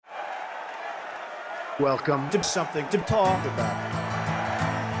Welcome to something to talk about.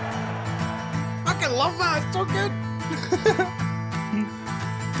 Fucking love that, it's so good.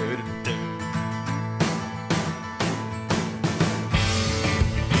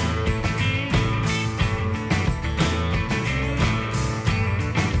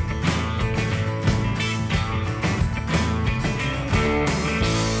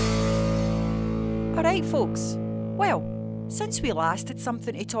 Alright folks, well, since we last had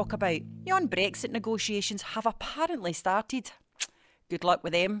something to talk about, yon Brexit negotiations have apparently started. Good luck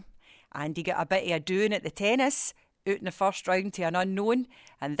with them. Andy got a bit of a doing at the tennis, out in the first round to an unknown.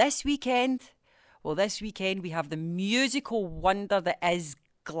 And this weekend we have the musical wonder that is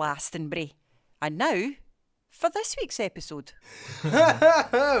Glastonbury. And now, for this week's episode.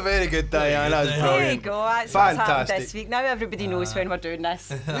 Very good, Diane. That's There you brilliant. go, that's what's happened Fantastic. this week. Now everybody knows when we're doing this.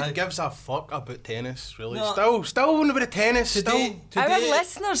 Who gives a fuck about tennis, really? Still one about tennis. Our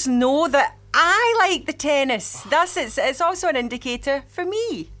listeners know that I like the tennis. It's also an indicator for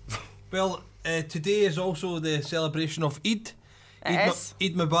me. Well, today is also the celebration of Eid. It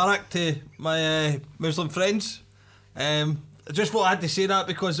Eid Mubarak to my Muslim friends. I just thought I had to say that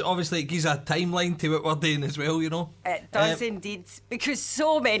because obviously it gives a timeline to what we're doing as well, you know. It does indeed, because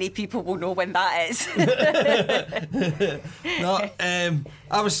so many people will know when that is. No, I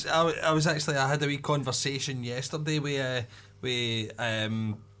had a wee conversation yesterday with a wee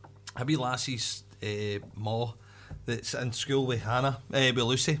lassie's ma that's in school with Hannah, with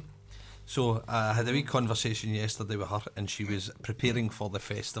Lucy. So I had a wee conversation yesterday with her, and she was preparing for the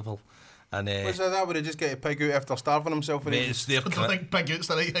festival. And Was that where they just get a pig out after starving himself? mate, it's their I don't think pig out's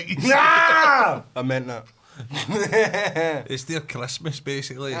the right thing. Nah! I meant that. it's their Christmas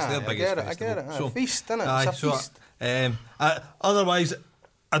basically. It's their I biggest get it, festival. I get it. A feast, innit? It's a feast. Otherwise,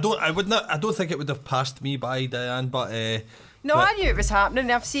 I don't think it would have passed me by, Diane. But No, I knew it was happening.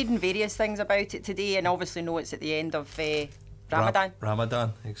 I've seen various things about it today, and obviously know it's at the end of Ramadan.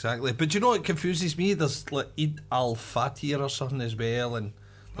 Ramadan, exactly. But you know what confuses me? There's like Eid al-Fatir or something as well, and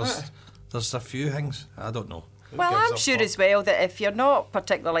there's a few things. I don't know. Well, I'm sure as well that if you're not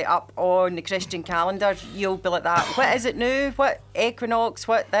particularly up on the Christian calendar, you'll be like that. What is it now? What equinox?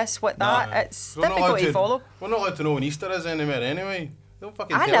 What this? What that? It's We're not difficult allowed to follow. We're not allowed to know when Easter is anywhere anyway. They don't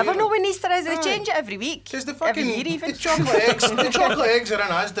fucking I tell never you. know when Easter is. They Aye. change it every week. Because the every fucking year even. the chocolate eggs are in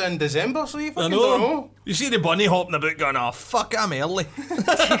Asda in December, so you fucking don't know. You see the bunny hopping about going, oh fuck, I'm early.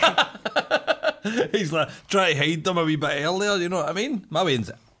 He's like trying to hide them a wee bit earlier, you know what I mean? My ways,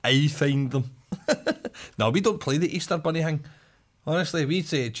 I find them. No, we don't play the Easter bunny thing. Honestly, we'd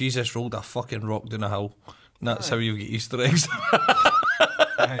say Jesus rolled a fucking rock down a hill. And that's how you get Easter eggs.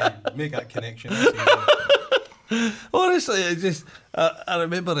 Aye, make that connection. Honestly, it just I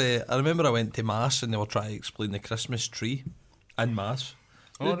remember I went to mass and they were trying to explain the Christmas tree in mass.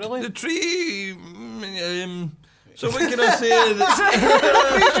 Oh, really? The tree. So what can I say?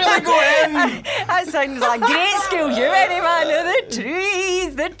 Really go in. That sounds like great school you man.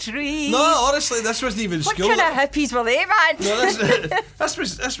 The trees. No, honestly, this wasn't even What school. kind of hippies were they, man? No,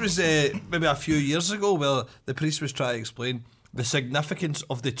 this was maybe a few years ago where the priest was trying to explain the significance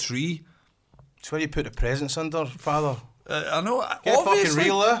of the tree. It's where you put the presents under, Father. I know, Get obviously, fucking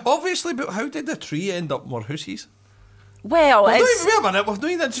real, eh? obviously, but how did the tree end up in our houses? Well, Wait it's... a minute, we've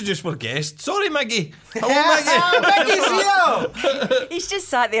not even introduced our guest. Sorry, Maggie. Hello, Maggie. Mickey's here. He's just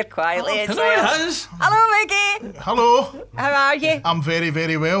sat there quietly. It's Hello, like, it is. hello, Maggie. Hello, How are you? I'm very,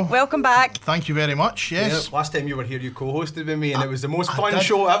 very well. Welcome back. Thank you very much. Yes, Last time you were here, you co-hosted with me, and it was the most fun did.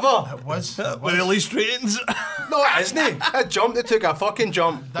 show ever. it was. With the least ratings. No, it isn't. It jumped. It took a fucking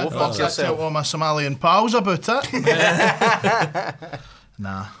jump. Go fuck That's tell yourself. all my Somalian pals about it.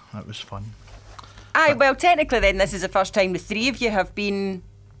 Nah, that was fun. Aye, well, technically then this is the first time the three of you have been...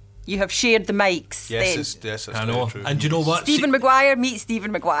 You have shared the mics then. Yes, it's I know. very true. And do you know what? Stephen Maguire meet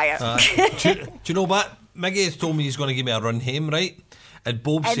Stephen Maguire. do you know what? Maggie has told me he's going to give me a run home, right? And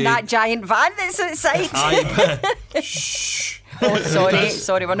Bob In said... that giant van that's outside. Aye, shh. Oh,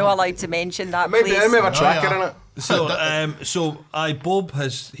 sorry, we're not allowed to mention that Maybe place. I may have a tracker in it. So Bob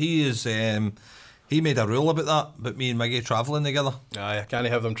he made a rule about me and Maggie travelling together. Aye, I can't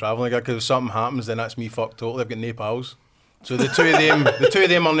have them travelling again because if something happens, then that's me fucked totally. I've got no pals. So the two of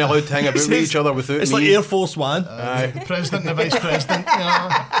them aren't allowed to hang about with each other without It's me. like Air Force One. The president and the vice president. You know.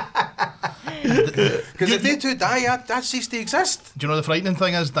 Because if they two die, that ceases to exist. Do you know the frightening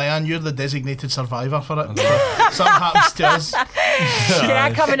thing is, Diane, you're the designated survivor for it. So something happens to us. Can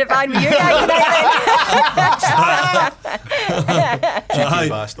I come in a van with you guys tonight then? Cheeky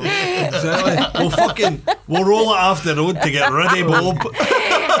bastard. Exactly. We'll roll it off the road to get rid of Bob.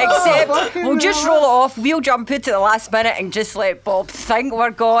 Except we'll just roll it off, we'll jump into the last minute and just let Bob think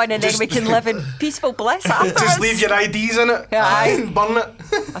we're gone, and then we can live in peaceful bliss afterwards. Just leave your IDs in it. Aye. And burn it.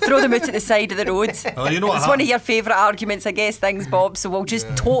 I throw them out at the side of the road. Oh, you know what It's one of your favourite arguments against things, Bob, so we'll just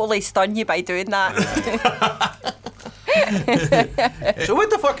totally stun you by doing that. So what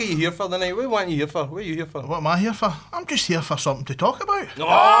the fuck are you here for tonight? What are you here for? What are you here for? What am I here for? I'm just here for something to talk about.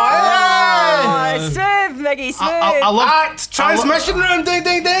 Oh, smooth, Miggy, smooth. I love Act! Transmission room! Ding,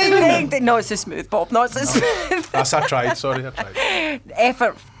 ding, ding! Ding, ding. No, it's so smooth, Bob. No, it's so smooth. That's I tried. Sorry, I tried.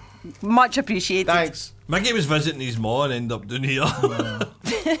 Effort. Much appreciated. Thanks. Mickey was visiting his ma and ended up doing here.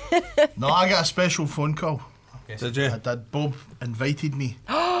 No, I got a special phone call. Did you? I did. Bob invited me.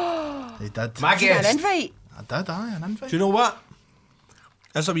 He did. My Did you get an guest. invite? I did, aye, an invite. Do you know what?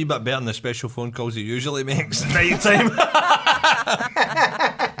 That's a wee bit better than the special phone calls he usually makes at night time.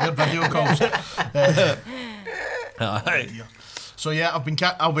 Your video calls. Aye. So yeah,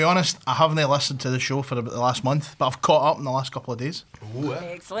 I'll be honest, I haven't listened to the show for about the last month, but I've caught up in the last couple of days,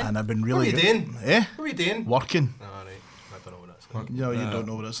 Excellent. and I've been What really are you good. doing? Eh? What are you doing? Working. Oh, right. I don't know what that's like. You know, you don't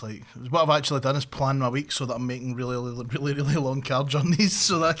know what it's like. What I've actually done is plan my week so that I'm making really long car journeys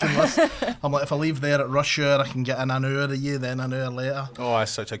so that I can listen. I'm like, if I leave there at rush hour, I can get in an hour of you, then an hour later. Oh,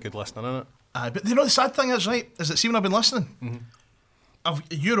 that's such a good listening, isn't it? But you know, the sad thing is, right, is that see when I've been listening,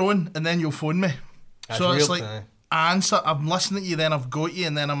 you're on and then you'll phone me. That's so it's weird, like, aye. I answer, I'm listening to you, then I've got you,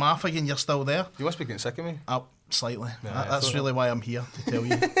 and then I'm off again, you're still there. You must be getting sick of me. Slightly. Yeah, That's so- really why I'm here, to tell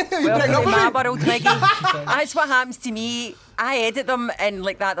you. Welcome to my world, Miggy. That's what happens to me. I edit them and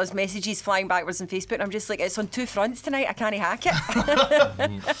like that, there's messages flying backwards on Facebook, and I'm just like, it's on two fronts tonight, I can't hack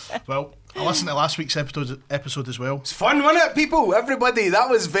it. Well, I listened to last week's episode as well. It's fun, wasn't it, people? Everybody, that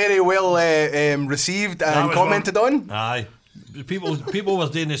was very well received and was commented on. Aye. People were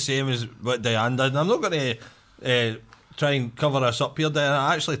doing the same as what Diane did. And I'm not going to try and cover us up here, Diane.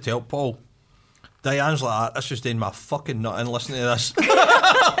 I actually tell Paul, Diane's like that. That's just doing my fucking nut in listening to this. Did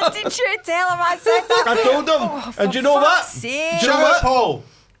you tell him I said that? I told him. And do you know what? Sake. Do you know Shut what? up, Paul.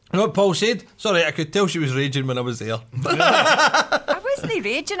 You know what Paul said? Sorry, I could tell she was raging when I was there. I wasn't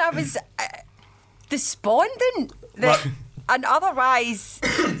raging, I was despondent that an otherwise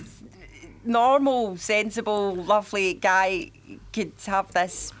normal, sensible, lovely guy could have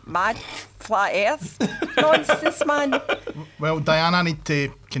this mad flat earth nonsense, man. Well, Diane, I need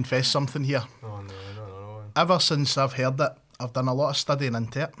to confess something here. Oh, no. Ever since I've heard it, I've done a lot of studying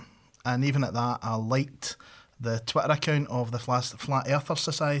into it, and even at that, I liked the Twitter account of the Flat Earther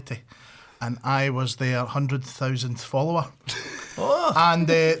Society, and I was their 100,000th follower. And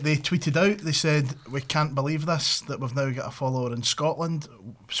they tweeted out, they said, we can't believe this, that we've now got a follower in Scotland,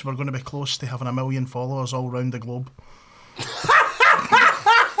 so we're going to be close to having 1 million followers all around the globe.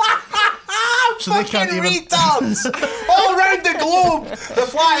 So they can't even... retards! All round the globe! The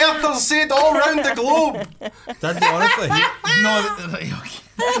flat earthers said all round the globe! Did they, honestly? No, right, okay.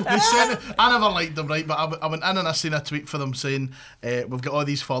 They said, I never liked them, right, but I went in and I seen a tweet for them saying, we've got all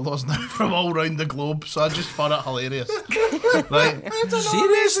these followers now from all round the globe, so I just found it hilarious. Right?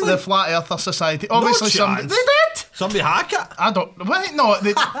 Seriously? The Flat Earther Society. Obviously, somebody... chance. They did! Somebody hack it? I don't... Wait, no,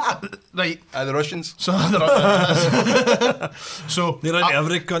 they... Right. The Russians. So, so They're into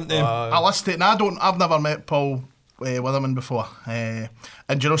every cunt, I listened to it, and I've never met Paul Witherman before. And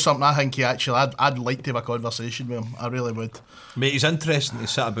do you know something? I think I'd like to have a conversation with him. I really would. Mate, he's interesting to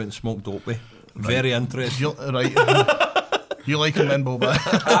sit about and smoke dope with. Very interesting. Right. You like him then, Bob?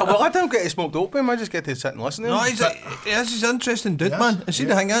 Well, I don't get to smoke dope with him, I just get to sit and listen to him. No, he's an interesting dude, Yes, man. And see,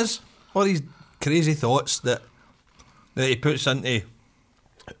 the thing is, all these crazy thoughts that he puts into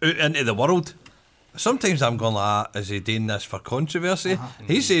the world. Sometimes I'm going like, is he doing this for controversy?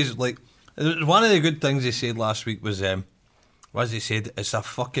 He says, like, one of the good things he said last week was, he said, it's a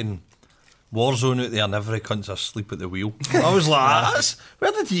fucking war zone out there and every cunt's asleep at the wheel. I was like,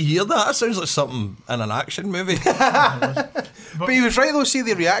 where did you hear that? That sounds like something in an action movie. But he was right though, see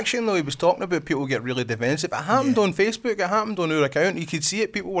the reaction though, he was talking about people get really defensive. It happened on Facebook, it happened on our account, you could see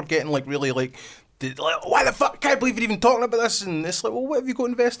it, people were getting like really like, why the fuck, can't believe you're even talking about this, and it's like, well, what have you got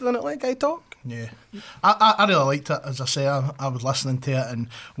invested in it, like guy talk? Yeah, I really liked it. As I say, I was listening to it, and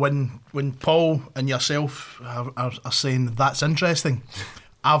when Paul and yourself are saying that's interesting,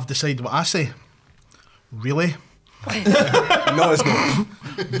 I've decided what I say. Really? No, it's not.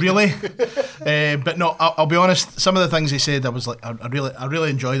 Really? But no, I'll be honest, some of the things he said, I was like, I really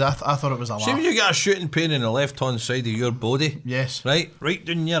enjoyed it. I thought it was a See when laugh. you get a shooting pain in the left hand side of your body? Yes. Right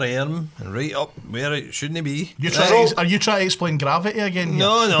down your arm and right up where it shouldn't be. Are you trying to explain gravity again here?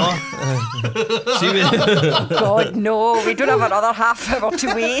 No. See when God, no, we don't have another half hour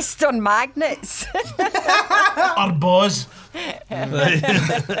to waste on magnets. Or Boz.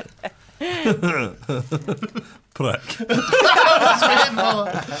 Prick.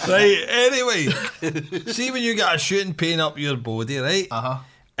 Right, anyway. See when you get a shooting pain up your body, right?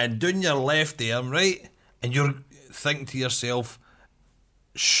 And down your left arm, right? And you're thinking to yourself,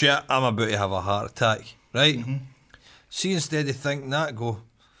 shit, I'm about to have a heart attack, right? See, instead of thinking that, go,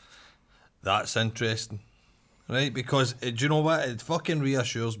 that's interesting, right? Because, do you know what? It fucking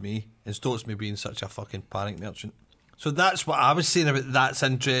reassures me and stops me being such a fucking panic merchant. So that's what I was saying about that's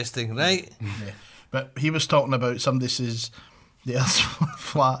interesting, right? Yeah. But he was talking about somebody says the Earth's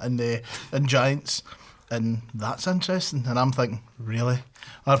flat and giants, and that's interesting. And I'm thinking, really?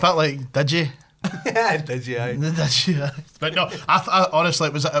 Or in fact, like, did you? Did you? Aye. Did you? But no, I honestly,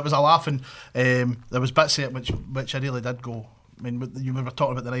 it was a laughing. There was bits of it which I really did go. I mean, you were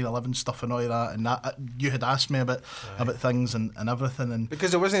talking about the 9/11 stuff and all that, and that you had asked me about things and everything, and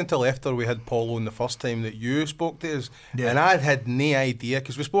because it wasn't until after we had Paul on the first time that you spoke to us, Yeah. and I had no idea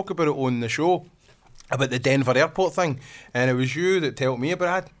because we spoke about it on the show about the Denver airport thing, and it was you that told me about it.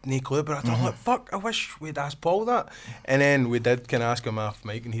 I had no clue about it. I thought, like, fuck, I wish we'd asked Paul that, and then we did kind of ask him off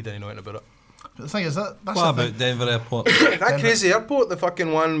mic, and he didn't know anything about it. But the thing is that's What the about thing. Denver Airport? That crazy airport, the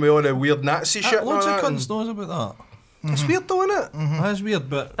fucking one with all the weird Nazi shit. and all Loads of that, cunts knows about that. It's weird though, isn't it? That's weird,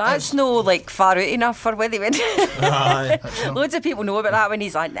 but That's no like far out enough for where they went. aye. Loads of people know about that when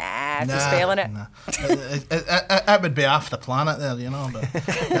he's like, nah, just spelling it. Nah. It would be half the planet there, you know. But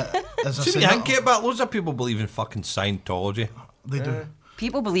as I See, said, you think about loads of people believe in fucking Scientology. they do.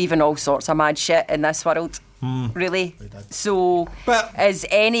 People believe in all sorts of mad shit in this world. Really. So, But- is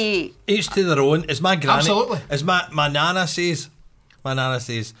any Each to their own. As my granny, Absolutely. as my nana says,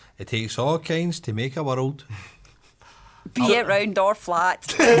 it takes all kinds to make a world. be it round or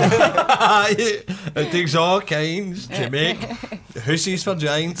flat? It takes all kinds to make hussies for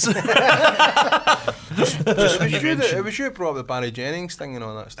giants. It was you that brought up the Barry Jennings thing and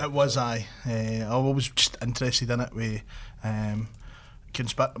all that stuff. It was I was just interested in it with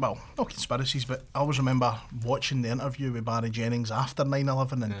not conspiracies, but I always remember watching the interview with Barry Jennings after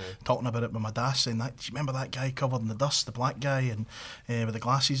 9/11 and talking about it with my dad, saying that, do you remember that guy covered in the dust, the black guy, and with the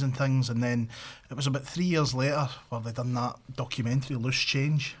glasses and things? And then it was about 3 years later where they done that documentary Loose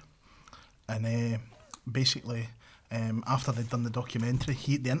Change, and basically after they'd done the documentary,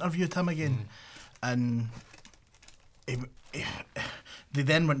 they interviewed him again, and they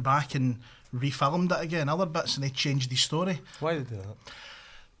then went back and refilmed it again, other bits, and they changed the story. Why did they do that?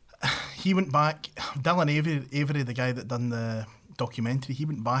 He went back, Dylan Avery, the guy that done the documentary, he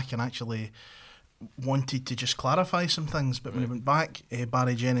went back and actually wanted to just clarify some things, but when he went back,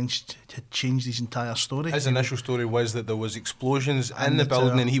 Barry Jennings had changed his entire story. His initial story was that there was explosions in the the building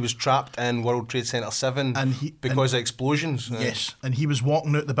tower. and he was trapped in World Trade Center 7 because of explosions. Yes, and he was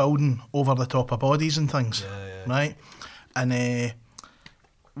walking out the building over the top of bodies and things, right? And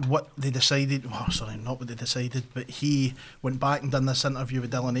what they decided, not what they decided, but he went back and done this interview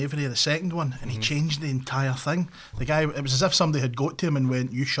with Dylan Avery, the second one, and he changed the entire thing. The guy, it was as if somebody had got to him and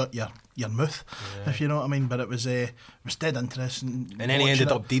went, "You shut your mouth," if you know what I mean. But it was dead interesting. And then he watching ended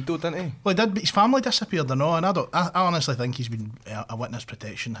it. up dead though, didn't he? Well, he did, but his family disappeared, and I honestly think he's been a witness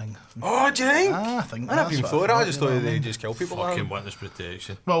protection thing. Oh, do you think? I think I never that's even what thought of it. I thought, just you know thought what I they mean? just kill people. Fucking witness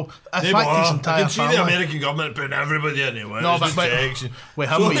protection. Well, in They fact, his were. entire I can see family. the American government putting everybody in there. No, but protection. with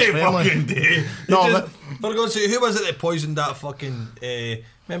him, So with his they family. fucking do. No, They just, for God's sake, who was it that poisoned that fucking?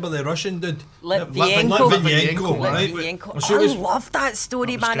 Remember the Russian dude? Litvinenko. Litvinenko, right? Litvinenko. I'm sure it I was- love that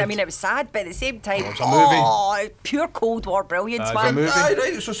story, was man. I good. mean, it was sad, but at the same time, was a movie. oh, pure Cold War brilliance, It was a man. movie. Aye,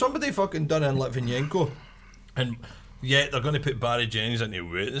 right. So somebody fucking done in Litvinenko, and yet they're going to put Barry Jennings into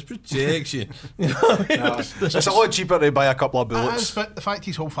witness protection. You know what I mean? It's a lot cheaper to buy a couple of It is, bullets. but the fact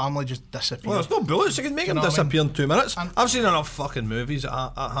his whole family just disappeared. Well, it's no bullets. You can make You him know what I disappear in 2 minutes. And- I've seen enough fucking movies that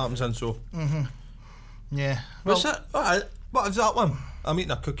happens in. So Yeah. what's that? What is that one? I'm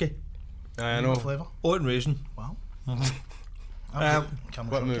eating a cookie. I know. Flavour. Oat and raisin. Wow.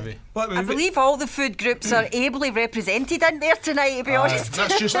 What movie? What I movie? believe all the food groups are ably represented in there tonight, to be honest.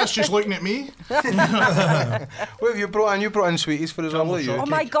 That's just looking at me. What have you brought in? You brought in sweeties for us all, you. Oh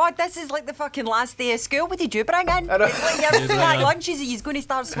my god, this is like the fucking last day of school. What did you bring in? It's like you're at lunches and you're going to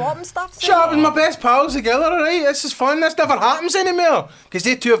start swapping stuff. So. Shut up, and my best pals together, alright? This is fun. This never happens anymore. Because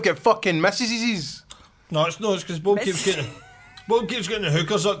they two have got fucking missuses. No, it's because Bob keeps getting the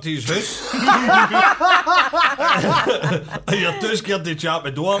hookers up to his house. And you're too scared to chat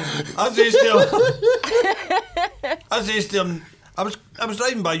the door. I says to him, I was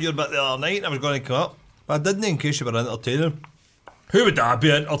driving by your bit the other night and I was going to come up, but I didn't in case you were entertaining. Who would that be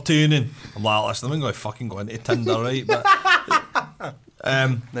entertaining? I'm like, listen, I'm going to fucking go into Tinder, right? But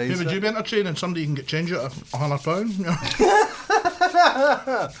Who Nice. would you be entertaining? Somebody you can get change out of £100?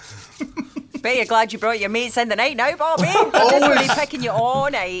 Bet you're glad you brought your mates in the night now, Bobby. They're just going to be picking you all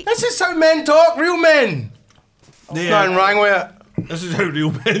night. This is how men talk, real men. Nothing wrong with it. This is how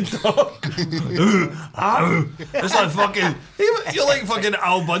real men talk. It's like fucking. You're like fucking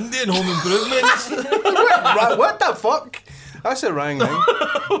Al Bundy in Home Improvements. What the fuck? That's a wrong name.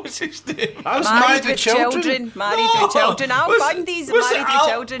 What's his name? I was Married with children. Married with children. Al Bundy's married with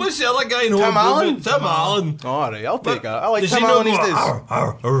children. What's the other guy in Home Tim Allen? Improvements? Tim Allen. All right, I'll take that. I like Does Tim he Allen not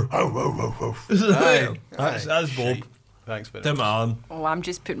these days. Aye. That's Bob. Thanks for Tim that. Allen. Oh, I'm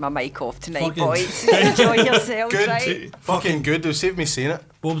just putting my mic off tonight, Fucking- boys. Enjoy yourselves, Good. right? Fucking good. They'll save me saying it.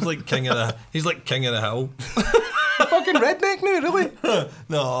 Bob's like king of the. He's like king of the hill. Fucking redneck now, really?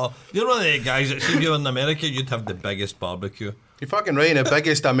 No, you're one of the guys that see if you're in America, you'd have the biggest barbecue. You're fucking right in the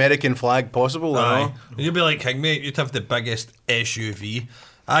biggest American flag possible, I Aye. know. And you'd be like King, mate, you'd have the biggest SUV.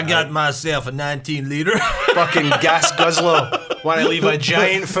 I got myself a 19-litre. Fucking gas guzzler. Want to leave a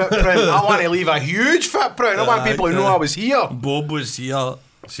giant footprint. I want to leave a huge footprint. I want people to know I was here. Bob was here.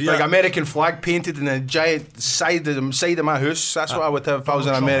 See Like ya? American flag painted in a giant side of my house. That's what I would have if I was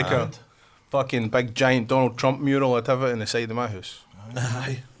in Trump America. had. Fucking big giant Donald Trump mural. I'd have it in the side of my house.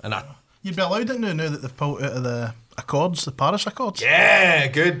 Aye. And You'd be allowed it now that they've pulled out of the Accords, the Paris Accords. Yeah,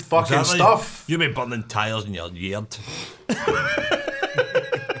 good fucking Exactly. stuff. You'd be burning tyres in your yard.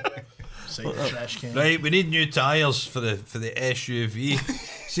 Side of the trash can. Right, we need new tyres for the SUV.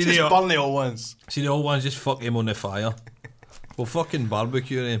 See Just the burn the old ones. old ones, just fuck them on the fire. We'll fucking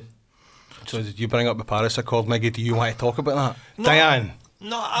barbecue them. So did you bring up the Paris Accord, Miggy? Do you want to talk about that? Diane.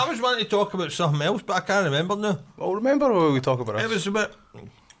 No, I was wanting to talk about something else, but I can't remember now. Well, remember when we talk about It this? was about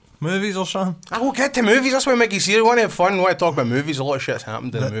movies or something. I will get to movies. That's why Miggy's here. We want to have fun. We want to talk about movies. A lot of shit's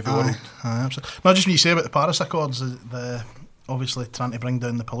happened in the movie world. Aye, absolutely. No, just when you say about the Paris Accords, the obviously trying to bring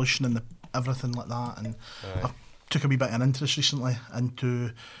down the pollution and everything like that, and I took a wee bit of an interest recently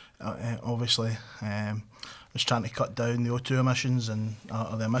into obviously was trying to cut down the O2 emissions and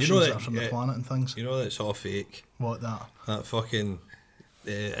the emissions that are from the planet and things. You know that it's all fake. What that? That fucking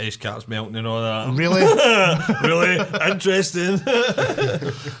ice caps melting and all that. Really? Really interesting.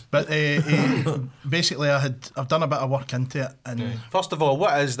 But basically, I've done a bit of work into it, and First of all,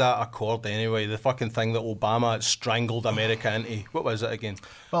 what is that Accord anyway? The fucking thing that Obama strangled America into. What was it again?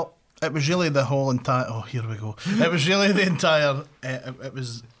 well, it was really the whole entire. Oh, here we go. It was really the entire. It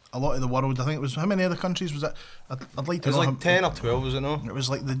was a lot of the world. I think it was. How many other countries was it? I'd like to It was know. like 10 or 12, was it no? It was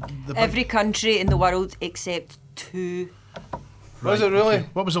like the big- Every country in the world except 2. Was it really?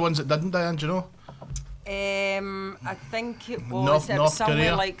 What was the ones that didn't, Diane? Do you know? I think it was. North- it North was somewhere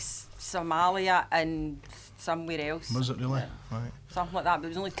Korea? like Somalia and somewhere else. Was it really? Right. Something like that. But there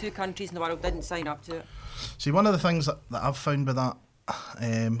was only 2 countries in the world that didn't sign up to it. See, one of the things that I've found with that,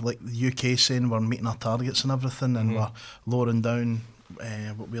 like the UK saying we're meeting our targets and everything, and we're lowering down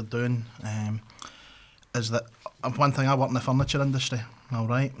what we're doing, is that one thing. I work in the furniture industry, all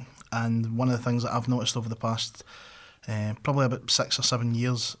right, and one of the things that I've noticed over the past probably about 6 or 7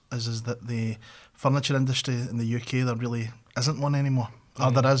 years is that the furniture industry in the UK, there really isn't one anymore.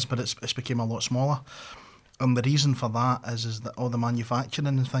 Or there is, but it's become a lot smaller. And the reason for that is that all the manufacturing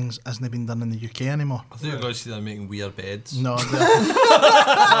and things hasn't been done in the UK anymore. I think you're going to see them making weird beds. No,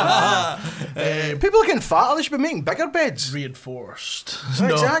 People are getting fatter. They should be making bigger beds. reinforced.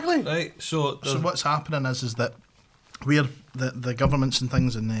 Exactly. Right, so So what's happening is that we're the governments and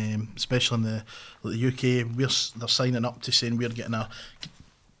things, and especially in the UK, they're signing up to saying we're getting a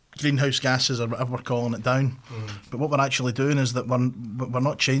greenhouse gases or whatever we're calling it down. But what we're actually doing is that we're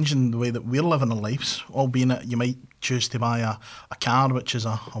not changing the way that we're living our lives. Albeit you might choose to buy a car which is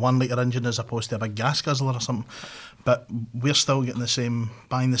a 1 litre engine as opposed to a big gas guzzler or something. But we're still getting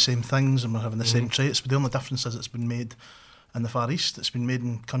buying the same things, and we're having the same traits. But the only difference is it's been made in the Far East. It's been made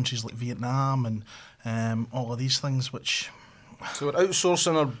in countries like Vietnam and all of these things, which So we're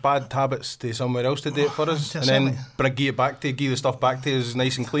outsourcing our bad habits to somewhere else to do it for us, To a and then certain- give the stuff back to us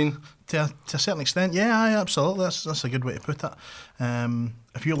nice and clean. to a certain extent, yeah, aye, absolutely. That's a good way to put it.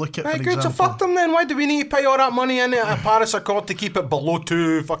 If you look at, for Right, good, so example, fuck them then. Why do we need to pay all that money into a Paris Accord to keep it below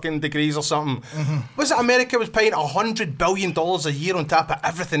 2 fucking degrees or something? Was it America was paying $100 billion a year on top of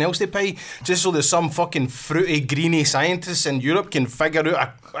everything else they pay, just so that some fucking fruity, greeny scientists in Europe can figure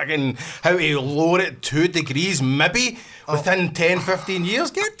out fucking how to lower it 2 degrees maybe within 10, 15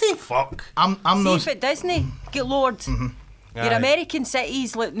 years? Get the fuck. I'm See no. if it doesn't get lowered. Your Aye. American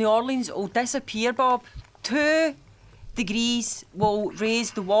cities like New Orleans will disappear, Bob. 2 degrees will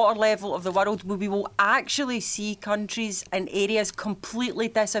raise the water level of the world, we will actually see countries and areas completely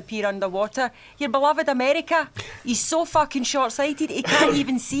disappear underwater. Your beloved America, he's so fucking short-sighted, he can't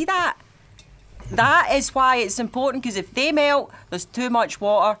even see that. That is why it's important, because if they melt, there's too much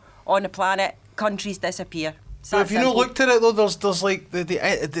water on the planet, countries disappear. But if you know, looked at it though, there's like the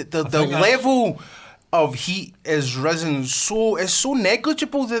level of heat is risen it's so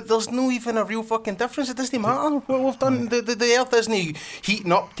negligible that there's no even a real fucking difference. It doesn't matter what we've done. The earth isn't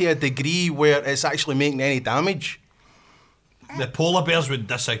heating up to a degree where it's actually making any damage. The polar bears would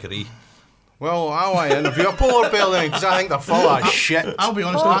disagree. Well, I want to interview a polar bear then, because I think they're full of shit. I'll be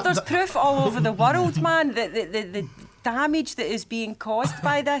honest. Oh, there's proof all over the world, man. The damage that is being caused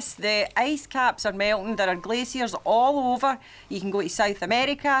by this. The ice caps are melting. There are glaciers all over. You can go to South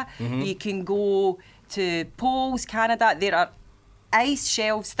America. You can go to poles, Canada. There are ice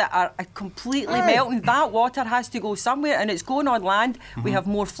shelves that are completely melting. That water has to go somewhere, and it's going on land. We have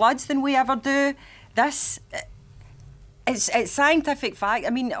more floods than we ever do. This... It's scientific fact.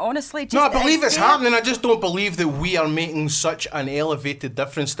 I mean, honestly... No, I believe it's happening. I just don't believe that we are making such an elevated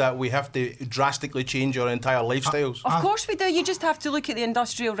difference that we have to drastically change our entire lifestyles. Of course we do. You just have to look at the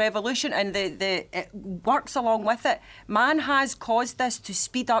Industrial Revolution, and it works along with it. Man has caused this to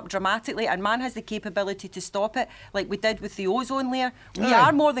speed up dramatically, and man has the capability to stop it, like we did with the ozone layer. We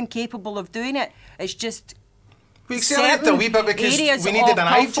are more than capable of doing it. It's just... We accelerated a wee bit because we needed an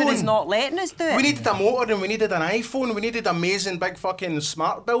iPhone. Is not letting us do it. We needed a motor and we needed an iPhone. We needed amazing big fucking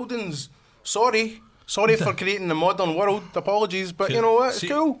smart buildings. Sorry for creating the modern world. Apologies, but you know what? It's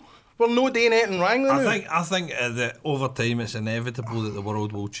cool. We're no doing anything wrong. I think that over time it's inevitable that the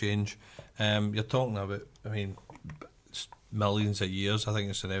world will change. You're talking about, I mean, millions of years. I think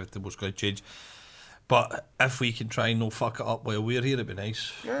it's inevitable it's going to change. But if we can try and no fuck it up while we're here, it'd be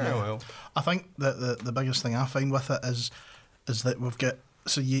nice. Yeah, well. I think that the biggest thing I find with it is that we've got...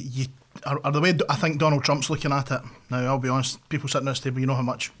 So you are the way I think Donald Trump's looking at it. Now, I'll be honest, people sitting at this table, you know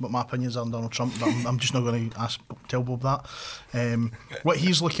what my opinions are on Donald Trump, but I'm just not going to tell Bob that. What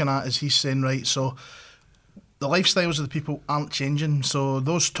he's looking at is he's saying, right, so the lifestyles of the people aren't changing. So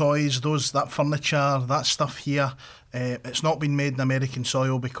those toys, that furniture, that stuff here, it's not been made in American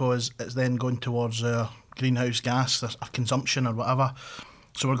soil because it's then going towards greenhouse gas, our consumption or whatever.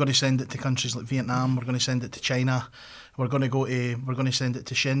 So we're going to send it to countries like Vietnam. We're going to send it to China. We're going to send it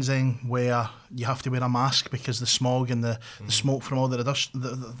to Shenzhen, where you have to wear a mask because the smog and the smoke from all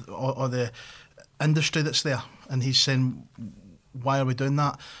the industry that's there. And he's saying, why are we doing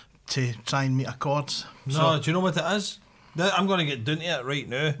that? To try and meet accords. No, do you know what it is? I'm going to get down to it right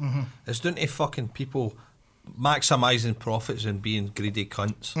now. It's down to fucking people maximising profits and being greedy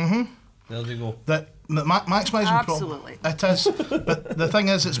cunts. There we go. Maximising Absolutely. It is. But the thing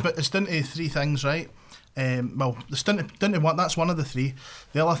is, it's down to three things, right? Well, it's down to one. That's one of the three.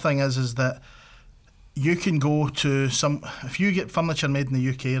 The other thing is that you can go to if you get furniture made in the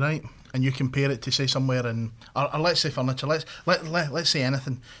UK, right, and you compare it to say somewhere in, or let's say furniture, let's say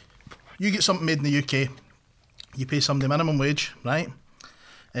anything. You get something made in the UK, you pay somebody minimum wage, right?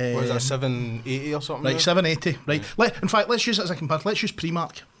 What is that, $7.80 or something? Right, $7.80, right. In fact, let's use it as a comparison. Let's use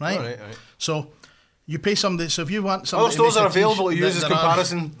Primark, right? All right. So you pay somebody. So if you want somebody, other stores are available to use as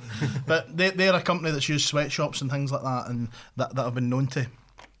comparison. But they're a company that's used sweatshops and things like that, and that have been known to.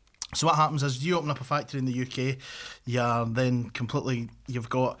 So what happens is you open up a factory in the UK, you've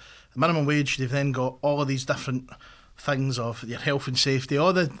got the minimum wage. You've then got all of these different things of your health and safety,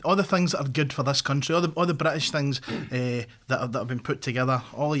 all the things that are good for this country, all the British things that have been put together,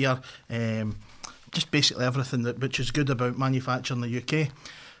 all of your just basically everything which is good about manufacturing in the UK.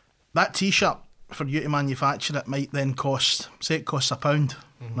 That T-shirt, for you to manufacture it, might then cost, say it costs £1,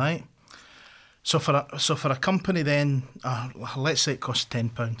 right? So for a company then, let's say it costs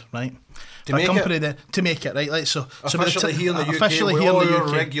 £10, right? To make it, right? Like so officially here in the UK, officially here in the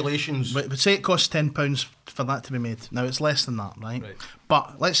UK, regulations. But say it costs £10 for that to be made. Now it's less than that, right?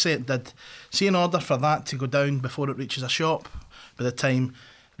 But let's say it did. See, in order for that to go down before it reaches a shop, by the time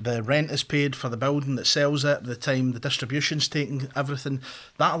the rent is paid for the building that sells it, by the time the distribution's taken, everything,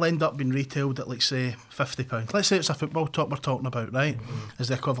 that'll end up being retailed at, like, say, £50. Let's say it's a football top we're talking about, right? Is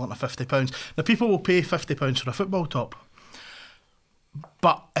the equivalent of £50. Now, people will pay £50 for a football top.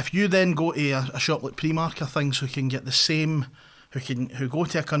 But if you then go to a shop like Primark or things who can get the same, who go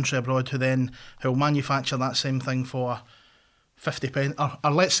to a country abroad who'll manufacture that same thing for £50,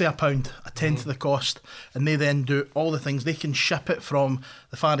 or let's say £1, a tenth of the cost, and they then do all the things. They can ship it from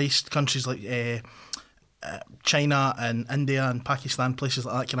the Far East, countries like China and India and Pakistan, places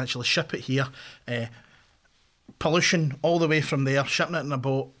like that can actually ship it here. pollution all the way from there, shipping it in a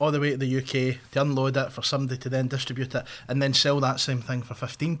boat all the way to the UK to unload it for somebody to then distribute it and then sell that same thing for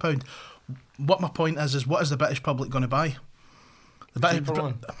 £15. What my point is what is the British public going to buy? The Cheaper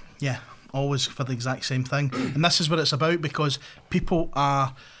one. Yeah, always for the exact same thing. And this is what it's about, because people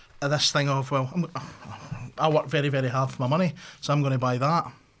are this thing of, well, I work very, very hard for my money, so I'm going to buy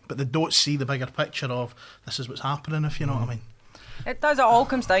that. But they don't see the bigger picture of this is what's happening, if you know what I mean. It all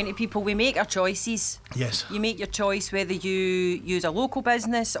comes down to people. We make our choices. Yes. You make your choice whether you use a local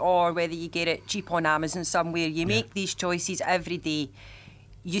business or whether you get it cheap on Amazon somewhere. You make these choices every day.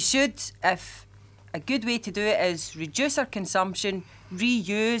 You should, if a good way to do it is reduce our consumption,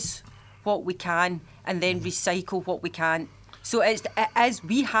 reuse what we can, and then recycle what we can. So it is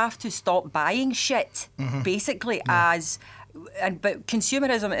we have to stop buying shit, basically, but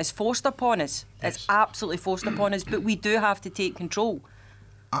consumerism is forced upon us. Yes. It's absolutely forced upon us, but we do have to take control.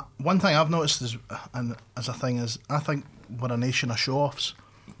 One thing I've noticed as a thing is, I think we're a nation of show-offs.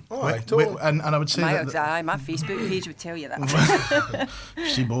 Oh, totally. And I would say my Facebook page would tell you that.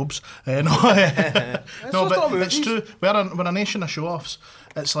 See Bobs. No, but it's true. We're a nation of show-offs.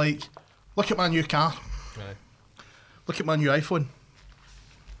 It's like, look at my new car. Right. Look at my new iPhone.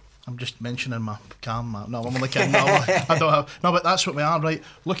 I'm just mentioning my car. No, I'm only kidding. No, I don't have. No, but that's what we are, right?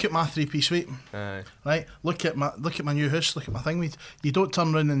 Look at my 3-piece suite. Aye. Right? Look at my new house. Look at my thing. You don't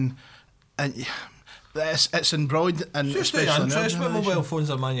turn around and it's embroidered, and just especially interest what mobile phones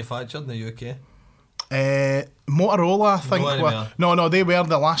are manufactured in the UK. Motorola, I think. No, they were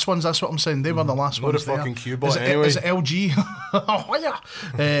the last ones. That's what I'm saying. They were the last ones. What a fucking Q-bot anyway. Is it LG? Oh yeah.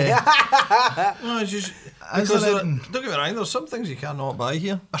 No, it's just because don't get me wrong. There's some things you cannot buy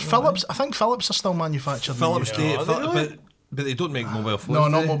here. Philips. I think Philips are still manufactured. Philips, but they don't make mobile phones. No,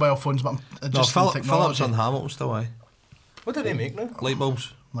 not mobile phones, but just technology. Philips and Hamilton still. What do they make now? Light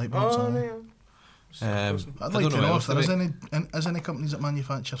bulbs. Light bulbs. I'd like to know if there is any companies that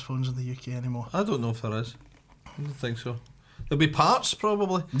manufacture phones in the UK anymore. I don't know if there is. I don't think so. There'll be parts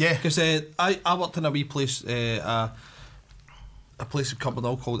probably. Yeah. Because I worked in a wee place, a place in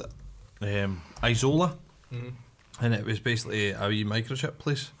Cumbernauld called Isola, and it was basically a wee microchip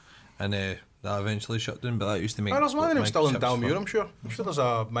place, and that eventually shut down. But that used to make. There's one of them still in Dalmuir, I'm sure. I'm sure there's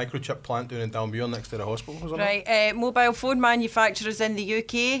a microchip plant down in Dalmuir next to the hospital. Right. Mobile phone manufacturers in the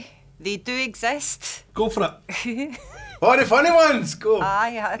UK. They do exist. Go for it. Oh, the funny ones. Go.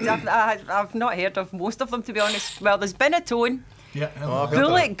 I've not heard of most of them, to be honest. Well, there's Binatone,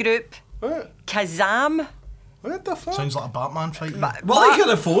 Bullet Group, Kazam. What the fuck? Sounds like a Batman fight. What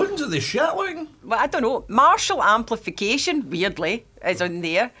kind of phones are they shit like? Well, I don't know. Marshall Amplification, weirdly, is on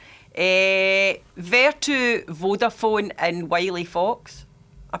there. Vertu, Vodafone, and Wiley Fox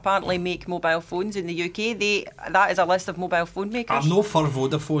apparently make mobile phones in the UK. That is a list of mobile phone makers. I'm no for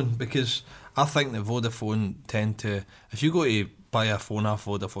Vodafone, because I think that Vodafone tend to, if you go to buy a phone off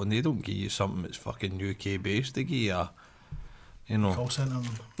Vodafone, they don't give you something that's fucking UK based. They give you a, call centre.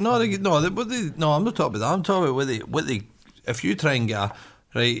 No, I'm not talking about that. I'm talking about what they. If you try and get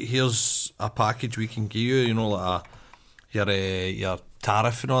here's a package we can give you, like your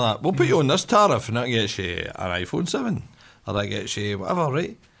tariff and all that. We'll put you on this tariff, and that gets you an iPhone 7. Or that gets you whatever,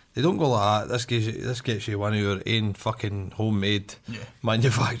 right? They don't go like that. This gets you one of your own fucking homemade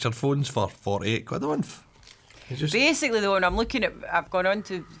manufactured phones for £48 a month. Basically, though, when I'm looking at, I've gone on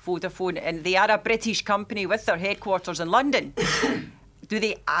to Vodafone, and they are a British company with their headquarters in London. Do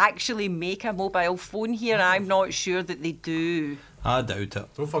they actually make a mobile phone here? I'm not sure that they do. I doubt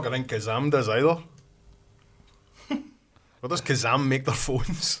it. Don't fucking think Kazam does either. Where does Kazam make their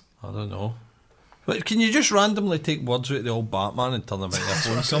phones? I don't know. But can you just randomly take words out of the old Batman and turn them into a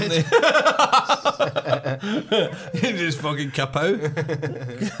phone something? You just fucking kip out.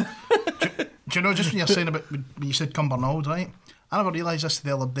 Do you know, just when you're saying about, when you said Cumbernauld, right? I never realised this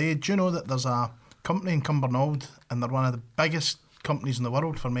the other day. Do you know that there's a company in Cumbernauld, and they're one of the biggest companies in the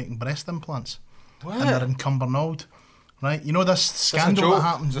world for making breast implants? What? And they're in Cumbernauld. Right, you know this scandal that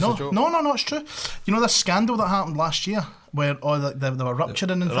happened? No, it's true. You know this scandal that happened last year where they were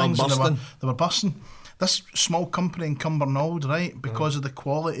rupturing and things, and they were busting. This small company in Cumbernauld, right, because of the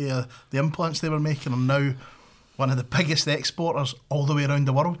quality of the implants they were making, are now one of the biggest exporters all the way around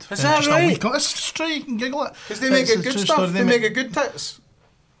the world. Is that right? It's true, you can Google it. Because they make a good stuff, they make a good tits.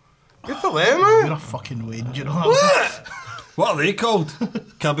 Good for them, man. You're a fucking wade, you know what? What are they called?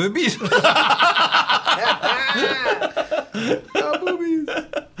 Kaboobies? There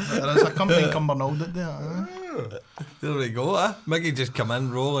is a company in Cumbernauld that There we go, Mickey just come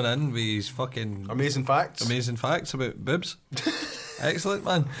in, rolling in with his fucking amazing facts about boobs. Excellent,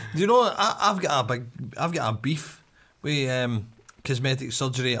 man. Do you know I've got a beef with cosmetic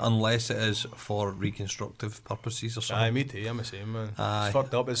surgery unless it is for reconstructive purposes or something. Aye, me too. I'm the same, man. Aye. It's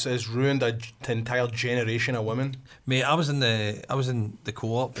fucked up. It's ruined an entire generation of women. Mate, I was in the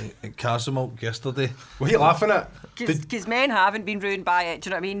co-op at Castlemilk yesterday. What are you laughing at? Because men haven't been ruined by it. Do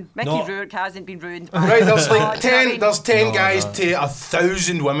you know what I mean? Mickey No. Rourke hasn't been ruined by Right, it. there's Oh, like do you know what I 10. mean? There's 10 No, guys no. to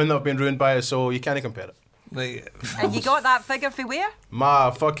 1,000 women that have been ruined by it, so you can't compare it. Right, And you got that figure for where? My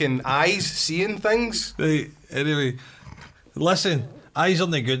fucking eyes seeing things. right. Anyway, listen, eyes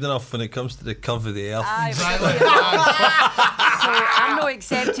aren't good enough when it comes to the curve of the earth. Aye, so I'm not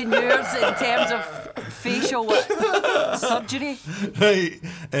accepting yours in terms of facial surgery. Right.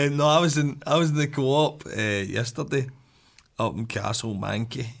 No, I was in the co-op yesterday up in Castle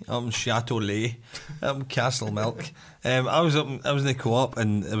Mankey, up in Chateau Lay, up in Castle Milk. I was in the co-op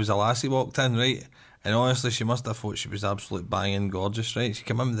and there was a lassie walked in, right? And honestly, she must have thought she was absolute banging gorgeous, right? She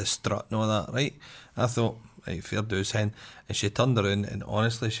came in with the strut and all that, right? I thought, right, fair dues, hen. And she turned around and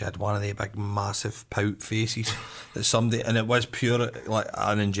honestly, she had one of the big massive pout faces that somebody, and it was pure, like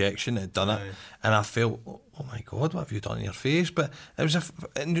an injection had done it. And I felt, oh my God, what have you done to your face? But it was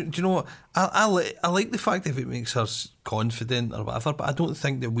and do you know what? I like the fact that if it makes her confident or whatever, but I don't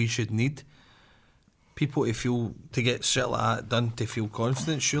think that we should need people to get shit like that done to feel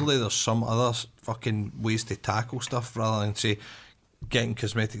confident. Surely there's some other fucking ways to tackle stuff rather than say getting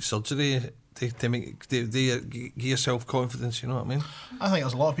cosmetic surgery to make give yourself confidence. You know what I mean? I think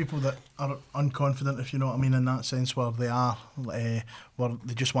there's a lot of people that are unconfident, if you know what I mean, in that sense, where they are, where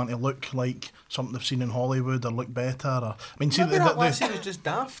they just want to look like something they've seen in Hollywood or look better. Or I mean, see, Maybe that lassie was just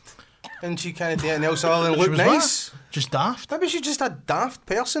daft. And she can't do anything else other than she look was nice. what? Just daft. Maybe she's just a daft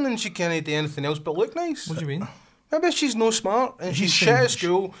person and she can't do anything else but look nice. What do you mean? Maybe she's no smart and she's He's shit saying at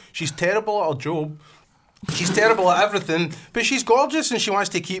school. She's terrible at her job. She's terrible at everything. But she's gorgeous and she wants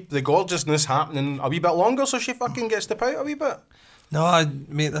to keep the gorgeousness happening a wee bit longer so she fucking gets to pout a wee bit. No,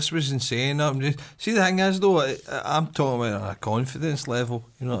 mate, this was insane. See, the thing is, though, I'm talking about a confidence level,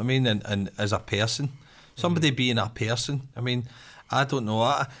 you know what I mean? And as a person, somebody being a person. I mean, I don't know.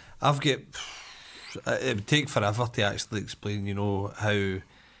 I've got. It would take forever to actually explain, you know, how you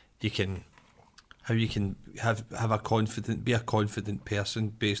can have a be a confident person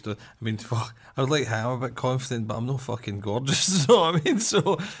based on. I mean, fuck, I would like to I'm a bit confident, but I'm not fucking gorgeous. You know what I mean?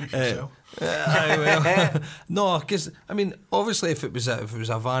 So, no, because I mean, obviously, if it was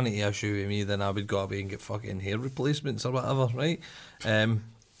a vanity issue with me, then I would go away and get fucking hair replacements or whatever, right?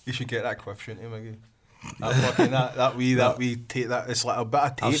 You should get that quiff, shouldn't you, Maggie? that wee tape, that it's like a bit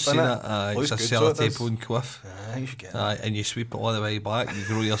of tape. I've seen it. Looks It's a good, so it sellotape does. on quiff. You should get that. And you sweep it all the way back. You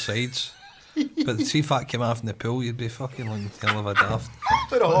grow your sides. But see if that came off in the pool, you'd be fucking like hell of a daft.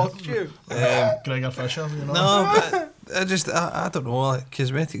 What a hawk you. Gregor Fisher, you know. No, but I don't know. Like,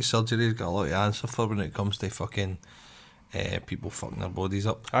 cosmetic surgery's got a lot to answer for when it comes to fucking people fucking their bodies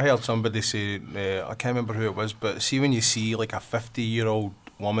up. I heard somebody say, I can't remember who it was, but see when you see like a 50-year-old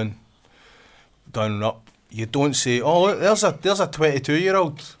woman down and up, you don't say, oh look, there's a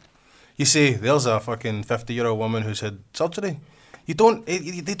 22-year-old. You say, there's a fucking 50-year-old woman who's had surgery. You don't,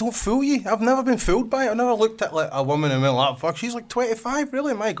 they don't fool you. I've never been fooled by it. I've never looked at like a woman and went like, fuck, she's like 25,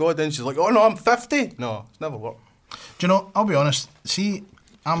 really? My God. Then she's like, oh no, I'm 50. No, it's never worked. Do you know, I'll be honest, see,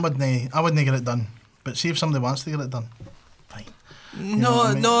 I wouldn't get it done. But see if somebody wants to get it done. Fine. No,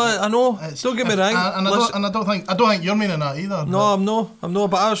 I know. It's- Don't get me wrong. I don't think you're meaning that either. No, I'm not.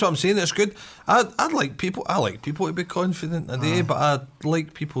 But that's what I'm saying. It's good. I like people to be confident today, but I'd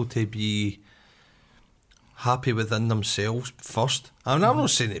like people to be happy within themselves first. I mean, I'm not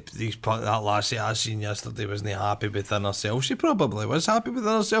saying that lassie I seen yesterday wasn't happy within herself. She probably was happy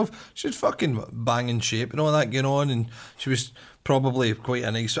within herself. She's fucking banging shape and all that going on, and she was probably quite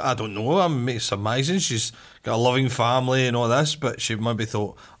a nice. I don't know. I'm surmising she's got a loving family and all this, but she maybe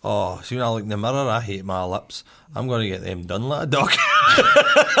thought, oh, see when I look in the mirror, I hate my lips. I'm going to get them done like a dog.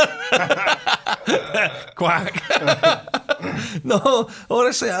 Quack. No,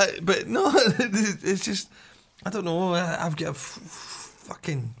 honestly, it's just, I don't know. I've got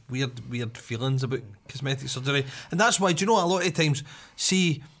fucking weird feelings about cosmetic surgery, and that's why. Do you know, a lot of times,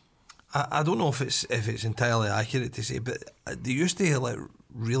 see, I don't know if it's entirely accurate to say, but they used to like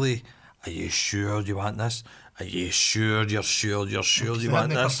really. Are you sure you want this? Are you sure you're sure you want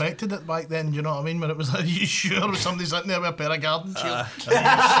They this? perfected it back then, do you know what I mean? When it was, are you sure? Somebody sitting there with a pair of garden shears. Are you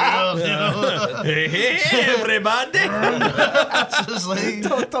sure? You know? Hey, everybody! It's just like, it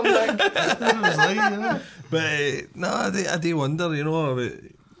was like, yeah. But no, I do wonder, you know,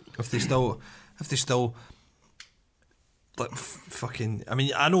 if they still like fucking. I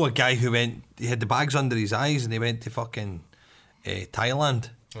mean, I know a guy who he had the bags under his eyes and he went to fucking Thailand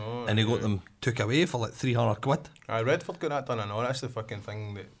and he got them took away for like 300 quid. Redford got that done, I know. That's the fucking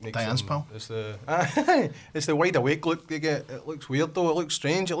thing that makes Diane's them, pal. It's the it's the wide awake look they get. It looks weird though. It looks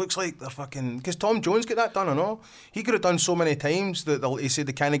strange. It looks like they're fucking. Because Tom Jones got that done, I know. He could have done so many times that he said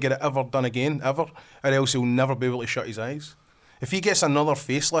they can't get it ever done again, ever, or else he'll never be able to shut his eyes. If he gets another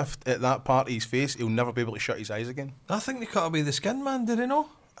facelift at that part of his face, he'll never be able to shut his eyes again. I think they cut away the skin, man. Did they know?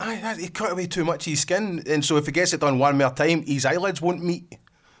 Aye, he cut away too much of his skin, and so if he gets it done one more time, his eyelids won't meet.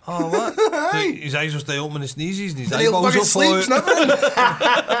 Oh, what? So his eyes will stay open when he sneezes, and his And he'll eyeballs will fucking fall sleep,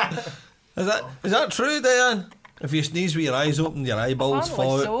 out. Is that true, Diane? If you sneeze with your eyes open, your eyeballs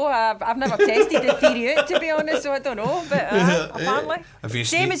fall Apparently out. so. I've never tested the theory out, to be honest, so I don't know. But apparently, If you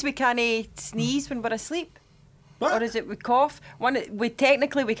same sneeze- as we can't sneeze when we're asleep, What? or is it we cough?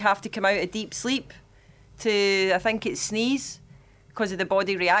 Technically we have to come out of deep sleep to, I think it's sneeze, because of the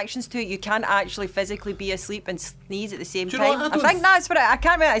body reactions to it. You can't actually physically be asleep and sneeze at the same Do you know time. what? I I don't- think that's what I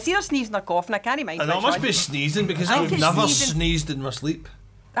can't remember. It's either sneezing or coughing. I can't mind. And it which must one. be sneezing because I I've think it's never sneezing. sneezed in my sleep.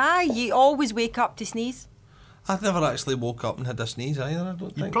 Aye, you always wake up to sneeze. I've never actually woke up and had a sneeze either, I don't You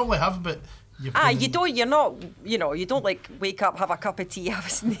think. probably have, but you've Ah, been- you don't. You're not. You know, you don't like wake up, have a cup of tea, have a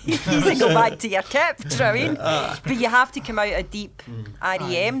sneeze, and go back to your kip. Do you know what I mean? But you have to come out of deep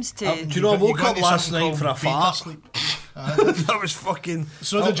REMs to. Do you know I You woke got up into last something night for a called beta fart? sleep. That was fucking.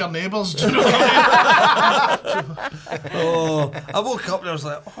 So did your neighbours. Do you know what I mean? Oh, I woke up and I was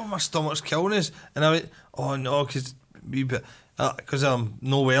like, oh, my stomach's killing us. And I went, oh no, because I'm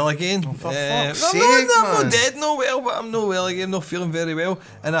no well again. for I'm fuck's not- sake, I'm man. not dead, no well, but I'm no well again, not feeling very well.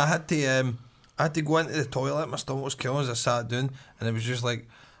 And I had to go into the toilet. My stomach was killing as I sat down, and it was just like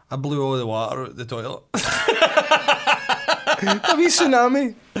I blew all the water out the toilet. A wee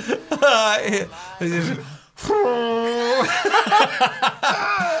tsunami.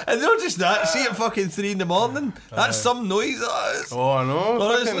 And not just that, see at fucking 3 a.m, that's some noise that is. Oh, I know. Fucking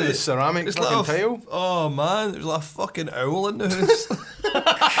Honestly, the ceramic it's fucking like a tile. Oh man, there's like a fucking owl in the house.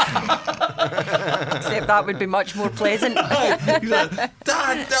 Except that would be much more pleasant. He's like,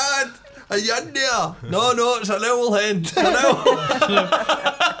 Dad, are you in there? No, it's an owl hen. It's an owl.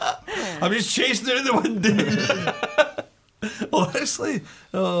 I'm just chasing out the window. Honestly,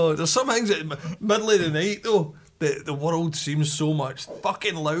 there's some things at middle of the night though. The world seems so much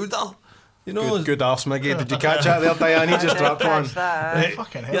fucking louder. You know, Good arse, Miggy. Did you catch that there, Diane? He just dropped one. Catch that. Right,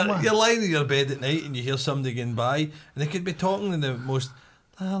 Fucking hell, man. you're lying in your bed at night and you hear somebody going by and they could be talking in the most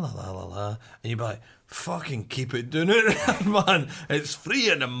la la la la la, and you'd be like, fucking keep it doing it, man. It's 3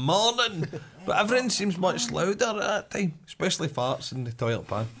 a.m. But everything seems much louder at that time, especially farts in the toilet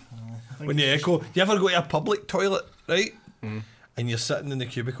pan. When you echo, you ever go to a public toilet, right? And you're sitting in the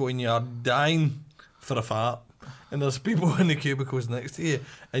cubicle and you're dying for a fart. And there's people in the cubicles next to you,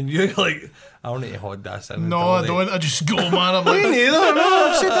 and you're like, I don't need to hold this in. No, I don't. I just go, man. I'm Me like, neither. No,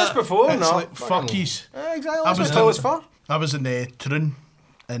 I've said this before. it's No, like fuckies. Exactly. I That's was what it's for. I was in Troon,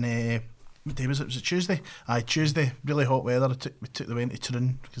 and what day was it? Was it Tuesday? Aye, Tuesday. Really hot weather. We took the way into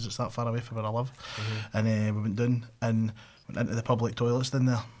Troon because it's that far away from where I live, and we went down and went into the public toilets down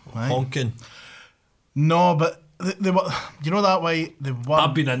there. Aye. Honking. No, but they were. You know that way they were.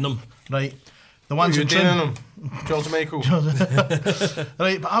 I've been in them. Right. The ones You're in doing Troon. them. George Michael.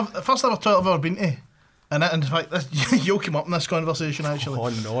 Right, but the first ever toilet I've ever been to, and in fact, you'll come up in this conversation actually. Oh,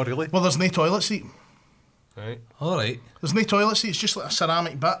 no, really? Well, there's no toilet seat. Right. All right. There's no toilet seat. It's just like a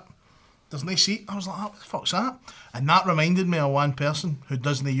ceramic bit. There's no seat. I was like, what the fuck's that? And that reminded me of one person who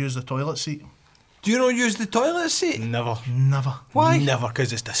doesn't use the toilet seat. Do you not use the toilet seat? Never. Never. Why? Never,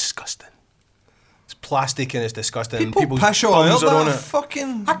 because it's disgusting. It's plastic and it's disgusting. People and people's piss all bums over are on that it.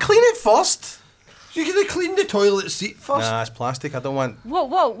 fucking. I clean it first. You could have cleaned the toilet seat first. Nah, it's plastic. I don't want.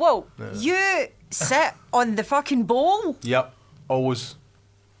 Whoa. You sit on the fucking bowl. Yep. Always.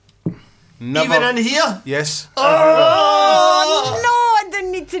 Never. Even in here. Yes. Oh, no, I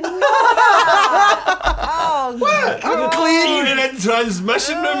didn't need to know that. Oh, I'm clean. Even in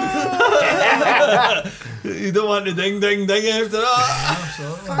transmission room. You don't want the ding ding ding after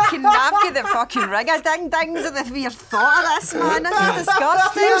that. fucking napkin that fucking ring a ding dings at the mere thought of this, man. This is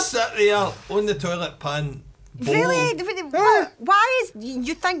disgusting. You sit there on the toilet pan. bowl. Really? Why is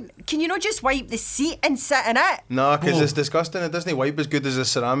you think? Can you not just wipe the seat and sit in it? No, because it's disgusting. It doesn't wipe as good as the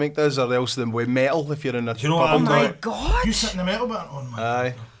ceramic does, or else the metal if you're in a You know what public I'm Oh my toilet. god! You sit in the metal bit on, man.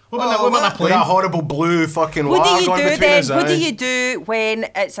 Aye. What about With a that plane? horrible blue fucking What wire do you going do between then? us, What do aye. you do when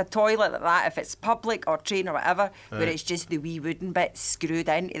it's a toilet like that? If it's public or train or whatever, where it's just the wee wooden bit screwed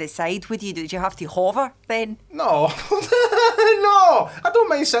into the side, what do you do? Do you have to hover then? No. No. I don't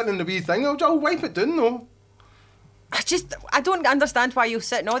mind sitting in the wee thing. I'll wipe it down though. I don't understand why you're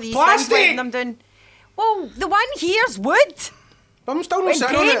sitting all these Plastic! things wiping them down. Well, the one here's wood. But I'm still not When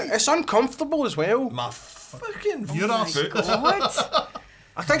sitting on pain- it. It's uncomfortable as well. My fucking You're off. foot. What?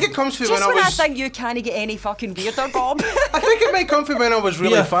 I think it comes from Just when when I I was. think you can't get any fucking weirder, Bob. I think it might come from when I was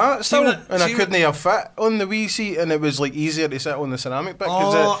really Yeah. fat still, See when- and I see couldn't have fit on the wee seat, and it was like easier to sit on the ceramic bit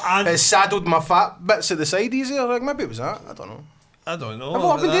because Oh, it saddled my fat bits at the side easier. Like maybe it was that. I don't know. I don't know. I've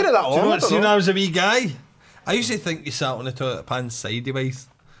not been doing it that Do you know long, I what? don't See, when know. I was a wee guy, I used to think you sat on the toilet pants sideways.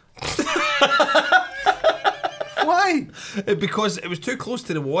 Why? Because it was too close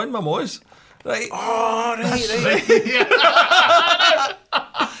to the wall in my mo's. Right? Oh, right.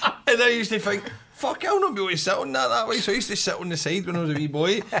 And I used to think, fuck, I'll not be able to sit on that way. So I used to sit on the side when I was a wee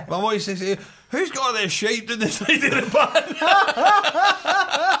boy. My mum used to say, who's got this shape down the side of the pan?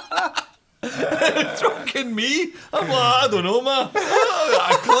 It's fucking me. I'm like, I don't know, man. I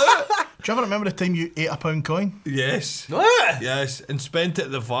got a clue. Do you ever remember the time you ate a £1 coin? Yes. What? Yes, and spent it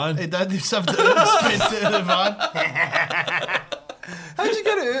at the van. He did. He sieved it out and spent it in the van. How did you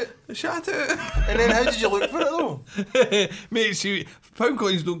get it out? Shut it. And then how did you look for it though? Mate, see, pound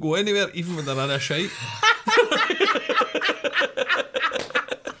coins don't go anywhere, even when they're in a shite.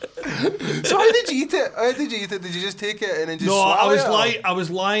 So how did you eat it? How did you eat it? Did you just take it and then just No, swallow it, or- I was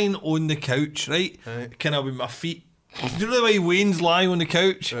lying on the couch, right? Kind of with my feet. Do you know the way Wayne's lying on the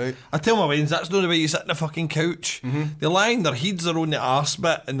couch? Right. I tell my Wayne's, that's not the way you sit on the fucking couch. They're lying, their heads are on the arse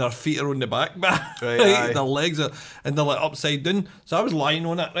bit and their feet are on the back bit. Right, aye. Their legs are, and they're like upside down. So I was lying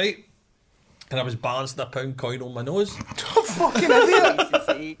on it, right? And I was balancing a £1 coin on my nose. Fucking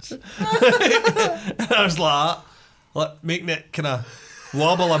idiot. And I was like making it kind of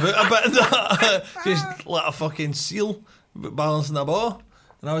wobble about a bit. Just like a fucking seal balancing a ball.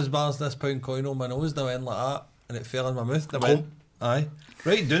 And I was balancing this £1 coin on my nose and I went like that. And it fell in my mouth. And I went, aye.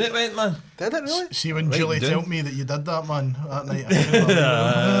 Right, down it went, man. Did it really? See, when Right, Julie done. told me that you did that, man, that night.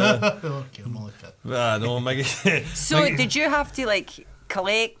 Okay, I'm only fit. Ah, no, Maggie. So did you have to like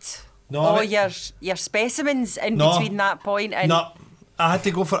collect No, all I went- your specimens in No. between that point and No, I had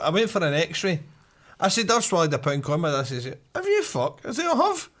to go I went for an x-ray. I said, I've swallowed a £1 coin. My dad says, have you fucked? I said, I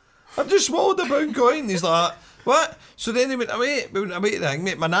have. I've just swallowed a £1 coin. He's like, what? So then we went away to the thing,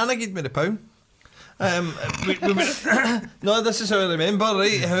 mate. My nana gave me the £1. We went, no, this is how I remember,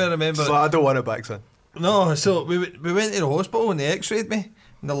 right? How I remember. So I don't want it back, son. No, so we went to the hospital and they x-rayed me.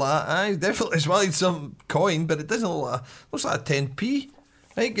 And they're like, I definitely swallowed some coin, but it doesn't look like, looks like a 10p.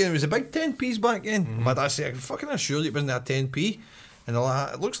 Right, it was a big 10p's back then. My dad said, I can fucking assure you it wasn't a 10p. And they're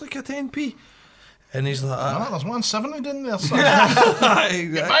like, it looks like a 10p. And he's like, Ah, there's 170 in there, son.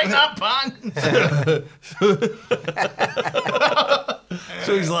 exactly. Bite that pan.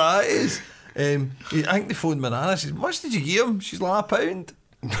 So he's like, I think they phoned my nana. I says, how much did you give him? She's like, £1.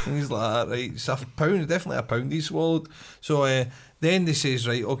 And he's like, right, it's £1, definitely £1 he swallowed. So then they says,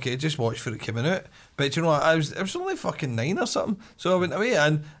 right, okay, just watch for it coming out. But you know what, I was only fucking 9 or something. So I went away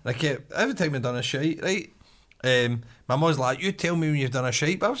and I kept, every time I'd done a shite, right, my mum's like, you tell me when you've done a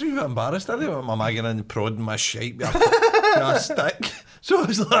shite. But I was a wee bit embarrassed. I didn't want my ma getting in and prodding my shite with a stick. So I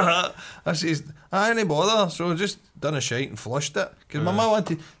was like, I says, I ain't bother. So I just done a shite and flushed it. Because my mum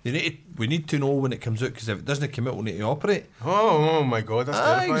wanted, we need to know when it comes out, because if it doesn't come out, we'll need to operate. Oh my god, that's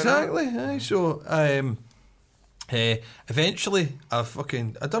terrifying. Exactly. Aye. So eventually I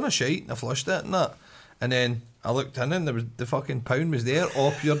done a shite and I flushed it and that. And then I looked in and there was the fucking £1 was there,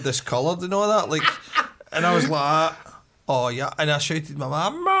 all pure discoloured and all that. Like, and I was like, oh yeah. And I shouted my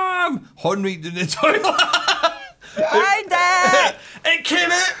mum, horn right down the toilet. Find it! It came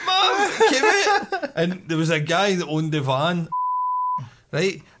out, mum. It came out. And there was a guy that owned the van,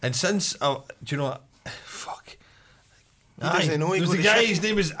 right? And since do you know what? Fuck. doesn't know he there was got a the guy, shit. his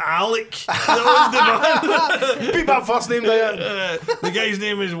name was Alec. That owned the van. Beat that first name down. The guy's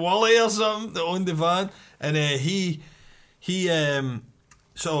name is Wally or something that owned the van, and he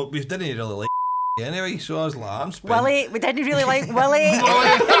so we didn't really like anyway. So I was like, I'm spent. Willie, we didn't really like Willie.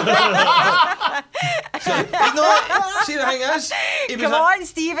 So, you know what? See the thing is, he was Come a, on,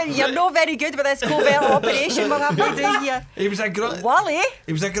 Stephen, you're not very good with this covert operation we're having to do here. he was a Wally?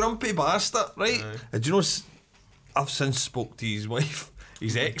 he was a grumpy bastard, right? And do you know? I've since spoke to his wife.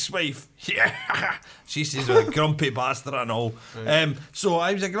 His ex-wife, yeah, she says a grumpy bastard and all. So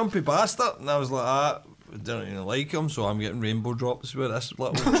I was a grumpy bastard, and I was like, I don't even like him, so I'm getting rainbow drops with this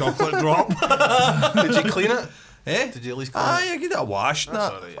little chocolate drop. Did you clean it? Eh? Did you at least clean Aye, it? I get it washed. That's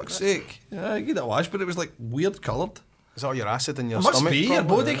That alright, fuck's sake. Yeah, I get it washed, but it was like weird coloured. Is that all your acid in your It must stomach? be. Your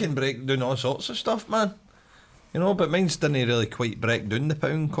probably? body can break down all sorts of stuff, man. You know, but mine's didn't really quite break down the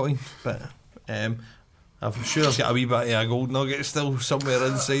 £1 coin. But I'm sure I've got a wee bit of a gold nugget still somewhere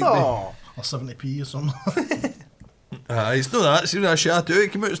inside me. Oh. Or 70p or something. It's not that. See when I shot out,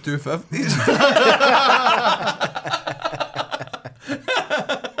 it came out as 250s.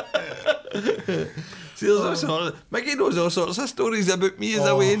 Mickey knows all sorts of stories about me as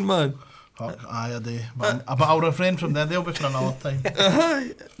a Wayne man. Fuck, aye, I do. But I'll refrain from there. They'll be for another time.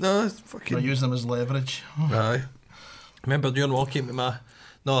 No, it's fucking. We're using them as leverage. Aye. Remember your mum came to my...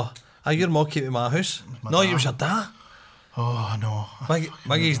 No, your mum came to my house. No, it was your dad. Oh, no.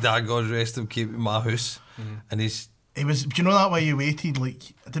 Maggie's dad, God rest him, came to my house. And He was... Do you know that way you waited? Like,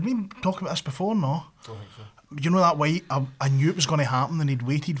 did we talk about this before? No? Don't think so. You know that way I knew it was going to happen, and he'd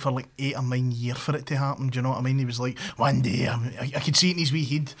waited for like 8 or 9 years for it to happen. Do you know what I mean? He was like, one day, I could see it in his wee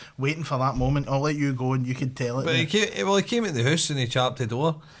head, waiting for that moment. I'll let you go and you could tell it. But he came at the house and he chapped the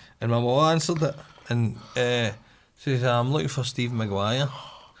door, and my mum answered it, and says, I'm looking for Steve Maguire.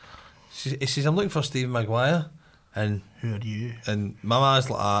 He says, I'm looking for Steve Maguire, and who are you? And my ma's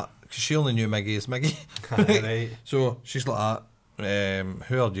like that, because she only knew Miggy as Miggy. Right. So she's like that,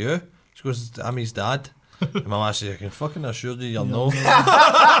 who are you? She goes, I'm his dad. And my ma says, I can fucking assure you you're no. You know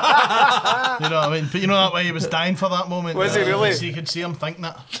what I mean? But you know that way he was dying for that moment. Was he really? So you could see him thinking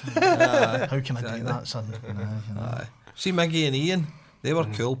that. How can I do that, son? Aye. See Miggy and Ian, they were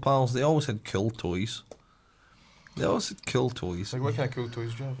cool pals. They always had cool toys. Like, what kind of cool toys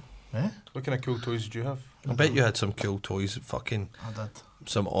did you have? Eh? What kind of cool toys did you have? I bet you had some cool toys, fucking I did.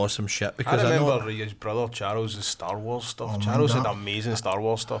 some awesome shit. I Because I remember know, his brother Charles' Star Wars stuff. Oh, Charles man, had that- amazing Star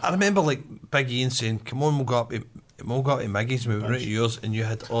Wars stuff. I remember like Big Ian saying, "Come on, we'll go up to Miggy's, moving right to yours," and you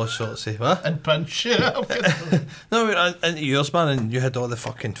had all sorts of what? And punch. Yeah, No, we were into yours, man, and you had all the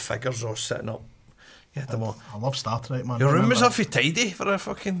fucking figures all sitting up. You had them all. I love Star Trek, man. Your room was Remember- awfully tidy for a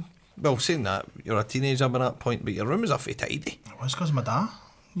fucking. Well, saying that, you're a teenager by that point, but your room was awfully tidy. It was because of my dad.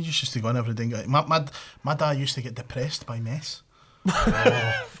 He just used to go in every day and get... My dad used to get depressed by mess.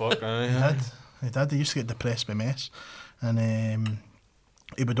 Oh, fuck, aye. He did. He used to get depressed by mess. And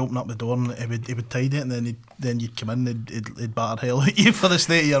he would open up the door and he would tidy it, and then you'd come in and he'd batter hell at you for the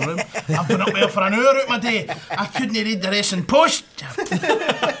state of your room. I've been up there for an hour out my day. I couldn't read the rest in post.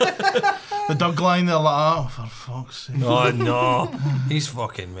 The dog lying there like, oh, for fuck's sake. Oh no, he's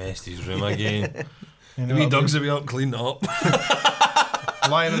fucking messed his room again. You The know wee what I dogs have been up cleaned up.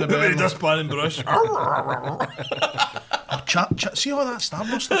 mean? Lying in the Very bed. dustpan and brush. See all that Star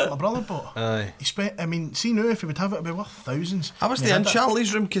Wars stuff that my brother bought? Aye. He spent, I mean, see now if he would have it, it'd be worth thousands. I was And he there in had it.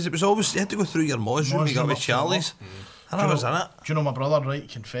 Charlie's room because it was always, you had to go through your Mo's room, you got with Charlie's. And I was in it. Do you know my brother, right,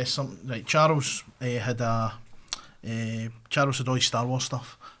 confess something? Right, Charles had all his Star Wars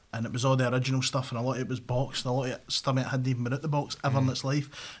stuff, and it was all the original stuff, and a lot of it was boxed, a lot of stuff that hadn't even been out the box ever in its life.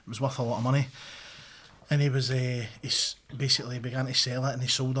 It was worth a lot of money. And he basically began to sell it, and he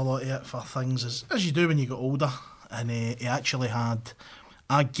sold a lot of it for things, as you do when you get older. And he actually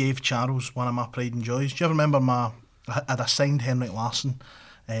I gave Charles one of my pride and joys. Do you ever remember I had a signed Henrik Larsson.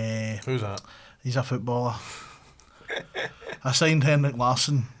 Who's that? He's a footballer. I signed Henrik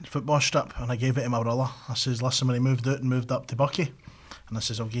Larsson football strip, and I gave it to my brother. I says, listen, when he moved out and moved up to Bucky, and I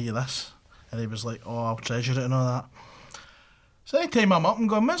says, I'll give you this. And he was like, oh, I'll treasure it and all that. So anytime I'm up and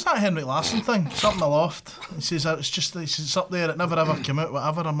going, where's that Henrik Larsson thing? It's up in the loft. He says, it's up there, it never ever came out,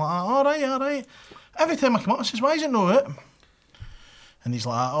 whatever. I'm like, all right. Every time I come up, I says, why is it no out? And he's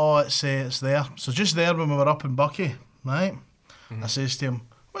like, oh, it's there. So just there when we were up in Bucky, right? I says to him,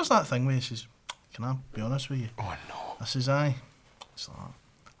 where's that thing with you? He says, can I be honest with you? Oh, no. I says, aye. He's like,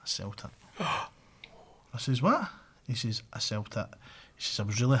 I sold it. I says, what? He says, I sold it. He says, I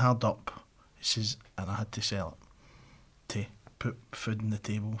was really hard up. He says, and I had to sell it to put food on the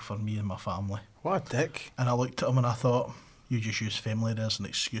table for me and my family. What a dick. And I looked at him and I thought, you just use family there as an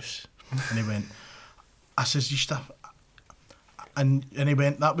excuse. And he went, I says, you should have... And he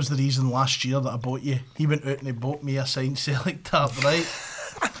went, that was the reason last year that I bought you. He went out and he bought me a signed Select tab, right?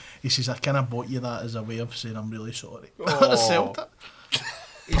 He says, I kind of bought you that as a way of saying I'm really sorry. I sold it.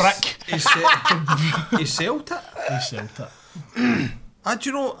 Prick. He sold it. He sold it. Do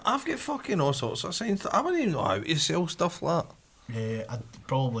you know, I've got fucking all sorts of signs. I wouldn't even know how to sell stuff like that. I'd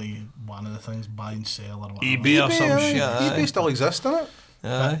probably one of the things, buy and sell or whatever. eBay or some shit. eBay still exists, doesn't it?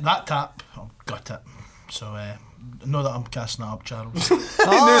 Aye. That tap, I've got it. So, know that I'm casting it up, Charles. This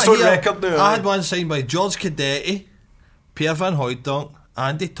on here, record now. I had one signed by George Cadetti, Pierre Van Hooydonk,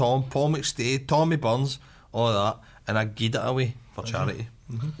 Andy Tom, Paul McStay, Tommy Burns, all that, and I gave it away for charity.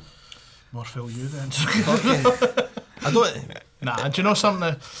 More for you then. I don't. Nah, do you know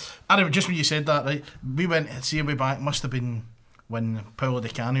something? Anyway, just when you said that, right, we went, see way back, must have been when Paolo Di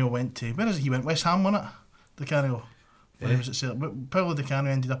Canio went to, where is it? He went West Ham, wasn't it? Di Canio. Where was it? Paolo Di Canio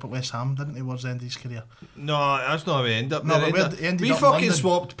ended up at West Ham, didn't he, towards the end of his career? No, that's not how we ended up. No, there, but he ended we up in fucking London.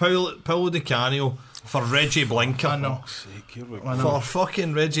 swapped Paolo Di Canio for Reggie Blinker. I know. For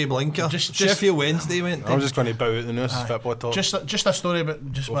fucking Reggie Blinker. Just- Sheffield Wednesday went I'm to. just going to bow out the newest football talk. Just a story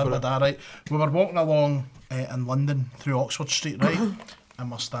about just my dad, right? We were walking along in London through Oxford Street, right?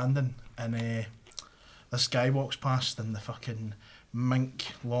 And we're standing, and this guy walks past in the fucking mink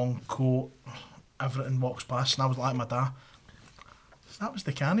long coat, everything walks past, and I was like, my dad, that was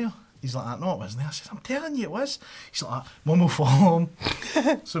the Canio. He's like, no, it wasn't. I said, I'm telling you it was. He's like, Mum will follow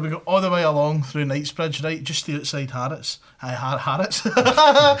him. So we go all the way along through Knightsbridge, right, just outside Harrods. Harrods,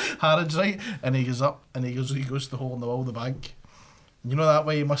 Harrods, right? And he goes up, and he goes to the hole in the wall of the bank. You know that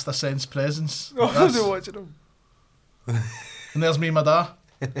way you must have sensed presence. Like I was watching him. And there's me and my dad.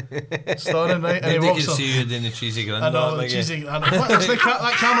 Standing, right? And he Nobody walks can up. see you doing the cheesy grin. I know, like, cheesy. I know. What, is that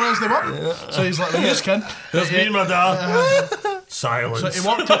camera as they work? So he's like, yes, can. There's me and my dad. Silence. So he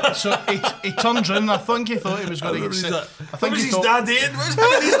walked up, so he turned round, and I think he thought he was going to get sick. I What think was he his thought, dad in? What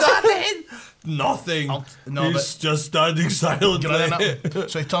was his dad in? Nothing. no, He's just standing silently. grinning.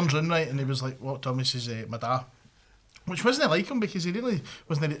 So he turned round, right, and he was like, walked up, he says, my dad. Which wasn't like him, because he really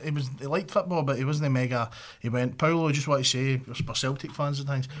wasn't. He liked football, but he wasn't mega. He went, Paulo, just want to say, we're Celtic fans at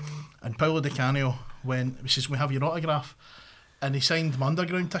times, and Paulo Di Canio went, he says, we have your autograph, and he signed my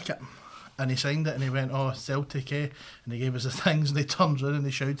underground ticket, and he signed it, and he went, oh, Celtic, eh? And he gave us the things, and he turned around and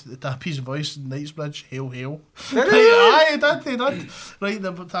he shouted at the top of his voice in Knightsbridge, hail, hail. Aye, he did. Right,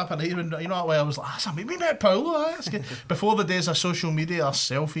 the top of night, you know that way, I was like, ah, we met Paulo, aye, that's good. Before the days of social media or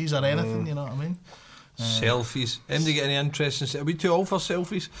selfies or anything, you know what I mean? Selfies. Anybody get any interest in? Are we too old for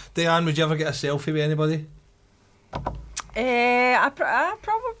selfies? Diane, would you ever get a selfie with anybody? I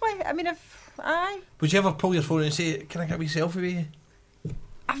probably. I mean, Would you ever pull your phone and say, "Can I get a wee selfie with you?"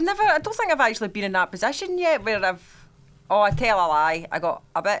 I don't think I've actually been in that position yet where I tell a lie. I got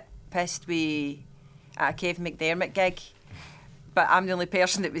a bit pissed at a Kev McDermott gig, but I'm the only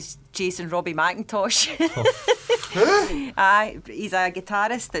person that was chasing Robbie McIntosh. He's a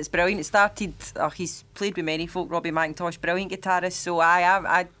guitarist that's brilliant. It started, he's played with many folk, Robbie McIntosh, brilliant guitarist. So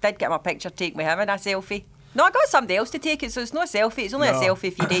I did get my picture taken with him in a selfie. No, I got somebody else to take it, so it's not a selfie. It's only a selfie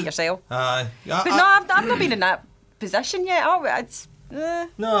if you date yourself. Aye. But no, I've not been in that position yet.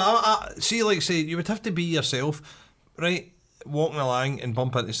 See, like, say, you would have to be yourself, right? Walking along and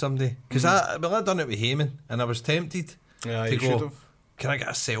bump into somebody. Because I done it with Heyman, and I was tempted to go, can I get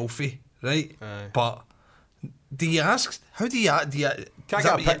a selfie, right? Aye. But do you ask? How do you? Can I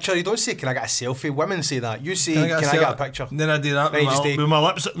get a picture? You don't say, can I get a selfie? Women say that. You say, can I get a picture? Then I do that Right, with my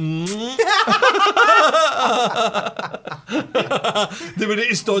lips. They would need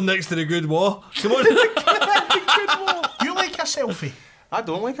to stand next to the good wall. Come on. Do you like a selfie? I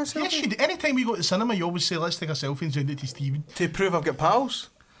don't like a selfie. Yes, you do. Anytime we go to the cinema, you always say, let's take a selfie and send it to Stephen. To prove I've got pals.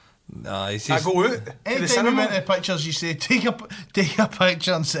 Nah, he I says, go out to the Anytime we cinema. went to pictures, you say, take a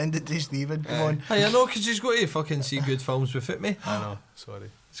picture and send it to Stephen. Come on. hey, I know, because you've got to fucking see good films without me. I know, sorry.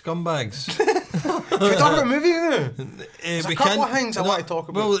 Scumbags. Can we talk about a movie now? There's we a couple can- of things I want to talk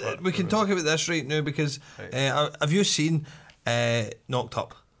about. Well, but- we can talk about this right now because have you seen Knocked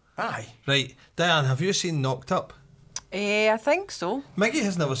Up? Aye. Right, Diane, have you seen Knocked Up? I think so. Maggie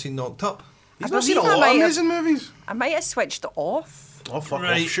has never seen Knocked Up. He's I not seen a believe I lot of might have- amazing movies. I might have switched it off. Oh, fuck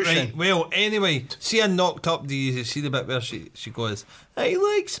Right, off. Shush right. in. Well, anyway, see in Knocked Up, do you see the bit where she goes, I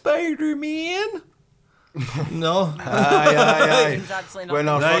like Spider-Man? No. Aye. It's absolutely When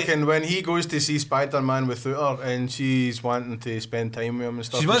not. when he goes to see Spider-Man without her and she's wanting to spend time with him and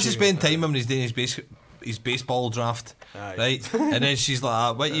stuff. She wants to spend time when he's doing his baseball draft, Aye. right? And then she's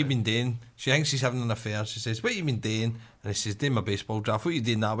like, what you been doing? She thinks he's having an affair. She says, what you been doing? And he says, doing my baseball draft. What you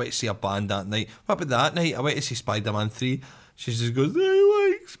doing now? I went to see a band that night. What about that night? I went to see Spider-Man 3. She just goes, I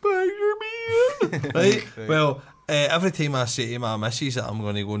like Spider-Man. right? Well, every time I say to my missus that I'm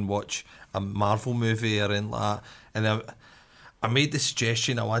going to go and watch a Marvel movie or anything like that, and I made the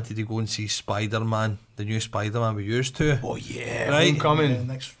suggestion I wanted to go and see Spider-Man, the new Spider-Man we used to. Oh, yeah. Right. Homecoming.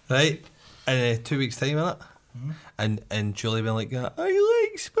 Next. Right, in 2 weeks' time, innit? And Julie been like, I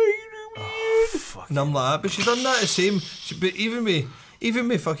like Spider-Man. And I'm like, but she done that the same. But even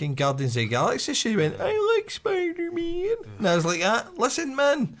with fucking Guardians of the Galaxy, she went, I like Spider-Man. And I was like, listen,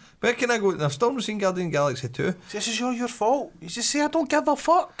 man, where can I go? And I've still not seen Guardians of the Galaxy 2. This is your fault. You just say, I don't give a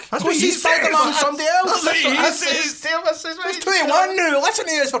fuck. That's Go what see he says. Spider-Man with somebody else. That's what he That's says. It's 21 now. Listen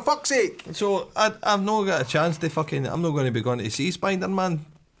to us, for fuck's sake. So I've not got a chance to fucking. I'm not going to be going to see Spider-Man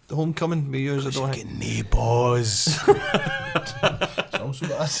Homecoming with yours. I don't think. Fucking neighbours. It's also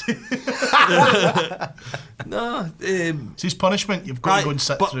what I say. No, It's his punishment. You've got Right, to go and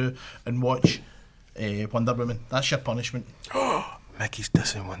sit but- through and watch Wonder Woman. That's your punishment. Mickey's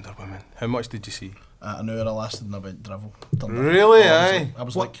dissing Wonder Woman. How much did you see? An hour I lasted and I went drivel. Really, aye? I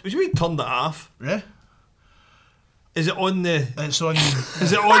was What? like, Would you mean turned it off? yeah. Is it on the? It's on.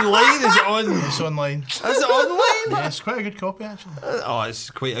 Is it online? Is it on? It's online. Is it online? Yeah, it's quite a good copy actually. Oh, it's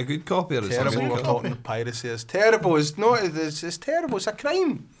quite a good copy. Or it's Terrible. a We're good talking piracy. It's terrible. It's not. It's terrible. It's a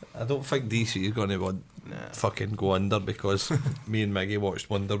crime. I don't think DC is going to want fucking go under because me and Maggie watched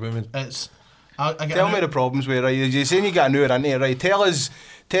Wonder Woman. It's. I get Tell an me hour- the problems with it, right? You're saying you got an hour into it, right? Tell us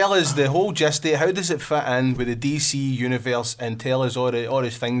the whole gist of it. How does it fit in with the DC universe, and tell us all the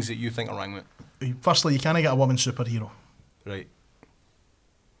things that you think are wrong with it. Firstly, you can't get a woman superhero. Right.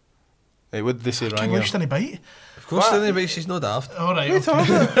 Hey, what did they say Can't wrong believe here? she didn't bite. Of course, What? anyway, she's no daft. All right. What are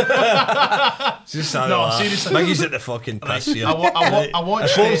you Okay. talking about? She's just No, seriously. Maggie's at the fucking piss here. I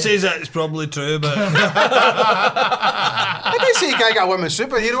watched. Paul says that it's probably true, but I didn't say you can't get a woman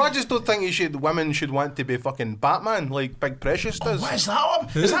superhero. I just don't think women should want to be fucking Batman like Big Precious does. What is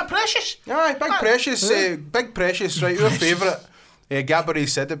that? Is that Precious? Aye, Big Precious, right? Your favourite. Gabri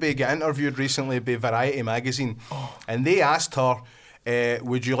Sidibe got interviewed recently by Variety magazine, and they asked her,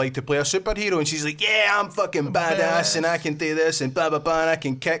 would you like to play a superhero? And she's like, yeah, I'm fucking badass and I can do this and blah blah blah and I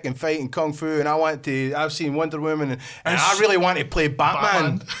can kick and fight and kung fu and I've seen Wonder Woman and I really want to play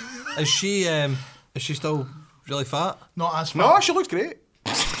Batman. is she still really fat? Not as far. No, she looks great.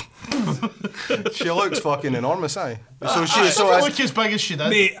 She looks fucking enormous, aye. So she She so doesn't as, look as big as she did.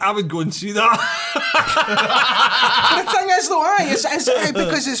 Mate, I would go and see that. But the thing is though, aye, it's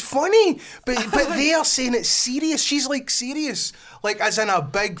because it's funny. But they are saying it's serious. She's like serious. Like as in a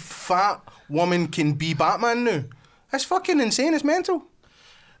big fat woman can be Batman now. That's fucking insane, it's mental.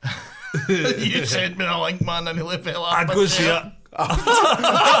 You sent me a link, man, and he left it I'd go see it. I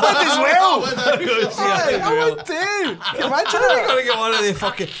would as well. I'd go see Aye, it. I would too. Can you imagine I'm it? gonna get one of the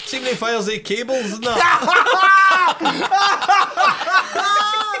fucking. See when he fires the cables and that.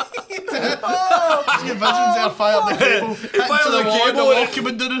 Your visions there fired the cable. Fired Into the the wall, cable. the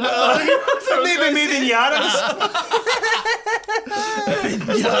Walkman did it. Maybe made in Yaris.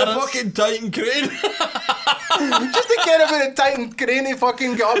 Fucking Titan crane. Just to get him in a Titan crane, he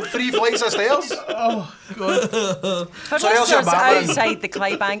fucking got up 3 flights of stairs. For So Elsa listeners Batman. outside the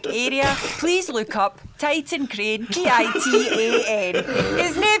Clydebank area, please look up Titan Crane, Titan.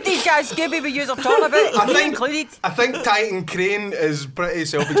 Because nobody's got a Scooby we use are talking about, me included. I think Titan crane is pretty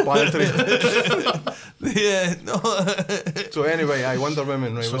self-explanatory. Yeah, no. So anyway, I Wonder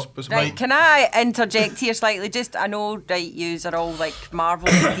Woman, right? What's Right, can I interject here slightly? Just, I know, right, yous are all like Marvel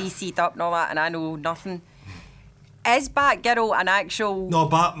and DC'd up and all that, and I know nothing. Is Batgirl an actual... No,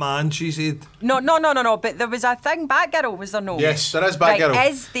 Batman, she said. No, but there was a thing, Batgirl, was there no? Yes, there is Batgirl.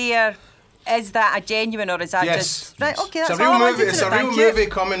 Right, is that a genuine or is that Yes. just... Right, okay, It's that's a all real I movie. wanted to It's know, a real thank you. movie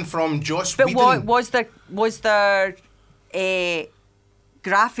coming from Joss But Whedon. was there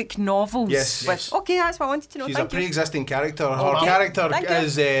graphic novels? Yes. With, Yes. Okay, that's what I wanted to know. She's a thank you. pre-existing character. Her Okay. character Thank you.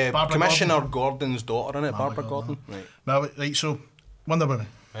 is Barbara Commissioner Gordon's daughter, isn't it? Barbara Gordon. Right. No, right, so Wonder Woman.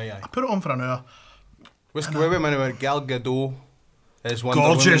 Aye, aye. I put it on for an hour. Wait a minute. Gal Gadot is Wonder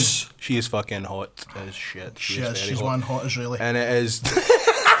Gorgeous. Woman. She is fucking hot as shit. She is Shit, very she's hot. one hot Israeli. And it is.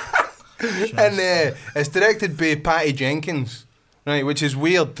 And it's directed by Patty Jenkins, right? Which is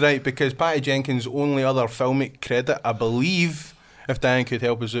weird, right? Because Patty Jenkins' only other filmic credit, I believe, if Dan could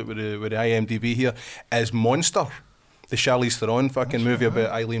help us out with the IMDb here, is Monster, the Charlize Theron fucking movie about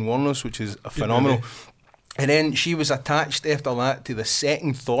Eileen Wuornos, which is a phenomenal. And then she was attached after that to the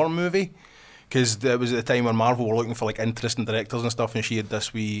second Thor movie. Because it was at the time when Marvel were looking for like interesting directors and stuff, and she had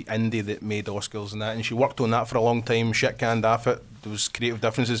this wee indie that made Oscars and that, and she worked on that for a long time. Shit canned off it. There was creative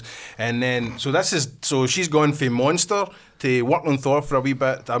differences, and then so she's gone from Monster to work on Thor for a wee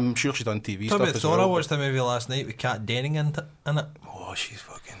bit. I'm sure she's done TV Talking stuff about as Thor, I well. watched a movie last night with Kat Denning in it. Oh, she's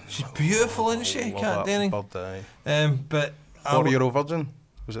fucking. She's beautiful, isn't she, love Kat that Denning? bird, aye. But 40-year-old virgin.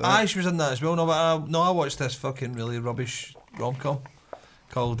 Was it that? Aye, she was in that as well. No, but I watched this fucking really rubbish rom-com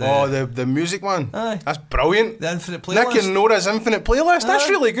called the music one. Aye. That's brilliant. The Infinite Playlist. Nick and Nora's Infinite Playlist. That's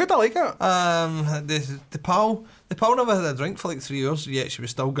really good. I like it. The pal never had a drink for like 3 hours, yet she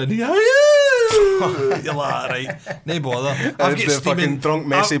was still going. You're like, right, no bother. The fucking drunk,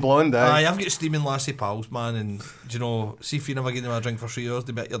 messy blonde. Aye. I've got steaming lassie pals, man, and do you know, see if you never get them a drink for 3 hours,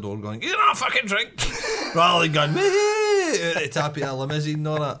 they bet your door going, you're not a fucking drink, rather than going, out at the top of a limousine and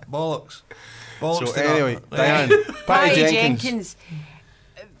all that bollocks. So to anyway, that. Diane, Patty Patty Jenkins. Jenkins.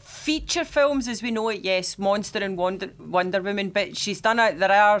 Feature films as we know it, yes, Monster and Wonder Woman, but she's done it.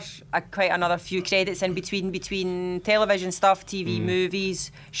 There are quite another few credits in between television stuff, TV,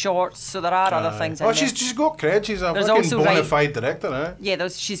 movies, shorts, so there are other things in Oh, there. she's got cred. She's a There's fucking also bona fide director, eh? Yeah,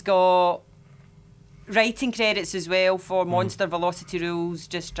 she's got writing credits as well for Monster, Velocity Rules,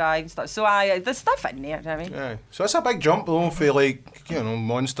 Just Drive and stuff. So there's stuff in there, I mean. Yeah. So it's a big jump though, for like, you know,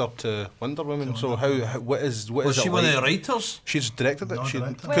 Monster to Wonder Woman. So what is Was it she like? one of the writers? She's directed it. No, She,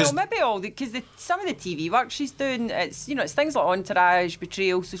 directed. Well, maybe because some of the TV work she's doing, it's it's things like Entourage,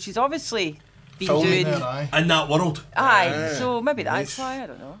 Betrayal. So she's obviously been Filming doing. There, aye. In that world. Aye, so maybe that's why, I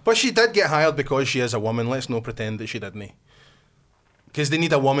don't know. But she did get hired because she is a woman. Let's not pretend that she didn't. Because they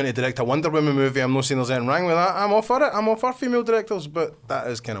need a woman to direct a Wonder Woman movie. I'm not saying there's anything wrong with that. I'm all for it. I'm all for female directors. But that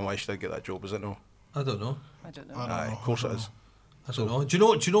is kind of why she did get that job, is it no? I don't know. I don't know. Aye, of course it is. I don't know. Do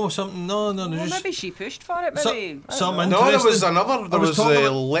you know something? No. Well, Just maybe she pushed for it, maybe. I don't something know. No, there was interesting. another. There I was was talking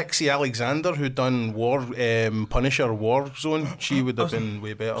about- Lexi Alexander who done Punisher Warzone. She would have been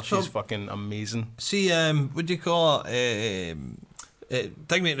way better. She's fucking amazing. See, what do you call it?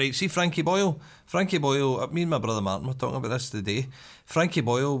 Dig me right. See, Frankie Boyle. Frankie Boyle. Me and my brother Martin were talking about this today. Frankie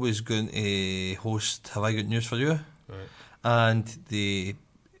Boyle was going to host Have I Got News for You? Right. And they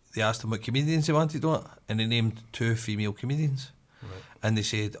asked him what comedians he wanted on it, and he named 2 female comedians. Right. And they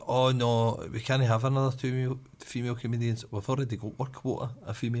said, "Oh no, we can't have another 2 female comedians. We've already got our quota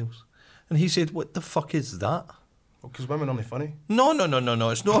of females." And he said, "What the fuck is that?" Because women aren't funny. No.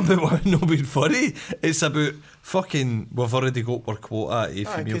 It's not about women not being funny. It's about fucking we've already got our quota of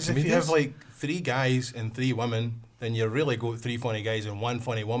female Because if you comedians. have like 3 guys and 3 women, then you really got 3 funny guys and 1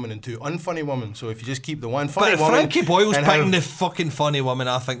 funny woman and 2 unfunny women. So if you just keep the 1 funny but if woman, Frankie Boyle's and picking have- the fucking funny woman,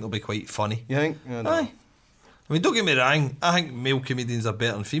 I think they'll be quite funny. you think? I don't know. Aye. I mean, don't get me wrong. I think male comedians are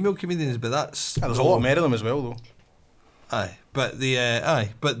better than female comedians, but that's There's a lot of men of them as well, though. Aye, but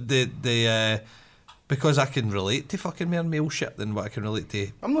the because I can relate to fucking more male shit than what I can relate to.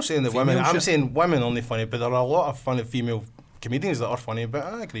 I'm not saying that Female women. I'm shit. saying women only funny, but there are a lot of funny female comedians that are funny. But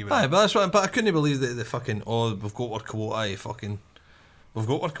I agree with Aye, that. but that's what. But I couldn't believe that the fucking we've got our quota. We've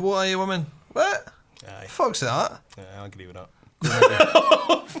got our quota, women. What? Aye. Fuck's that? Yeah, I agree with that.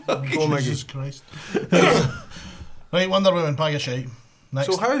 Go Maggie. Jesus Christ. Right, Wonder Woman, bag of shite. Next.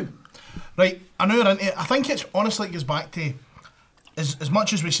 So how? Right, an hour into it. I think it's honestly it goes back to as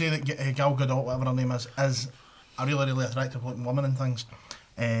much as we say that Gal Gadot, whatever her name is a really, really attractive looking woman and things.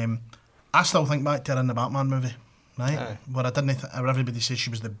 I still think back to her in the Batman movie, right? Aye. Where I didn't where everybody says she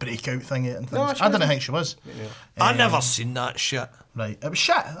was the breakout thing and things. No, she I didn't wasn't. think she was. Yeah. I never seen that shit. Right, it was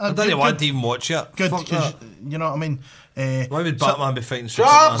shit. I didn't want to even watch it. Good, Fuck 'cause that. you know what I mean. Why would Batman be fighting Shut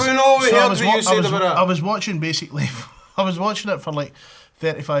up, Superman? Bruno, we So I heard was, what you said about I it. was watching basically. I was watching it for like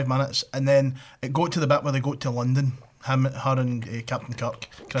 35 minutes, and then it got to the bit where they go to London. Her and Captain Kirk,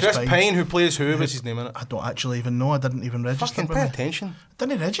 Chris Pine, who plays who? What's his name in it? I don't actually even know. I didn't even register. Fucking with pay me. attention.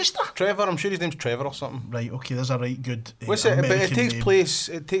 Didn't register. Trevor, I'm sure his name's Trevor or something. Right. Okay. There's a right good. What's it? But it American takes name. place.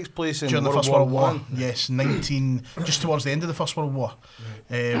 It takes place in During the World First War World War. One. Yes, 19. Just towards the end of the First World War,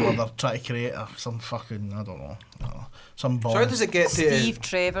 where they're trying to create some fucking I don't know some bomb. So how does it get to? Steve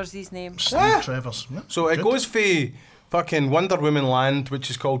Trevor's his name. Steve Trevor's. Yeah, So it good. goes for fucking Wonder Woman land, which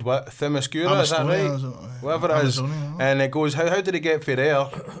is called what? Themyscira, is that Amazonia, right? is it? Whatever it is. Amazonia, yeah. And it goes, how did it get from there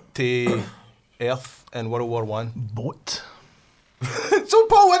to Earth in World War One? Boat. So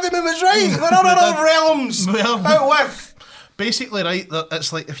Paul Whitman was right. We're on other realms. Well- Out with. Basically, right,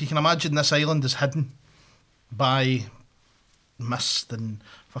 it's like if you can imagine this island is hidden by mist and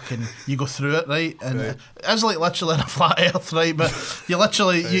fucking you go through it, right? And Right. it is like literally in a flat earth, right? But you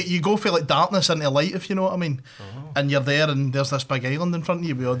literally you go for like darkness into light, if you know what I mean. And you're there and there's this big island in front of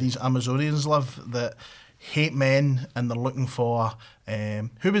you where all these Amazonians live that hate men and they're looking for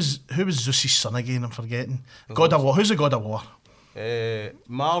who was Zeus's son again? I'm forgetting. God of War. Who's the God of War?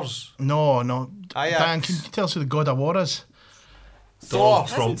 Mars. No. Ajax. Dan, can you tell us who the God of War is? Thor.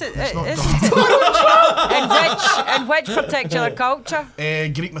 Isn't it? It's not Isn't it? in which particular culture?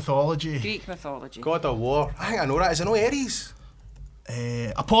 Greek mythology. Greek mythology. God of War. I think I know that. Is it no Ares?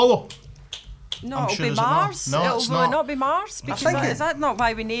 Apollo. No, I'm it'll sure be is it not? Mars. No, It'll it's will it not. not be Mars? Because think is that not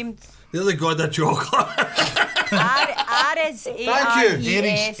why we named They're the god of chocolate. Ares? you.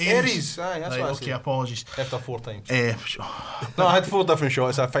 Ares. Ares. Aye, that's Right, what I okay, said. apologies. After 4 times. I No, I had 4 different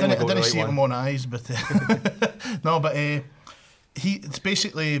shots. I finally got the didn't see right it with one. my own eyes, but no, but it's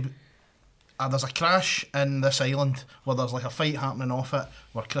basically there's a crash in this island where there's like a fight happening off it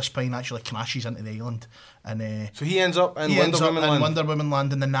where Chris Pine actually crashes into the island and So he ends up in he Wonder ends up Woman in land. Wonder Woman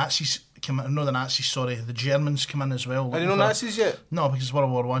land and the Nazis come in, no the Nazis, sorry, the Germans come in as well. Are you looking know for- Nazis yet? No, because it's World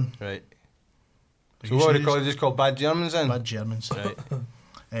War One. Right. Are So you what would they serious? call it? Just called bad Germans then? Bad Germans.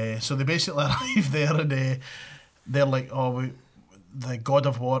 Right. So they basically arrive there and they're like, the God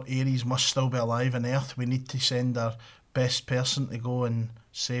of War, Ares, must still be alive on Earth. We need to send our best person to go and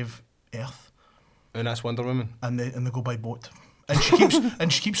save Earth. And that's Wonder Woman. And they go by boat.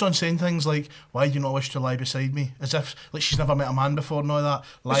 And she keeps on saying things like, "Why do you not wish to lie beside me?" As if like she's never met a man before and all that.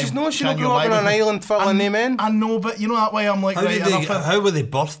 She's not grew up on an island full of men. I know, but you know that way I'm like, how were they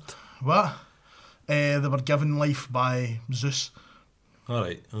birthed? What? They were given life by Zeus.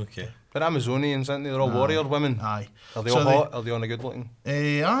 Alright, okay. They're Amazonians, aren't they? They're all warrior women. Aye. Are they all hot? Are they all good looking?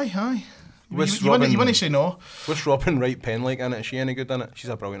 Aye. You Robin- want to say no? What's Robin Wright Penn like in it? Is she any good in it? She's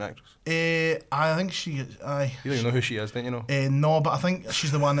a brilliant actress. I think she. Aye. You don't even know who she is, don't you know? No, but I think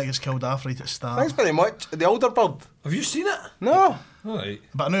she's the one that gets killed off right at the start. Thanks very much. The older bird. Have you seen it? No. Alright.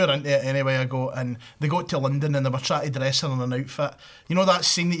 But I know they're into it anyway. And they got to London and they were trying to dress her in an outfit. You know that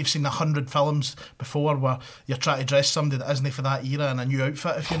scene that you've seen 100 films before where you're trying to dress somebody that isn't for that era in a new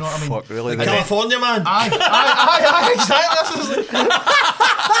outfit, if you know what I mean? Fuck, really? The California man. Aye, exactly. This is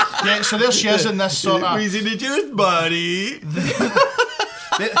yeah, so there she is in this sort of... He's in the juice, buddy.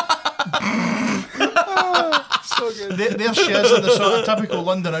 So good. There she is in the sort of typical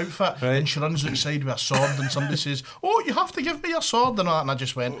London outfit, and she runs outside with a sword, and somebody says, "Oh, you have to give me your sword," and all that, and I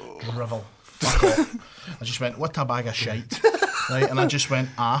just went, "Rivel, fuck off." I just went, "What a bag of shite," right? And I just went,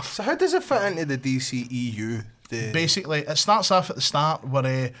 "Aff." So how does it fit into the DCEU? Basically, it starts off at the start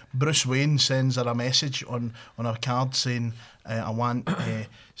where Bruce Wayne sends her a message on a card saying, "I want."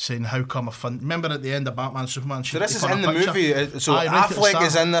 Saying how come a fun. Remember at the end of Batman Superman. So this is in the movie. So right Affleck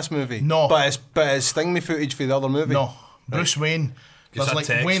is in this movie. No, but it's Sting me footage for the other movie. No, Bruce Wayne. There's like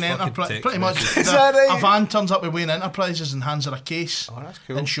text, Wayne fucking Enterprises. text Pretty much, message. Is that right? a van turns up with Wayne Enterprises and hands her a case. Oh, that's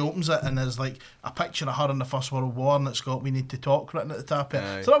cool. And she opens it and there's like a picture of her in the First World War and it's got "We Need to Talk" written at the top of it.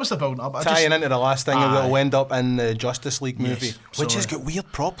 Aye. So that was the build up. Tying into the last thing Aye. that'll end up in the Justice League movie, which so, has got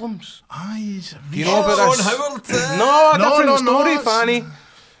weird problems. Aye. Do you know about Ron this? Howard. No, different no, story, that's- Fanny.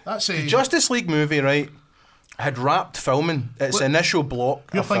 That's The a. Justice League movie, right, had wrapped filming its What? initial block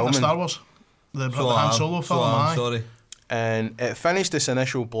You're of thinking of filming. Star Wars, the Han Solo film. Aye. Sorry. And it finished this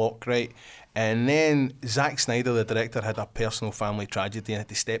initial block, right? And then Zack Snyder, the director, had a personal family tragedy and had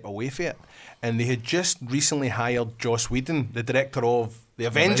to step away from it. And they had just recently hired Joss Whedon, the director of the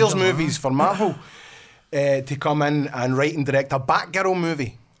Avengers movies for Marvel, to come in and write and direct a Batgirl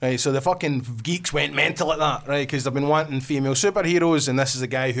movie. Right, so the fucking geeks went mental at that, right? Because they've been wanting female superheroes, and this is the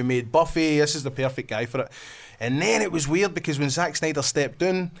guy who made Buffy. This is the perfect guy for it. And then it was weird because when Zack Snyder stepped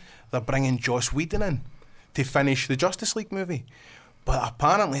down, they're bringing Joss Whedon in to finish the Justice League movie. But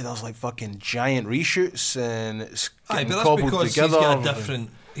apparently there's like fucking giant reshoots and it's Aye, getting but that's cobbled because together. he's got a different.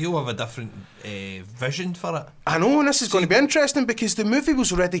 He'll have a different vision for it. I know, and this is going to be interesting because the movie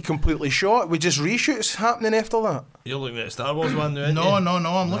was already completely shot with just reshoots happening after that. You're looking at a Star Wars one now, aren't No, you? no.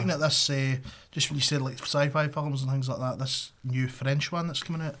 I'm looking at this. Just when you said like sci-fi films and things like that. This new French one that's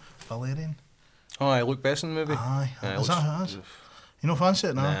coming out, Valerian. Oh, I Luc Besson movie. Aye, Yeah, it is that how it is? You don't fancy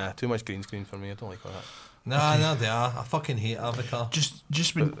it, no? Nah, too much green screen for me. I don't like all that. Nah, they are. I fucking hate Avatar. Just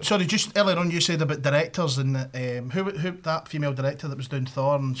earlier on you said about directors and who that female director that was doing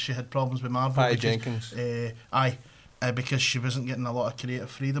Thor and she had problems with Marvel. Patty because, Jenkins. Because she wasn't getting a lot of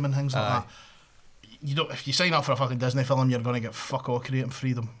creative freedom and things like Aye. that. You don't. If you sign up for a fucking Disney film, you're going to get fuck all creative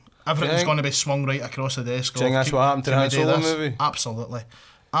freedom. Everything's Yeah. going to be swung right across the desk. Do you think that's what happened to the Han Solo movie? Absolutely.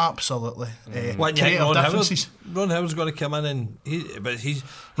 What do you think, creative Ron Howard? differences. Ron Howard's going to come in and he's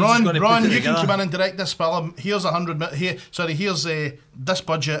Ron, just going to Ron, put it you can together. come in and direct this film. Here's here's this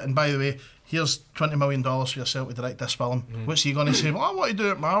budget, and by the way, here's $20 million for yourself to direct this film. What's he going to say? Well, I want to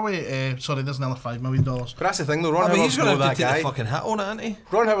do it my way. There's another $5 million. But that's the thing though, Ron But Howard's he's going not to have that to take guy. the fucking hit on it, isn't he?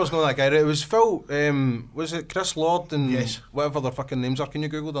 Ron Howard's not that guy, right? It was Phil, was it Chris Lord and Yes. whatever their fucking names are. Can you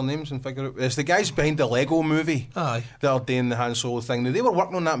Google their names and figure out? It's the guys behind the Lego movie Aye. that are doing the Han Solo thing. Now, they were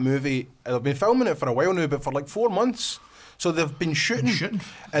working on that movie, they've been filming it for a while now, but for like 4 months. So they've been shooting. Which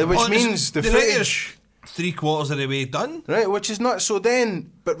Oh, means the footage... 3/4 of the way done. Right, which is not so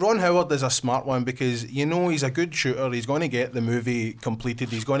then. But Ron Howard is a smart one because he's a good shooter. He's going to get the movie completed.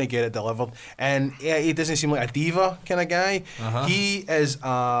 He's going to get it delivered, and yeah, he doesn't seem like a diva kind of guy. He is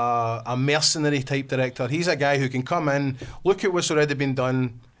a mercenary type director. He's a guy who can come in, look at what's already been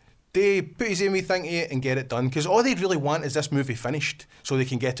done. They put his own wee thing to it and get it done because all they really want is this movie finished so they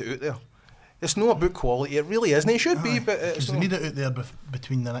can get it out there. It's not about quality. It really isn't. It should be, but it's Because they not. need it out there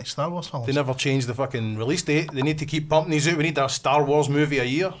between the next Star Wars films. They never change the fucking release date. They need to keep pumping these out. We need a Star Wars movie a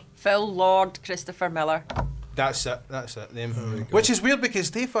year. Phil Lord, Christopher Miller. That's it. Them. Which is weird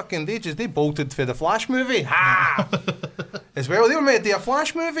because they bolted for the Flash movie. Ha! As well, they were meant to do a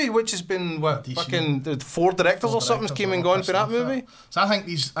Flash movie, which has been DC. fucking 4 directors or something's came and gone for that movie. So I think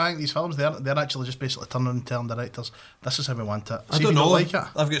these films they're actually just basically turning and telling directors this is how we want it. I See if don't you know. like it.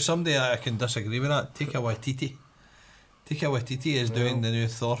 I've got somebody I can disagree with that. Taika Waititi. Taika Waititi is doing the new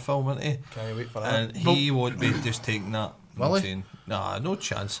Thor film, isn't he? Can't wait for that. And he won't be just taking that Will he? insane. Nah, no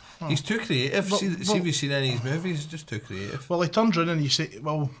chance. He's too creative. See if you've seen any of his movies, he's just too creative. Well, he turns round and he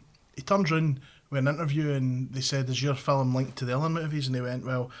turns round with an interview and they said, is your film linked to the other movies? And they went,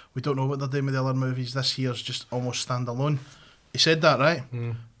 well, we don't know what they're doing with the other movies. This here's just almost standalone. He said that, right?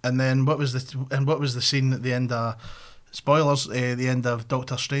 And then what was the scene at the end of, spoilers, the end of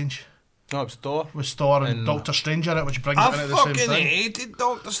Doctor Strange? No, it was Thor. With Thor and Doctor Strange in it, which brings I it in at the same fucking time. hated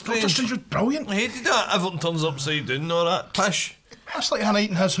Doctor Strange. Doctor Strange was brilliant. I hated that. Everything turns upside down and all that. Pish. That's like a night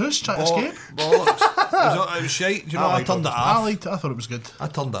in his house trying to escape. Bollocks. It was shite. Do you know I turned it I off? liked it. I thought it was good. I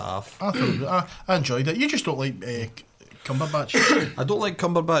turned it off. I thought it was, I enjoyed it. You just don't like Cumberbatch. I don't like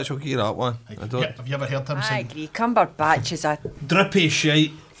Cumberbatch. I'll give you that one. I don't. Yeah, have you ever heard him I sing? agree. Cumberbatch is a Drippy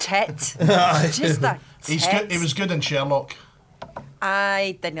shite. tit. Just a He's tit. good. He was good in Sherlock.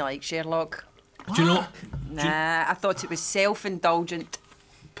 I didn't like Sherlock. Do you know? Nah, I thought it was self-indulgent.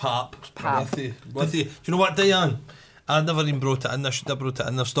 Pap. Pap. With you. Do you know what, Diane? I never even brought it in. I should have brought it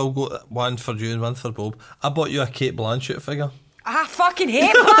in. I've still got one for you and one for Bob. I bought you a Kate Blanchett figure. I fucking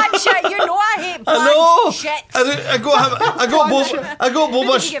hate Blanchett. You know I hate I know. Blanchett. I got him. I got Bob. I got Who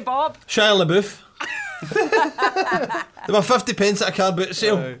Bob. did you get, Bob? Shia LaBeouf. They were 50 pence at a car boot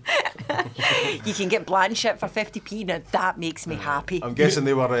sale. You can get Blanchett for 50p. Now that makes me happy. I'm guessing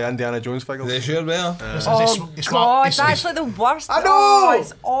they were Indiana Jones figures. They sure were. Oh God, that's like the worst. I know. Oh,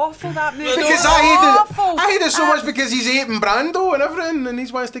 it's awful, that movie. Because Awful. I hate it so much because he's hating Brando and everything, and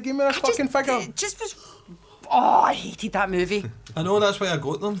he wants to give me this fucking figure. It just was. Oh, I hated that movie. I know, that's why I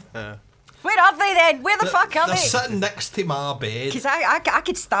got them. Where are they then? Where the fuck are They're they? sitting next to my bed. Because I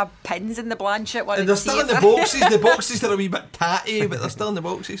could stab pins in the Blanchett one. And they're still in the boxes. The boxes are a wee bit tatty, but they're still in the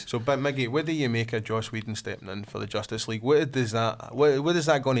boxes. So, but Miggy, what do you make of Joss Whedon stepping in for the Justice League? What is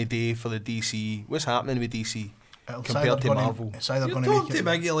that going to do for the DC? What's happening with DC compared to Marvel? It's either You're going to talking make to it.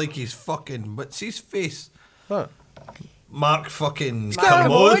 Maggie like he's fucking. What's his face? What? Mark fucking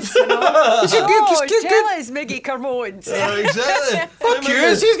Kermode. Kermode. Oh, tell us, Miggy Kermode. Exactly. Fuck you,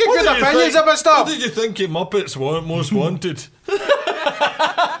 he's got What good did you opinions think- about stuff. What did you think of Muppets Most Wanted?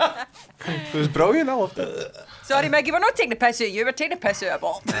 It was brilliant, I loved it. Sorry, Miggy, we're not taking the piss out of you, we're taking the piss out of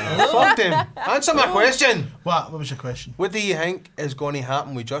Bob. Fuck him. Answer my question. What was your question? What do you think is going to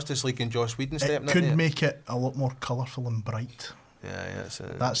happen with Justice League and Joss Whedon stepping It could in? make it a lot more colourful and bright. Yeah,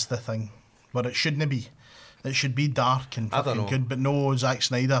 That's the thing. But it shouldn't be. It should be dark and I don't fucking know. good. But no, Zack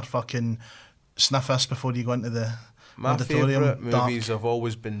Snyder fucking sniff this before you go into the My auditorium. favourite Dark. movies have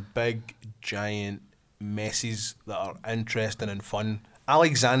always been big, giant messes that are interesting and fun.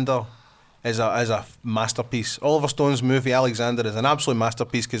 Alexander is a masterpiece. Oliver Stone's movie Alexander is an absolute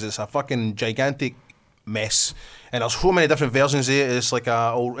masterpiece because it's a fucking gigantic mess, and there's so many different versions of it. It's like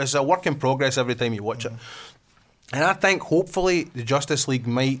it's a work in progress every time you watch it. And I think hopefully the Justice League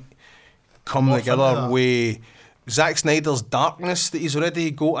might come More fun together than that. with Zack Snyder's darkness that he's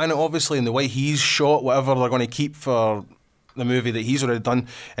already got in it, obviously, and the way he's shot whatever they're going to keep for the movie that he's already done,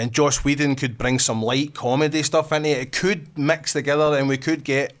 and Joss Whedon could bring some light comedy stuff into it. It could mix together and we could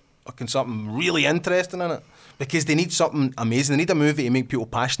get something really interesting in it, because they need something amazing. They need a movie to make people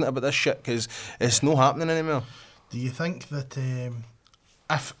passionate about this shit, because it's not happening anymore. Do you think that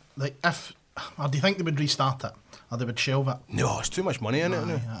or do you think they would restart it, or they would shelve it? No, it's too much money in it. Aye,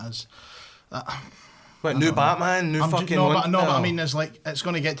 No. it is. What, new Batman, new fucking but I mean, it's like it's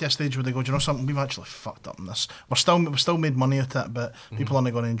going to get to a stage where they go, do you know something? We've actually fucked up in this. We're still made money out of it, but people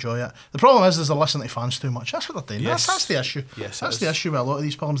aren't going to enjoy it. The problem is they're listening to fans too much. That's what they're doing. Yes. That's the issue. Yes, that's it the is. issue with a lot of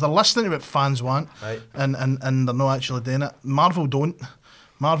these problems. They're listening to what fans want, Right. and they're not actually doing it. Marvel don't.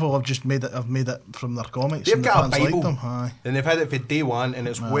 Marvel have just made it from their comics. They've and the got a fans like Bible, them. Aye. and they've had it for day one, and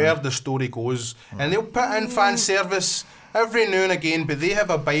it's where the story goes. And they'll put in fan service every now and again, but they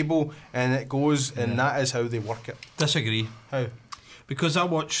have a Bible, and it goes, and that is how they work it. Disagree. How? Because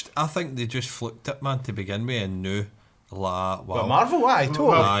I think they just fluked it, man, to begin with, and knew. Wow. Well, Marvel, aye, totally.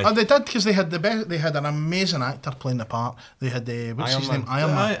 Well, Aye. they did, because they had they had an amazing actor playing the part. They had what's Iron his Man. name?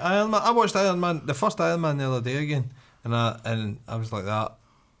 Iron Man. Iron Man. I watched Iron Man, the first Iron Man, the other day again, and I was like that.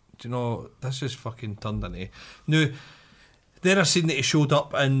 Do you know, this just fucking turned into. Now, then I seen that he showed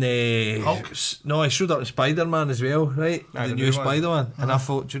up in Hulk? No, he showed up in Spider-Man as well, right? Aye, the the new new one. Spider-Man. And I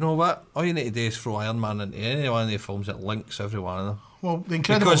thought, do you know what? All you need to do is throw Iron Man into any one of the films that links every one of them. Well, the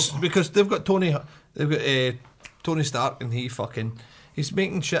Incredible. Because they've got Tony Stark, and he's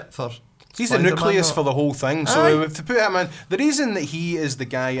making shit for He's the Spider-Man, nucleus though. for the whole thing. So if to put him in, the reason that he is the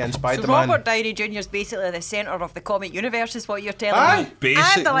guy in So Spider-Man. Robert Downey Jr. is basically the centre of the comic universe, is what you're telling Aye, me. basically.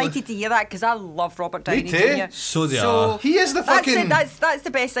 I'm delighted to hear that because I love Robert Me Downey too. Jr. So they are. He is the That's fucking. it. That's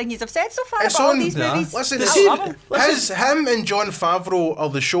the best thing he's said so far It's about all on- these Yeah. movies. Listen, I love him. him and John Favreau are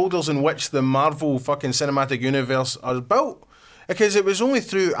the shoulders in which the Marvel fucking cinematic universe are built. Because it was only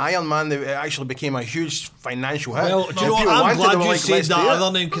through Iron Man that it actually became a huge financial hit. Well, do you know what? People I'm wanted glad it, they were you like, said "Let's that do it."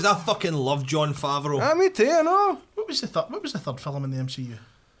 other name because I fucking love John Favreau. Ah, me too, I know. What was the third film in the MCU?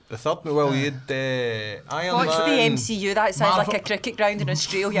 The third, well, you had Iron What's the Man. MCU? That sounds Marvel- like a cricket ground in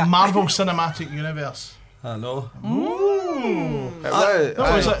Australia. Marvel Cinematic Universe. I know. It was, No,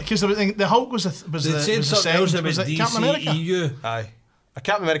 was it? Because the Hulk was the They said the something else second. about Was it Captain America? DCEU. aye. A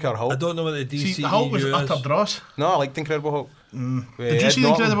Captain America or Hulk? I don't know what the DCEU See, the Hulk was is. utter dross. No, I liked Incredible Hulk. Did you see the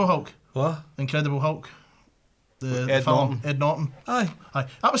Incredible Hulk? What? Incredible Hulk. The Ed film. Norton. Ed Norton. Aye. Aye.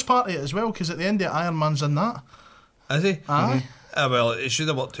 That was part of it as well, because at the end of it, Iron Man's in that. Is he? Aye. Well, it should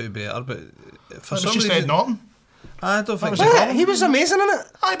have worked out better, but for It some was just reason, Ed Norton. I don't think. was so. the Yeah, he was amazing in it.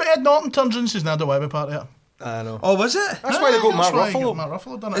 Aye, but Ed Norton turns in and says, "No, don't worry about part of it." I know. Oh, was it? That's why they got Mark That's why Ruffalo. Mark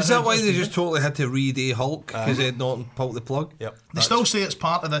Ruffalo done it. Is that why they just totally had to re-day Hulk because Ed Norton pulled the plug? Yep. They still say it's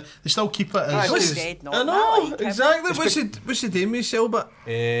part of the. They still keep it Aye, as. what's- Ed I Norton, know, like him. exactly. What's he doing with Selbit?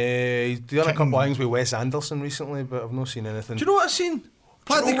 He's done a couple of things with Wes Anderson recently, but I've not seen anything. Do you know what I've seen?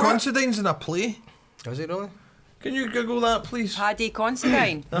 Paddy Considine's in a play. Is he really? Can you Google that, please? Paddy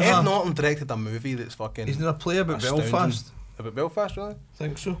Considine. Ed Norton directed a movie that's fucking. He's in a play about astounding. Belfast. About Belfast, really?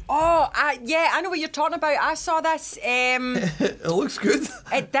 Think so. Oh, yeah, I know what you're talking about. I saw this. It looks good.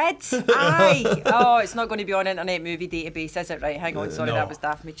 It did. Aye. Oh, it's not going to be on Internet Movie Database, is it? Right, hang on. Sorry, no. that was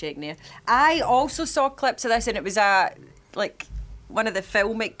daft me checking there. I also saw clips of this, and it was like one of the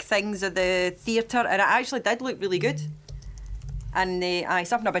filmic things of the theatre, and it actually did look really good. And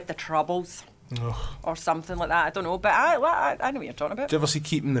something about the Troubles or something like that. I don't know, but I know what you're talking about. Did you ever see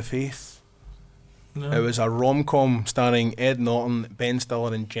Keeping the Faith? No. It was a rom-com starring Ed Norton, Ben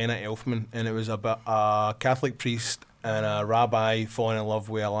Stiller and Jenna Elfman, and it was about a Catholic priest and a rabbi falling in love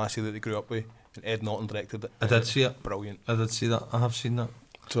with a lassie that they grew up with, and Ed Norton directed it. I did see it. Brilliant. I did see that. I have seen that.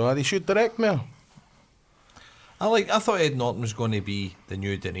 So they should direct me. I thought Ed Norton was going to be the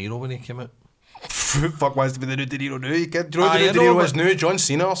new De Niro when he came out. Who the fuck wants to be the new De Niro now? You kid? Do you know Aye, who I De Niro know, is but- now? John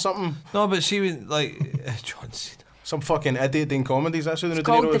Cena or something? No, but see, like John Cena. Some fucking idiot doing comedies. That's who the new It's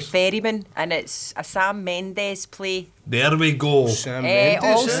De called Niro The is. Ferryman, and it's a Sam Mendes play. There we go. Sam Mendes.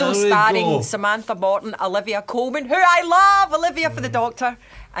 Also There we starring go. Samantha Morton, Olivia Colman, who I love, Olivia for the Doctor,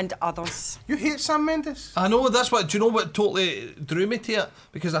 and others. You hate Sam Mendes? I know, that's what. Do you know what totally drew me to it?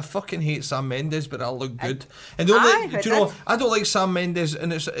 Because I fucking hate Sam Mendes, but I'll look good. And the Aye, only, it do you know, did. I don't like Sam Mendes,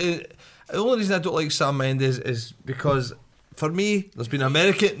 and it's the only reason I don't like Sam Mendes is because for me, there's been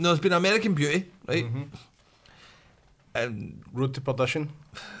American Beauty, right? And Road to Perdition.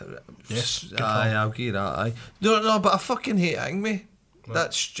 Yes. good aye, film. I'll give you that. Aye, no, but I fucking hate Angme.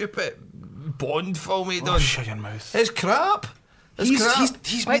 That stupid Bond film he done. Shut your mouth. It's crap. It's crap.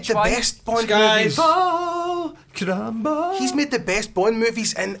 He's made Which the one? best Bond Skies movies. fall, crumble. He's made the best Bond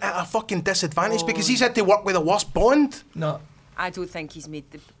movies and at a fucking disadvantage because he's had to work with the worst Bond. No. I don't think he's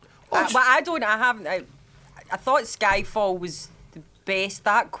made the. Oh, Well, I haven't. I thought Skyfall was the best.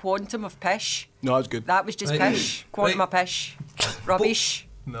 That Quantum of Pish. No, it's good. That was just Right. pish. Quantum Right. of Pish. Rubbish.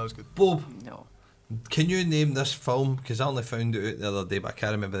 No, it's good. Bob, No. can you name this film? Because I only found it out the other day, but I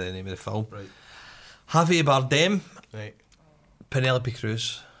can't remember the name of the film. Right. Javier Bardem, Right. Penelope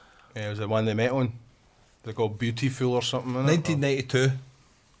Cruz, Yeah, it was the one they met on. They called Beautiful or something. innit? 1992.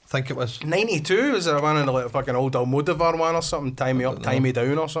 I think it was. 92? Was there one in the like, fucking old Almodovar one or something? Tie Me Up, don't Tie know. Me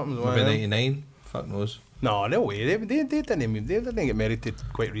Down or something? Was one Maybe of them? 99. Fuck knows. No, no way. They didn't get married till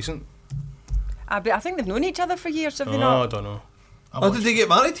quite recent. But I think they've known each other for years, have they Oh, I not? don't know. I Oh, did they get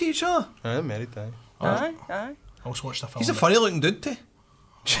married to each other? They're married, aye. Aye, aye. also watched the film. He's a funny looking dude, too.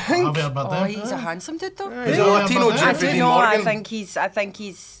 Javier Oh, Bardem. he's a handsome dude, though. He's a Yeah, Latino but I Jeffrey do Dean know. Morgan. I think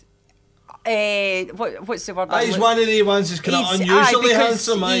he's. What's the word? He's one of the ones that's kind of He's- unusually because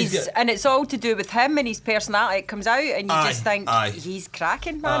handsome. he's- and it's all to do with him and his personality. It comes out, and you Aye, just think aye. he's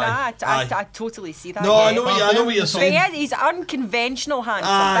cracking, man. Aye, I totally see that. No, yeah. I know what you're But saying. he's Aye, unconventional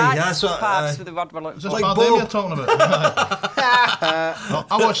handsome. that's what- perhaps aye. the word we're looking Is for. this Like Bardem Bob. you're talking about? No,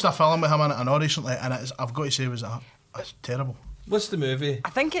 I watched a film with him in it, I know, recently, and I've got to say, it's terrible. What's the movie? I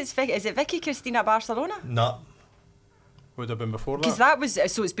think it's is it Vicky Cristina Barcelona? No. Would have been before Because that. that was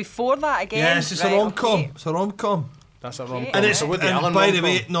so it's before that again. Yes, it's Right, a rom-com. okay. It's a rom-com. That's a rom. Okay. And it's a Woody and Allen by the rom-com.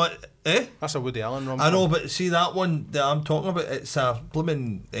 way, not That's a Woody Allen rom. I know, but see that one that I'm talking about, it's a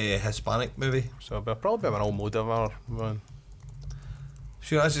blooming Hispanic movie. So it'll probably be an Almodovar one.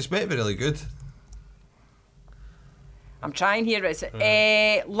 Sure, I suspect it'd be really good. I'm trying here. It's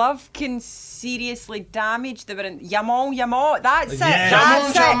Love Can Seriously Damage. They were in Yamon. That's it.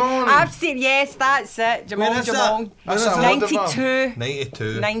 That's Jamon. it. I've seen. Yes, that's it. Where is that? That's Jamon. a 92.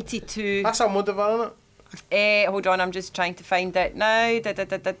 92. 92. That's a Modavar, isn't it? Hold on, I'm just trying to find it now.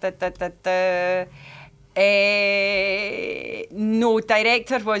 No,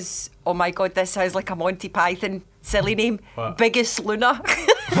 director was. Oh my God, this sounds like a Monty Python silly name. What? Biggest Luna.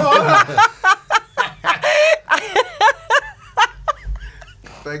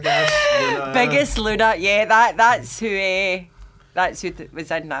 Big ass Luna. Biggest Luna. Yeah, that's who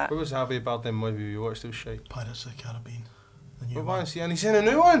was in that. What was Javier Bardem movie we watched? It was shite. Pirates of the Caribbean. The new What one. one? See, and he's in a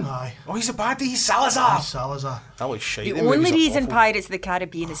new one. Aye. Oh, he's a baddie. He's Salazar. Salazar. That looks shite. The Them movies only are reason awful. Pirates of the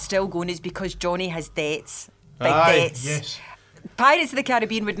Caribbean is still going is because Johnny has debts. Big Aye, debts. Yes. Pirates of the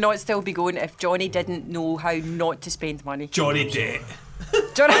Caribbean would not still be going if Johnny didn't know how not to spend money. Johnny Depp.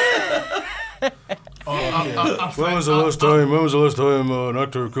 Johnny. When was the last time an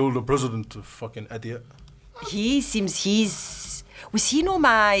actor killed the president? Fucking idiot. He seems was he no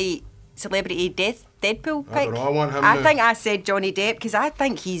my celebrity Deadpool pick? I don't know, I want him I now. think I said Johnny Depp because I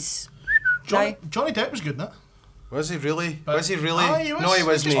think he's. Johnny Depp was good in it. Was he really? Was he really? Aye, he was. No, he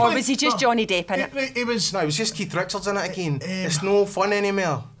wasn't. Or was he just Johnny Depp in it? He was. No, it was just Keith Richards in it again. It's no fun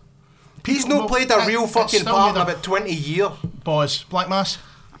anymore. He's not played a real it's fucking still part in made a- about 20 years. Boys, Black Mass.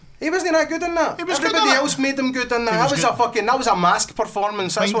 He wasn't that good in that. He was good Everybody in it. else made him good in that. He That was was good. a fucking. That was a mask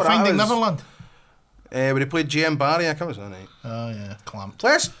performance. That's what Finding that was. Neverland. When he played J.M. Barry, I can't remember his name. Oh yeah, clamped.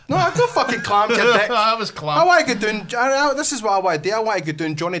 No, I don't fucking clamp your dick. I was I clamped. want to go doing. This is what I want to do. I want to go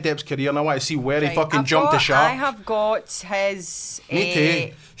doing Johnny Depp's career, and I want to see where he Right, fucking I've jumped the got- shark. I have got his. Me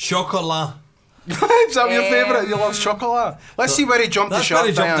too. Chocolat. Is that your favourite? You love chocolate. Let's see where he jumped the That's shark. where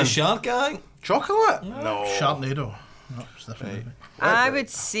he jumped Diane. the shark, I think. Chocolate? No. Sharknado. No, it's different. movie. I would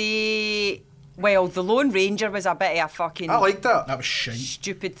say. Well, The Lone Ranger was a bit of a fucking I liked that. That was shite.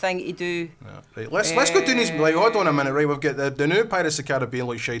 stupid thing to do. Right, let's go doing these. Like, hold on a minute. Right, we've got the new Pirates of the Caribbean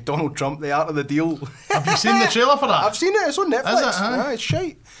like shite. Donald Trump, the art of the deal. Have you seen the trailer for that? I've seen it. It's on Netflix. Is it, huh? It's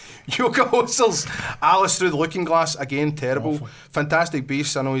shite. Yoga Hostels, Alice Through the Looking Glass, again terrible. Awful. Fantastic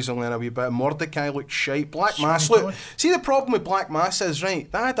Beasts, I know he's only in a wee bit. Mordecai looked shite. Black Sorry, Mass, look. Joey. See, the problem with Black Mass is, right,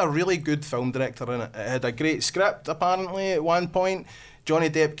 that had a really good film director in it. It had a great script, apparently, at one point. Johnny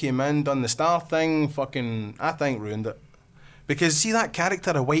Depp came in, done the star thing, fucking, I think, ruined it. Because, see, that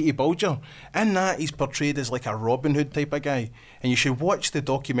character of Whitey Bulger, in that he's portrayed as like a Robin Hood type of guy. And you should watch the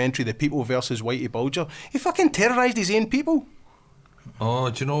documentary, The People versus Whitey Bulger. He fucking terrorised his own people. Oh,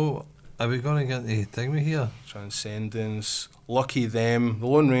 do you know? Are we going to get the thing with here? Transcendence, Lucky Them, The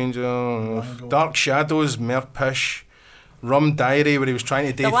Lone Ranger, Dark Shadows, Merpish, Rum Diary, where he was trying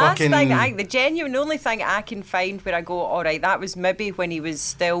to do The last fucking. thing, the only thing I can find where I go, all right, that was maybe when he was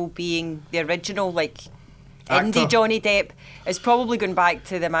still being the original, like, Actor. indie Johnny Depp. It's probably going back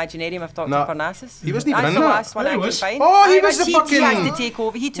to the Imaginarium of Dr. No, Parnassus. he wasn't even That's in the that. last one Yeah, I he can was. find. Oh, he Aye, was the he fucking. has to take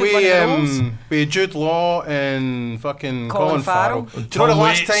over. He took one of the roles. With Jude Law and fucking Colin Colin Farrell. Farrell. Do you know the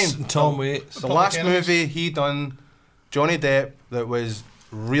last time? Tom Waits. The Public last Enemies. movie he done, Johnny Depp, that was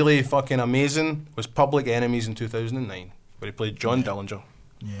really fucking amazing was Public Enemies in 2009, where he played John Dillinger.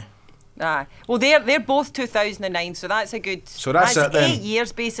 Aye. Well, they're both 2009, so that's a good. So that's it then. 8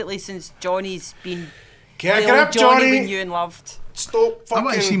 years basically since Johnny's been. Get the a grip, old Johnny we Johnny. knew and loved. Stop I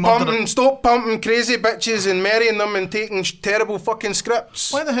want to see fucking Murder- pumping, stop pumping crazy bitches and marrying them and taking terrible fucking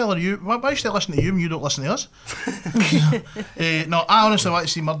scripts. Why the hell are you? Why should I listen to you when you don't listen to us? No, I honestly want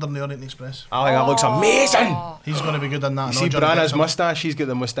to see Murder in the Orient Express. I think that looks amazing. He's going to be good in that. You I see know Johnny Branag's Depp's moustache? He's got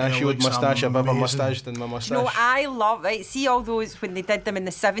the mustachioed looks moustache, a bit of a amazing. moustache than my moustache. No, I love it. See all those when they did them in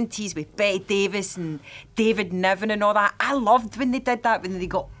the 70s with Betty Davis and David Niven and all that. I loved when they did that, when they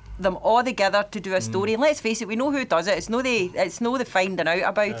got them all together to do a story. And let's face it, we know who does it. It's no the finding out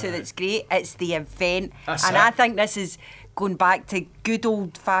about it that's great. It's the event. That's and it. I think this is going back to good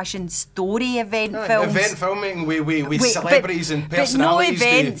old-fashioned story event films. Event filmmaking with Wait, celebrities and personalities. But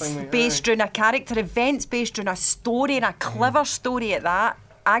no do events thing like based that. around a character, events based around a story and a clever story at that.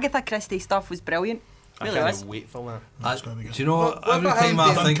 Agatha Christie stuff was brilliant. I Really can't was. wait for that. That's gonna be good. Do you know, What every about time him, I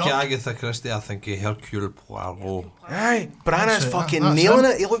David think of Duncombe? Agatha Christie, I think of Hercule Poirot. Aye, That's Branag's it, fucking that's nailing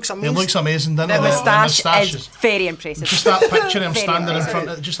him. it. He looks He amazing. looks amazing, doesn't The he? moustache is very impressive. Just that picture of him Very standing in impressive. front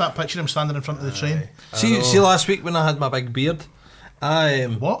of, just that picture of him standing in front of the train. See last week when I had my big beard?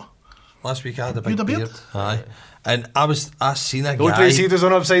 What? Last week I had a You big had a beard? beard. Aye. And I seen a Don't guy. Tracy does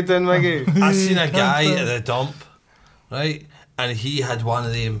on upside down, Maggie. I seen a guy at the dump, right? And he had one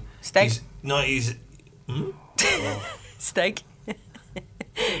of them. Stig? He's Stig.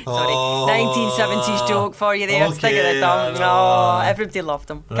 Sorry, 1970s joke for you there. Stick it down. No, everybody loved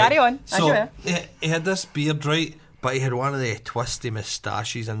him. Right. Carry on. So he had this beard, right, but he had one of the twisty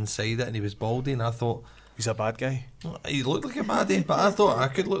moustaches inside it, and he was baldy. And I thought he's a bad guy. He looked like a baddie, but I thought I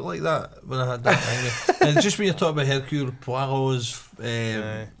could look like that when I had that thing. And just when you're talking about Hercule Poirot's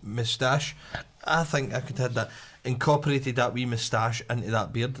moustache, I think I could have that. Incorporated that wee moustache into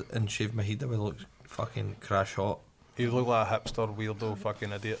that beard and shaved my head. I would look fucking crash hot. He looked like a hipster, weirdo,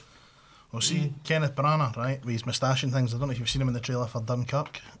 fucking idiot. Well, see, Kenneth Branagh, right, with his moustache and things. I don't know if you've seen him in the trailer for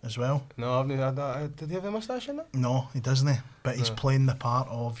Dunkirk as well. No, I haven't had that. Did he have a moustache in it? No, he doesn't. But he's playing the part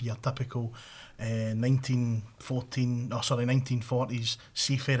of your typical 1940s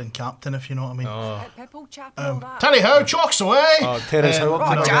seafaring captain, if you know what I mean. Pipple chap and all that. Terry Howe, chalks away! Oh, Terry's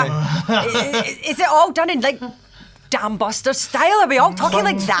Is it all done in like Dam Buster style? Are we all talking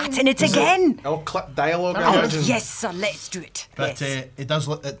like that in it again? I'll clip dialogue. Yes, sir, let's do it. But yes. it does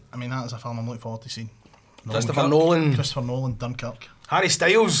look. I mean, that is a film I'm looking forward to seeing. Christopher Nolan, Dunkirk. Harry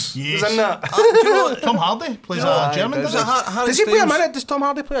Styles, yes. Was in that. Tom Hardy plays a German. Does he play a minute? Does Tom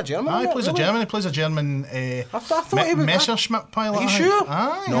Hardy play a German? He plays a German. He plays a German. I thought he was Messerschmitt pilot. Are you sure?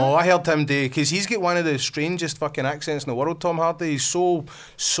 No, I heard him do, because he's got one of the strangest fucking accents in the world. Tom Hardy. He's so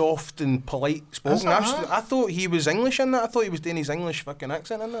soft and polite spoken. I thought he was English in that. I thought he was doing his English fucking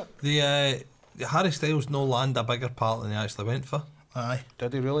accent in that. The Harry Styles no land a bigger part than he actually went for. Aye.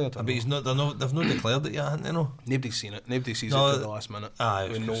 Did he really? But he's not. They've not declared it yet, haven't they? No. Nobody's seen it. Nobody sees it till the last minute. Aye,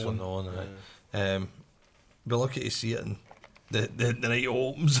 it was Nolan. Right. We're lucky to see it in the night it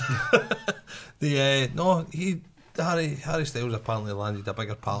opens. Harry Styles apparently landed a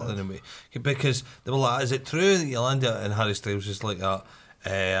bigger part than him, because they were like, "Is it true that you landed?" And Harry Styles is like that.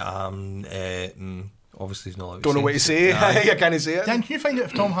 Obviously, he's not allowed. Don't know what to say. I can't say it. Dan, can you find out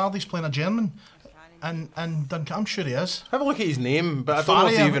if Tom Hardy's playing a German? And Dunkirk, I'm sure he is. Have a look at his name, but I don't know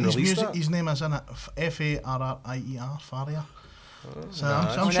if he even released that. His name is in it. F-A-R-R-I-E-R, Faria. So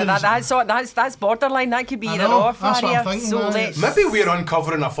I'm sure that's borderline. That could be either or, Faria. Maybe we're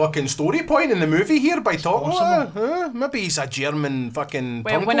uncovering a fucking story point in the movie here by talking about it. Maybe he's a German fucking.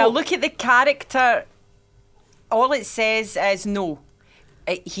 Well, when I look at the character, all it says is no.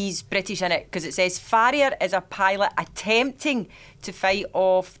 He's British in it, because it says Farrier is a pilot attempting to fight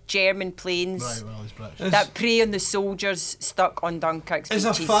off German planes he's British. that prey on the soldiers stuck on Dunkirk's beaches.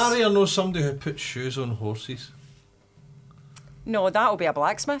 Is a farrier no somebody who puts shoes on horses? No, that'll be a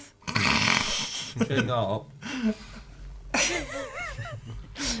blacksmith. Pick that up.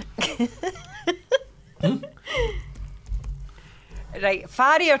 Right,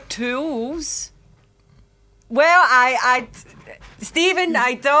 farrier tools. Well, Stephen,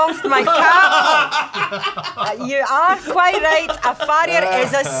 I doffed my cap. You are quite right. A farrier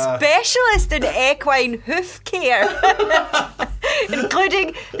is a specialist in equine hoof care,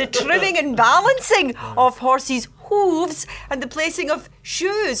 including the trimming and balancing of horses' hooves and the placing of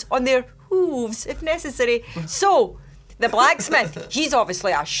shoes on their hooves if necessary. So, the blacksmith, he's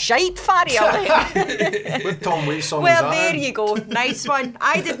obviously a shite farrier. With Tom Waits song. Well, there you go. Nice one.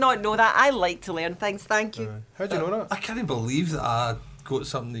 I did not know that. I like to learn things. Thank you. How do you know that? I can't believe that I got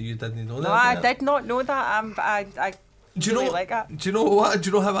something that you didn't know. No, I did not know that. I do you know? Like that. Do you know what? Do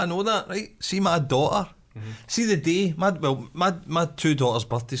you know how I know that? Right? See, my daughter. See the day. My two daughters'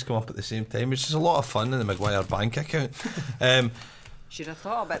 birthdays come up at the same time, which is a lot of fun in the Maguire bank account. Should have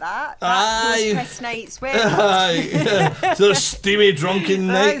thought about that. Aye. Those piss nights. Aye. Those steamy drunken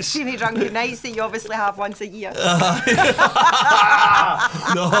nights. Steamy drunken nights that you obviously have once a year.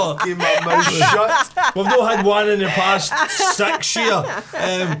 No. Keep my mouth shut. We've not had one in the past 6 years.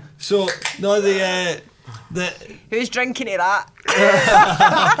 So, no, the Who's drinking to that?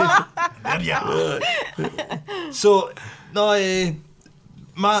 So, no,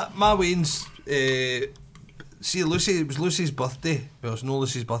 my Wayne's... See, Lucy, it was Lucy's birthday. Well, it's not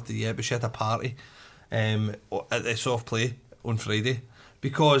Lucy's birthday yet, but she had a party at the soft play on Friday,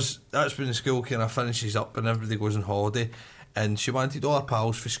 because that's when the school kind of finishes up and everybody goes on holiday, and she wanted all her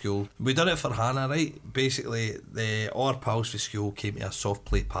pals for school. We done it for Hannah, right? Basically, all her pals for school came to a soft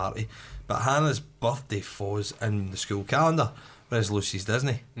play party, but Hannah's birthday falls in the school calendar, whereas Lucy's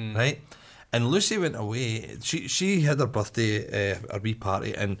Disney, right? And Lucy went away. She had her birthday, her wee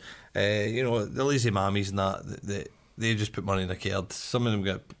party, and the lazy mammies and that they just put money in a card. Some of them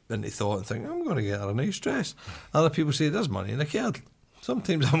get into thought and think, I'm going to get her a nice dress. Other people say, there's money in a card.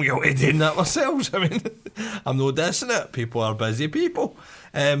 Sometimes I'm guilty of doing that myself. I mean, I'm no dissing it. People are busy people.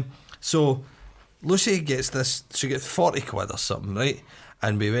 So Lucy gets this. She gets 40 quid or something, right?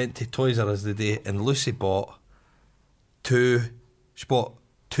 And we went to Toys R Us the day, and Lucy bought two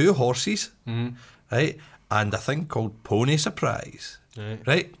horses, right, and a thing called Pony Surprise,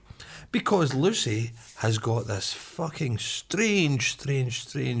 Right? Because Lucy has got this fucking strange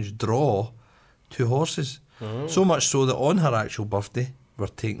draw to horses. So much so that on her actual birthday, we're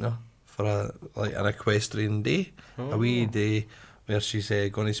taking her for an equestrian day, a wee day where she's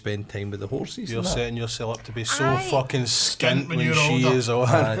going to spend time with the horses. You're and that. setting yourself up to be so fucking skint when you're she older. is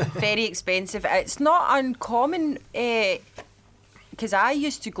on. Very expensive. It's not uncommon because I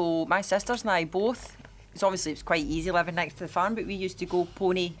used to go, my sisters and I both, it's quite easy living next to the farm, but we used to go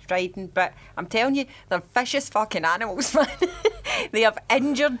pony riding. But I'm telling you, they're vicious fucking animals, man. They have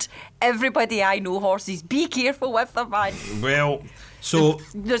injured everybody I know, horses. Be careful with them, man. Well, so...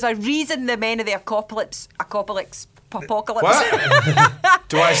 There's a reason the men of the apocalypse. What?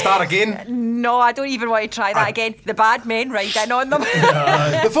 Do I start again? No, I don't even want to try that again. The bad men riding on them.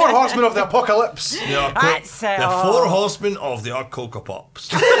 The 4 horsemen of the apocalypse. That's the 4 horsemen of the Cocoa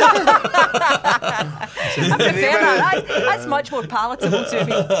Pops. I prefer that. That's much more palatable to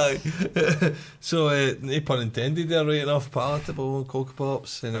me. So, no pun intended there, right enough, palatable, Cocoa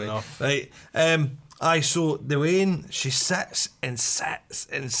Pops. Anyway, Enough. right. So Dwayne, she sits and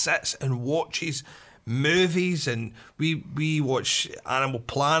watches movies, and we watch Animal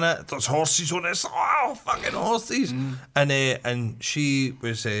Planet. There's horses on it. Oh, fucking horses! And she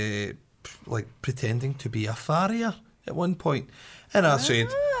was like pretending to be a farrier at one point, and I said,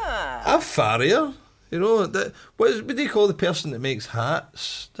 "A farrier? You know, what do you call the person that makes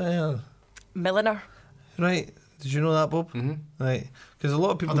hats?" Milliner. Right? Did you know that, Bob? Mm-hmm. Right, because a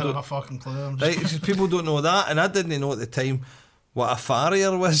lot of I people don't don't. have a fucking clue. Right, 'cause people don't know that, and I didn't know at the time what a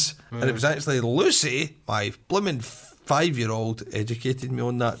farrier was, and it was actually Lucy, my blooming 5-year-old, educated me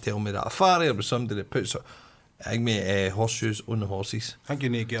on that, telling me that a farrier was somebody that puts horseshoes on the horses. I think you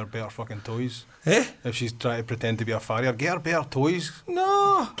need to get her better fucking toys. Eh? If she's trying to pretend to be a farrier, get her better toys.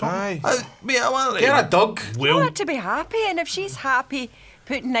 No. Aye. Mate, I want Get her a dog. I want her to be happy, and if she's happy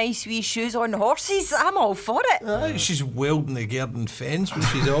putting nice wee shoes on horses, I'm all for it. Aye, she's welding the garden fence when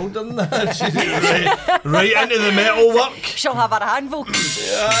she's older than that. She's right into the metal work. She'll have her handful.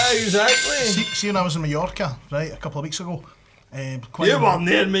 Yeah, exactly. See, when I was in Mallorca, right, a couple of weeks ago. You weren't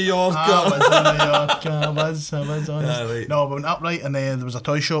there in Mallorca. I was in Mallorca. I was honest. Right. No, we went up right, and there was a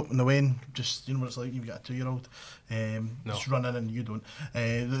toy shop in the Wayne. Just, you know what it's like, you've got a 2-year-old. Just run in and you don't.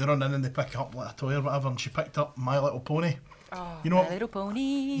 They run in and they pick up like a toy or whatever, and she picked up My Little Pony. Oh, You know My Little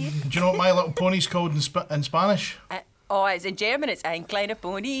Pony. Do you know what My Little Pony's called in Spanish? It's in German, it's Ein kleiner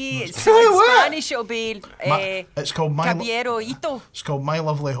Pony. It's in Spanish, it'll be It's called Caballero Ito. It's called My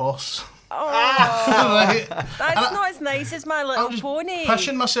Lovely Horse. Oh, Right. that's not as nice as My Little I'm just Pony.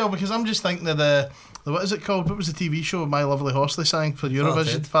 pissing myself because I'm just thinking of the what is it called? What was the TV show My Lovely Horse they sang for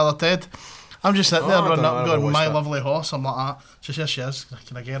Eurovision? Father Ted. I'm just sitting there I running don't up know, and I never going, My watched that. Lovely Horse. I'm like, yes, she is.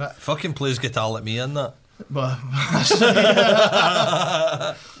 Can I get it? Fucking plays guitar like me in that. But Right,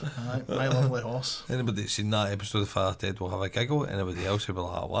 My Lovely Horse. Anybody that's seen that episode of Father Ted will have a giggle. Anybody else will be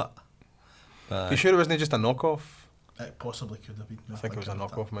like, what? You sure it wasn't just a knockoff? It possibly could have been. I think it was a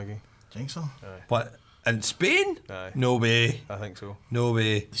knockoff, Maggie. Do you think so? What? In Spain? Aye. No way. I think so. No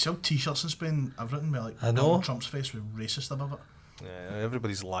way. They sell T-shirts in Spain. I've written me like I know. Donald Trump's face with racist above it. Yeah,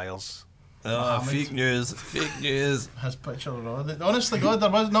 everybody's liars. Fake news. Fake news. His picture on it. Honestly, God, there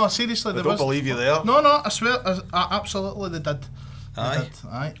was no. Seriously, I there don't was. believe you there. No, I swear, absolutely they did. Aye.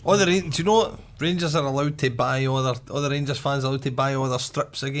 Aye. Do you know what? Rangers are allowed to buy other Rangers fans are allowed to buy other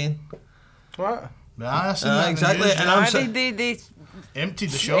strips again. What? Yeah, I seen that in the exactly. news, And yeah. I'm They Emptied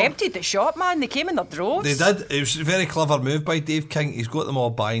the shop. emptied the shop, man. They came in their droves. They did. It was a very clever move by Dave King. He's got them all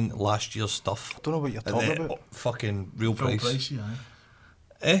buying last year's stuff. I don't know what you're At talking the about. fucking real Full price. price, yeah.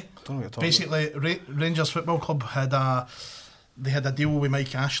 Eh? I don't know what you're talking Basically, Rangers Football Club had a deal with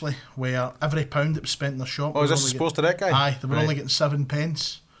Mike Ashley where every pound that was spent in their shop. Oh, is they this were supposed to that guy? Aye, they were Right. only getting 7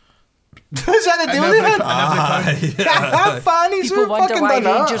 pence. about. Is that the deal they had? Every Fannies, People who wonder fucking why done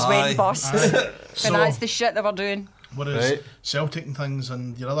that? Rangers Aye. went bust. So- And that's the shit they were doing. Whereas Right. Celtic and things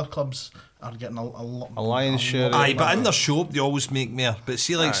and your other clubs are getting a lot. A lion's share. Aye, but in their shop they always make more. But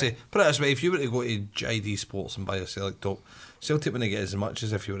see, like Aye. say, put it this way: if you were to go to JD Sports and buy a Celtic top, Celtic wouldn't get as much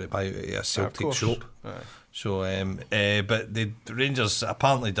as if you were to buy it at a Celtic course. shop. Aye. So, but the Rangers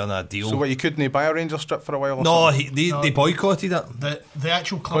apparently done a deal. So what, you couldn't buy a Ranger strip for a while or no, something? they boycotted it. The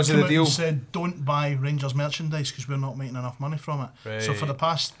actual club Because of came the out deal? and said don't buy Rangers merchandise because we're not making enough money from it. So Right. for the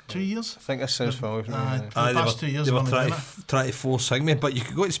past 2 years, I think this sounds familiar. For Aye, the past 2 years, they I've were only trying done to, trying to force me, but you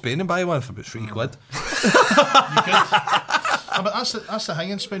could go to Spain and buy one for about £3. you could. But that's the thing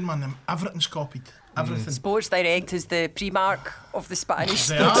in Spain, man. Everything's copied. Everything. Sports Direct is the Primark of the Spanish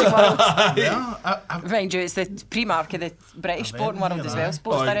They sporting are. world. Yeah. Mind you, it's the Primark of the British sporting world as well.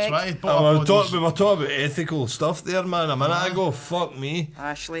 Sports That's Direct. right. We were talking about ethical stuff there, man, a minute ago. Fuck me.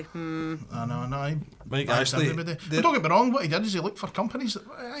 Ashley. I know. Mike Thanks, Ashley. everybody. But don't get me wrong, what he did is he looked for companies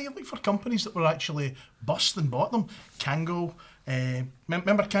that were actually bust and bought them. Kangol,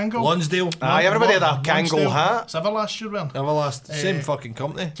 remember Kangol? Lonsdale. Aye, everybody had a Kangol Lonsdale. hat. It's Everlast, you weren't. Everlast. Same fucking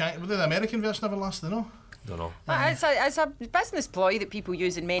company. Were they the American version of Everlast, no? Don't know. It's a business ploy that people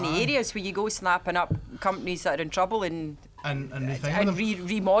use in many areas where you go snapping up companies that are in trouble and rethink them.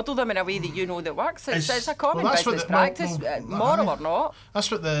 remodel them in a way that you know that works. It's a common that's what business the- well, practice, well, moral aye. or not.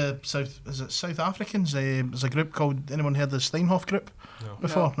 That's what the South Africans, there's a group called, anyone heard of the Steinhoff Group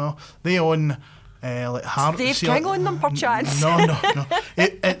before? No. They own like Dave King on them, perchance. No.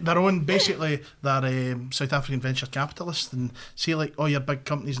 They're own, basically, they're South African venture capitalists, and see like all your big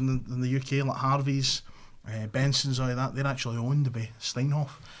companies in the UK, like Harvey's, Benson's, all of that, they're actually owned by Steinhoff,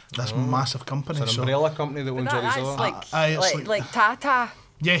 this massive company. It's an umbrella company that owns all these That's other. like Tata.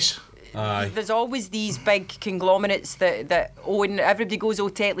 Yes. Aye. There's always these big conglomerates that own. Everybody goes, "Oh,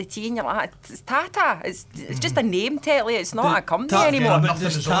 Tetley Tea," and you're like, "It's Tata. It's just a name, Tetley. It's not a company anymore." But Nothing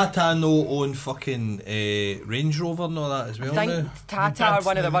does is on. Tata no own fucking Range Rover and all that as well I think now? Tata are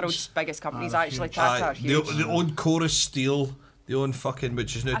one of the Huge. world's biggest companies. they're Actually, huge. Tata are Aye, huge. they own Chorus Steel. They own fucking,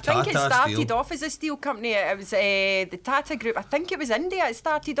 which is now I think it Tata started Steel. off as a steel company. It was the Tata Group. I think it was India. It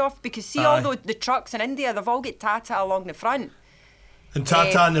started off because see Aye. all the trucks in India, they've all got Tata along the front. And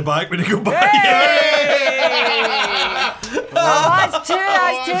Tata in the back when they go by. Oh, that's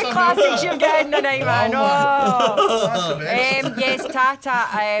two classics you're getting tonight, man. Oh. Yes,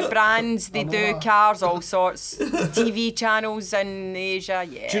 Tata brands, they do cars, all sorts, TV channels in Asia.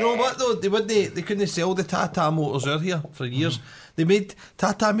 Yeah. Do you know what though? They couldn't sell the Tata motors out here for years.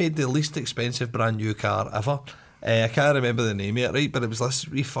 Tata made the least expensive brand new car ever. I can't remember the name of it, right? But it was this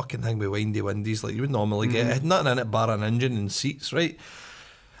wee fucking thing with windy windies like you would normally get. It had nothing in it bar an engine and seats, right?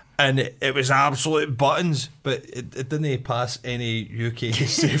 And it was absolute buttons, but it didn't pass any UK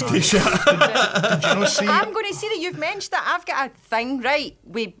safety shit. Did you not see? I'm going to see that you've mentioned that. I've got a thing, right,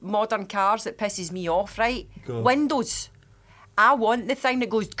 with modern cars that pisses me off, right? Go. Windows. I want the thing that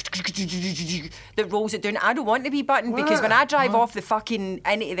goes that rolls it down. I don't want the wee button because when I drive off the fucking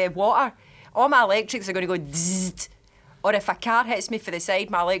into the water, all my electrics are going to go zzzt. Or if a car hits me for the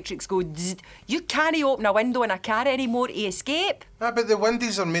side, my electrics go zzzt. You can't open a window in a car anymore to escape. But the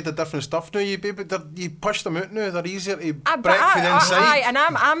windies are made of different stuff now. You push them out now. They're easier to But break from the inside. and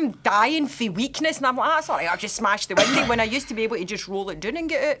I'm dying for weakness, and I'm like, that's all right, I'll just smash the window when I used to be able to just roll it down and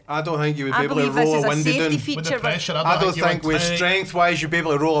get out. I don't think you would I be able to believe this roll is a a windy safety down. feature. With the pressure, I don't you think would- with strength-wise you'd be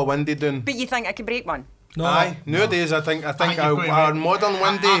able to roll a windy down. But you think I could break one? No. Aye, nowadays I think you've got to a wait. modern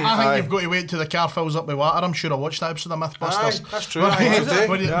windy. I think aye. you've got to wait till the car fills up with water. I'm sure I watched that episode of Mythbusters. Aye, that's true. I think so too.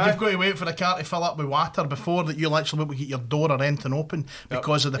 When Aye. you've got to wait for the car to fill up with water before that you'll actually be able to get your door or anything open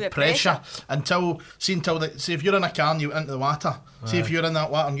because of the The pressure. pressure. See if you're in a car and you're into the water, see if you're in that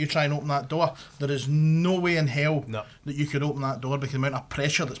water and you try and open that door, there is no way in hell No. that you could open that door because of the amount of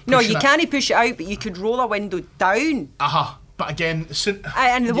pressure that's pushing No, you it. can't push it out, but you could roll a window down. Aha. But again,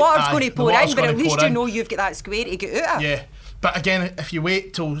 And the water's aye, going to the pour water's in, but gonna at least pour you in. know you've got that square to get out of. Yeah. But again, if you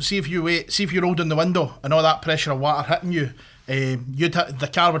wait till see if you rolled in the window and all that pressure of water hitting you, the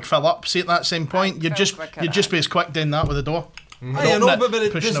car would fill up. See at that same point, you'd fill just quicker, you'd just be as quick doing that with the door. I know, but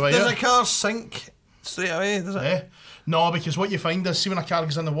pushing does away a out. car sink straight away? Does it? Eh? No, because what you find is, see when a car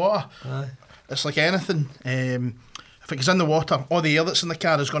goes in the water, it's like anything. If it goes in the water, all the air that's in the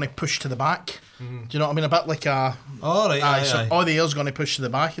car is going to push to the back. Do you know what I mean? A bit like a... All right, aye, so aye. all the air's going to push to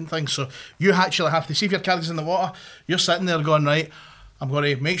the back and things. So you actually have to, see if your car is in the water, you're sitting there going, right, I'm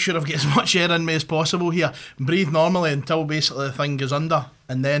going to make sure I've got as much air in me as possible here. Breathe normally until basically the thing goes under.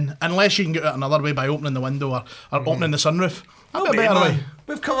 And then, unless you can get it another way by opening the window or opening the sunroof. No, That'd be a mate, better way. man.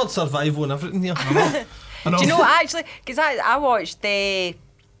 We've covered survival and everything here. I know. Do you know, actually, because I watched the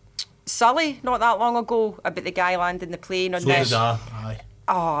Sully not that long ago about the guy landing the plane on So this. did I. Aye.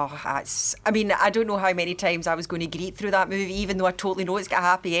 Oh, I mean, I don't know how many times I was going to greet through that movie, even though I totally know it's got a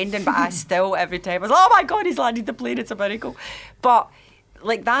happy ending, but I still, every time, I was, oh my God, he's landed the plane, it's a miracle. But,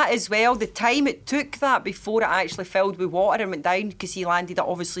 like that as well, the time it took that before it actually filled with water and went down, because he landed it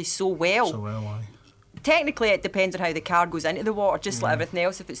obviously so well. So well, aye. Technically, it depends on how the car goes into the water, just like everything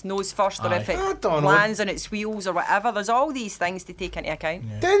else, if it's nose first or if it I don't know. lands on its wheels or whatever. There's all these things to take into account.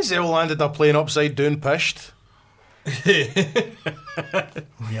 Denzel landed a plane upside down, pished.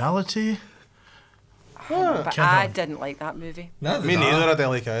 Reality. But Kid I on. didn't like that movie. Neither Me did I. neither, I didn't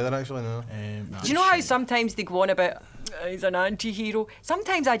like either, actually, no. Do you know how sometimes they go on about he's an anti-hero.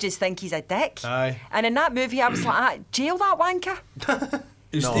 Sometimes I just think he's a dick. Aye. And in that movie, I was like, jail that wanker.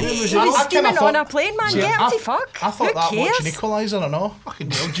 His No. statement was He was I kinda steaming thought- on a plane, man. See, Get him I to fuck. I thought Who that cares? watching Equaliser and all. Fucking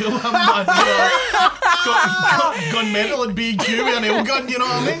jail him, man. Gone mental and B&Q with an nail gun, you know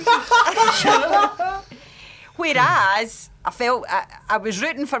what I mean? Whereas, I felt I was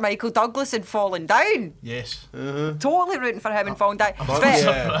rooting for Michael Douglas and falling down. Yes. Totally rooting for him and falling down. I'm But,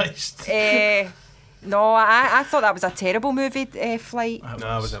 surprised. no, I thought that was a terrible movie, Flight. No,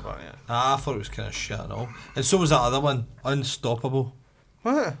 I wasn't about it. I thought it was kind of shit and all. And so was that other one, Unstoppable.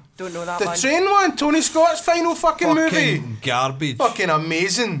 What? Don't know that The one. train one, Tony Scott's final fucking movie. Fucking garbage. Fucking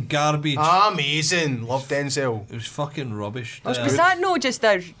amazing. Garbage. Amazing. Love Denzel. It was fucking rubbish. That's Was that no just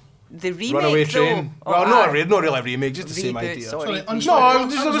the remake Runaway though? Train. Oh, Well, aye. not really a remake, just the same Reboot, idea. sorry. Sorry, No,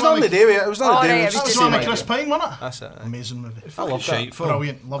 Unstoppable. it was on the day with it. It was on the Oh, day. right, It it was was just That was the on same with Chris idea. Pine, wasn't it? That's it. Amazing movie. I love that. Shite film.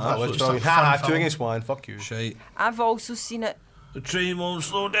 Brilliant. Love that. That was Just a brilliant. fun Ha, film. 2 against 1. Fuck you. Shite. I've also seen it, The train won't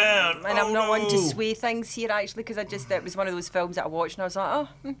slow down. and I'm not one to no. sway things here actually, because it was one of those films that I watched and I was like, oh,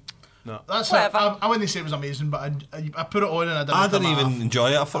 That's it. Whatever. I wouldn't say it was amazing, but I put it on and I didn't didn't even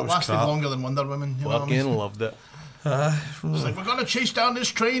enjoy it. I thought It it was lasted crap. longer than Wonder Woman. You know what I mean? Fucking loved it. It's like, we're going to chase down this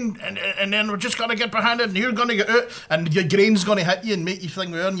train and then we're just going to get behind it and you're going to get out and your grain's going to hit you and make you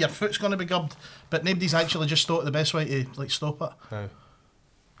think weird and your foot's going to be gubbed. But nobody's actually just thought the best way to like stop it. No.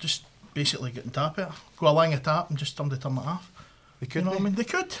 Just basically get and tap it. Go along a tap and just somebody turn it off. They You couldn't. know what I mean? They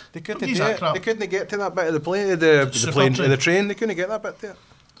could. They couldn't Nobody's do that it. crap. They couldn't get to that bit of the plane, the Super plane, train. the train. They couldn't get that bit there.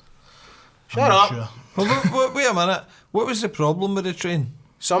 Shut I'm not up. sure. Well, wait a minute. What was the problem with the train?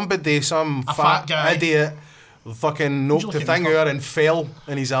 Somebody, some A fat fat guy. idiot, fucking knocked Usually the came thing in out and fell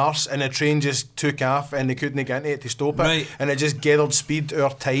in his arse, and the train just took off, and they couldn't get into it to stop it, Right. and it just gathered speed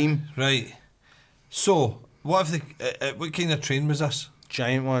over time. Right. So, what if the what kind of train was this?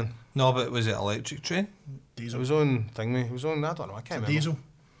 Giant one. No, but was it electric train? It Diesel. was on thingy. It was on. I don't know. I can't remember. Diesel.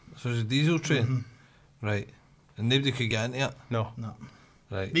 So it was a diesel train. Mm-hmm. Right. And nobody could get into it. No. No.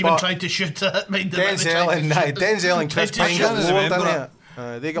 Right. They even But tried to shoot it. Mind them, they Denzel tried to and shoot it. Denzel and Tried Chris to Pine shoot got I it. can't lured remember into it.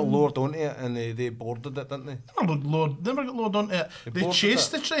 They got lured onto it, and they boarded it, didn't they? Never got lured onto it. They boarded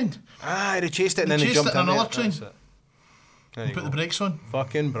chased it. the train. Ah, they chased it, and They then they chased jumped it in into another it. train. That's it. There you Put go. the brakes on.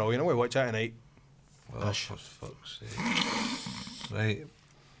 Fucking brilliant. I want to watch that tonight. Oh, for fuck's sake. Right.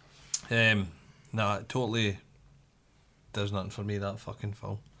 Nah, it totally does nothing for me, that fucking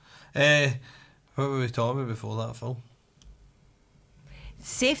film. What were we talking about before that film?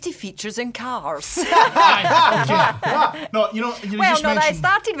 safety features in cars. No, you know, you well, just no, that mentioned.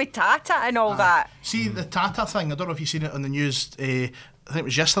 started with Tata and all that. See the Tata thing. I don't know if you've seen it on the news. I think it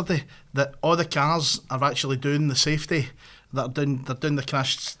was yesterday that all the cars are actually doing the safety. They're doing the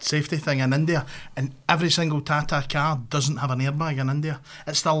crash safety thing in India, and every single Tata car doesn't have an airbag in India.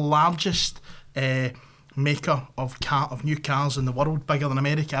 It's the largest maker of new cars in the world, bigger than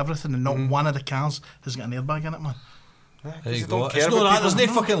America, everything, and not one of the cars has got an airbag in it, man. There you they go. don't care It's about not that. people. There's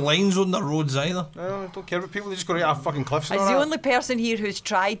no fucking lines on the roads either. No, don't care about people. They just go right off fucking cliffs. And As all the that. only person here who's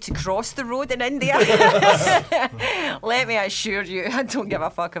tried to cross the road in India, let me assure you, I don't give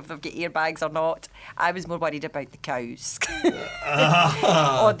a fuck if they've got airbags or not. I was more worried about the cows,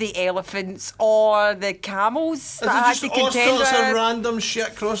 or the elephants, or the camels that I had to all contend sorts of with. random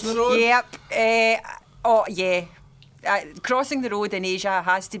shit crossing the road? Yep. Oh yeah. Crossing the road in Asia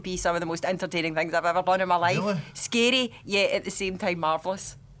has to be some of the most entertaining things I've ever done in my life. Really? Scary, yet at the same time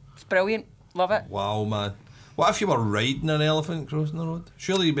marvellous. It's brilliant. Love it. Wow, man. What if you were riding an elephant crossing the road?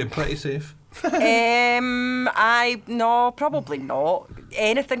 Surely you'd be pretty safe. No, probably not.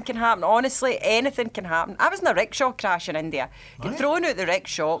 Anything can happen. Honestly, anything can happen. I was in a rickshaw crash in India. Got thrown out the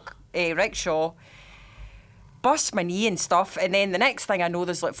rickshaw, bust my knee and stuff, and then the next thing I know,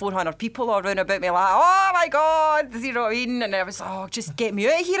 there's like 400 people all round about me like, oh my God, you know what I mean? And I was, oh, just get me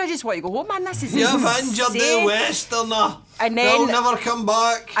out of here. I just want to go home, man. This is You've insane. injured the Westerner. And They'll then never come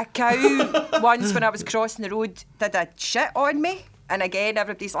back. a cow once when I was crossing the road did a shit on me. And again,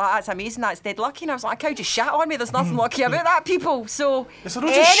 everybody's like, that's amazing, that's dead lucky. And I was like, a cow just shit on me. There's nothing lucky about that, people. So Is there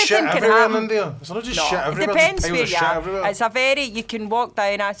not just shit anything can everywhere in happen. India? Is there not just No, shit it everywhere? depends Just where piles you of shit are. everywhere? It's a very, you can walk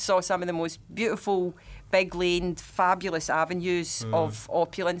down, I saw some of the most beautiful, big laned, fabulous avenues of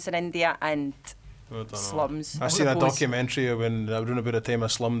opulence in India and slums. I seen a suppose. documentary when I was doing about the time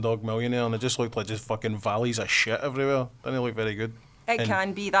of Slumdog Millionaire, and it just looked like just fucking valleys of shit everywhere. Didn't look very good. It And-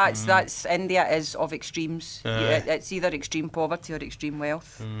 can be. That's India is of extremes. Aye. It's either extreme poverty or extreme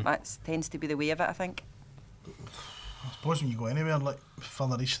wealth. That tends to be the way of it, I think. I suppose when you go anywhere like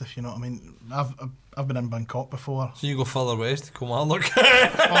further east, if you know what I mean. I've been in Bangkok before. So you go further west, Kilmarnock.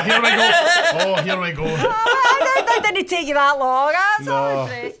 Oh, here we go. Oh, here we go. That didn't take you that long. I'm so No.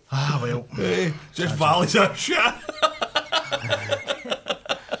 impressed. Ah, well. Just valleys of shit.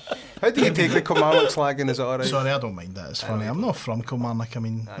 How do you take the Kilmarnock slagging? Is that alright? Sorry, I don't mind that. It's funny. I'm not from Kilmarnock. I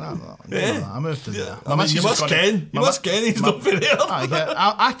mean, I moved to there. I mean, you must ken. You must ken he's not very there.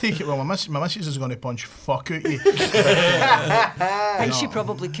 I take it well. My missus is going to punch fuck out you. And she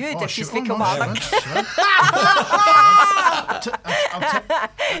probably could if she's from Kilmarnock.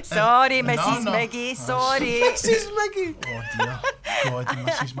 Sorry, Mrs. Miggy. Sorry. Mrs. Miggy. Oh dear. God,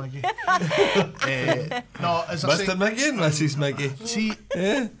 Mrs. Miggy. No, as I say, Mr. Miggy and Mrs. Miggy. see,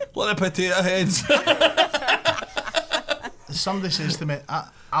 Yeah, lot of potato heads. somebody says to me,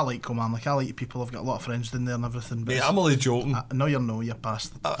 I like Kilmarnock. I like people. I've got a lot of friends down there and everything. But Mate, I'm only joking. no, you're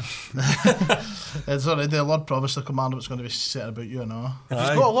bastard. It's already the Lord Provost of Kilmarnock that's going to be set about you, I know. He's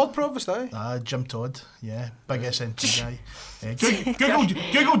got a Lord Provost, Jim Todd, yeah, big SNP guy.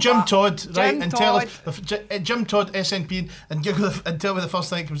 Google Jim Todd, right, Jim and tell us Todd. Jim Todd SNP, and tell me the first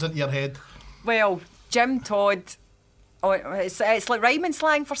thing that comes into your head. Well, Jim Todd. Oh, it's like rhyming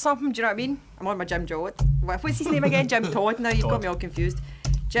slang for something. Do you know what I mean? I'm on my Jim Todd. What's his name again? Jim Todd. Now you've got me all confused.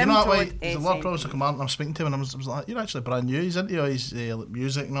 Jim You know Todd. that way, the Lord Provost of Kilmarnock, I'm speaking to him, and I was like, you're actually brand new. He's into all his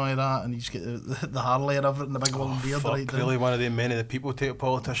music and all that, and he's got the Harley and everything, the big long beard right down. Really one of them many of the people take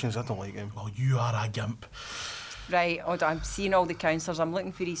politicians. I don't like him. Oh, you are a gimp. Right, hold on. I'm seeing all the councillors. I'm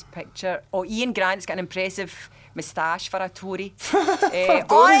looking for his picture. Oh, Ian Grant's got an impressive moustache for a Tory.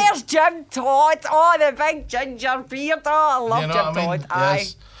 Oh, there's Jim Todd. Oh, the big ginger beard. Oh, I love You know Jim what I mean? Todd. Aye.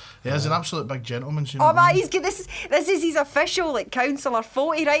 Yes. Yeah, he's an absolute big gentleman. You know Oh, what I man, mean? he's good. This is his official like councillor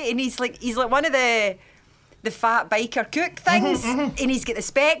photo, right? And he's like one of the fat biker cook things, and he's got the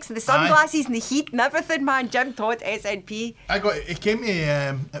specs and the sunglasses and the heat and everything. Man, Jim Todd, SNP. It came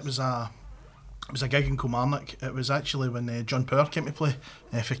to it was a gig in Kilmarnock. It was actually when John Power came to play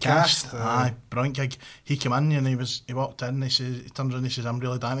for Cast. Aye, brilliant gig. He came in and he walked in. He turned around and he says, "I'm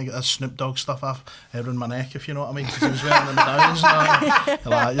really dying to get this Snoop Dogg stuff off around my neck, if you know what I mean." Because he was wearing the medallions.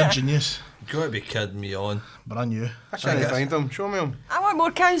 Like, you're genius. You gotta be kidding me on. Brand new. I can't find him. Show me him. I want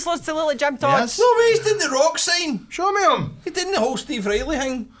more councillors to look like Jim Todd. Yes. No, but he's done the rock sign. Show me him. He did the whole Steve Riley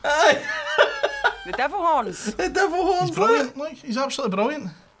thing. Aye. The devil horns. The devil horns. He's brilliant. Like, he's absolutely brilliant.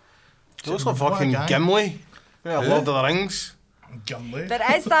 He looks like What a fucking guy. Gimli. Yeah, Lord of the Rings. Gimli. There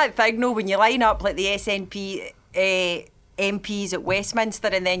is that thing, though, when you line up like the SNP MPs at Westminster,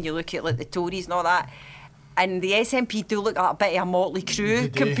 and then you look at like the Tories and all that, and the SNP do look like a bit of a motley crew They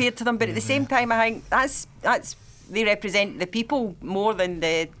do. compared to them. But at the same time, I think that's they represent the people more than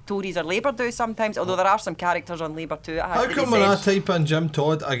the Tories or Labour do sometimes. Although there are some characters on Labour too. It has How to be come when I said. type in Jim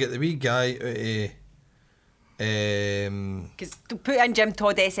Todd, I get the wee guy out of Because to put in Jim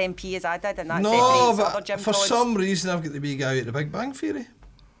Todd SNP as I did, and that no, separates other but Jim for Todds. some reason I've got the wee guy out of the Big Bang Theory.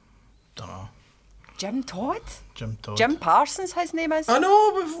 Don't know. Jim Todd? Jim Todd. Jim Parsons, his name is. I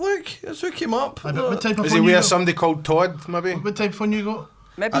know, but look, that's who came up. Aye, but what type of Is he phone you with got? somebody called Todd, maybe? What type of phone you got?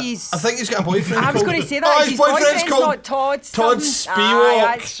 Maybe he's. I think he's got a boyfriend. I was called- going to say that. Oh, his boyfriend's not Todd. Todd something. Spivak.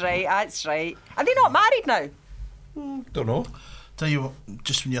 Aye, that's right. That's right. Are they not married now? Don't know. Tell you what,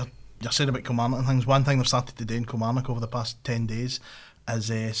 just when you're saying about Kilmarnock and things, one thing they've started to do in Kilmarnock over the past 10 days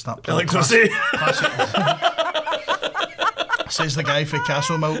is start playing Electricity. classic. Says the guy for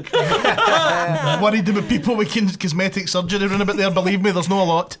Castle Milk. Worried about people with cosmetic surgery around about there. Believe me, there's no a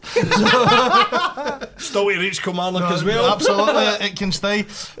lot. Still to reach Kilmarnock as well. Absolutely, it can stay.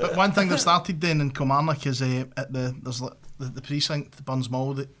 But one thing they've started doing in Kilmarnock is at there's like the precinct, Burns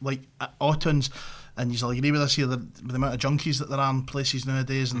Mall, that, like at Autumns, and you'll agree with this here, with the amount of junkies that there are in places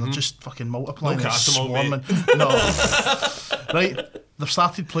nowadays, and they're just fucking multiplying No and Castle Milk, swarming. No, right? They've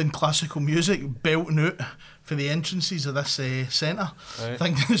started playing classical music, belting out for the entrances of this centre. Right.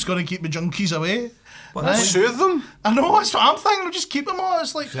 Thinking it's going to keep the junkies away. Right? Soothe them. I know, that's what I'm thinking. We'll just keep them on.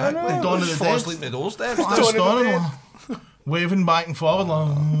 It's like Dawn of the Just fall Dead. asleep in the doorstep. That's Dawn, waving back and forward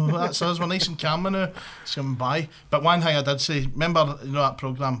like, "Oh, that's us, we're nice and calm now, it's coming by." But one thing I did say, remember, you know that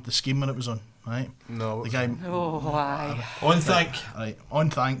programme, The Scheme, when it was on, right? No. The guy, Oh, aye. On think. right, on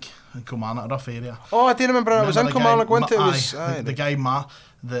Thank in Kilmarnock, a rough area. Oh, I do remember it was in Remember the Kilmarnock, guy, wasn't it? It aye, was, the guy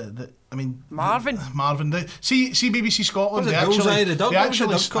Marvin. See BBC Scotland. Was it They Bullseye actually, the Dog? they What was the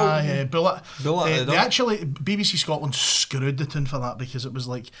actually, dog called? Bullet. Bullet the They dog. actually BBC Scotland screwed the tune for that because it was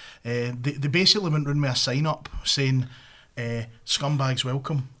like they basically went round with a sign up saying scumbags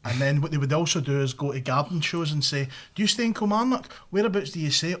welcome, and then what they would also do is go to garden shows and say, "Do you stay in Kilmarnock? Whereabouts do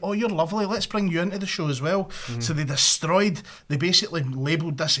you stay? Oh, you're lovely, let's bring you into the show as well." So they basically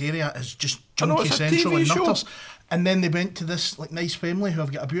labelled this area as just I know, junkie it's a central TV and show. nutters. And then they went to this like nice family who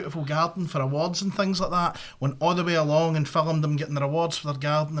have got a beautiful garden for awards and things like that. Went all the way along and filmed them getting their awards for their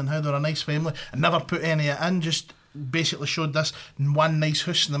garden and how they're a nice family, and never put any of it in. Just basically showed this one nice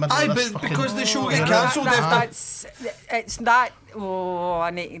house in the middle Aye, of this but fucking... because the show Yeah. get cancelled after. It's that. Oh,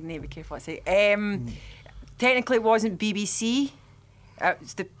 I need to be careful what I say. Technically, it wasn't BBC.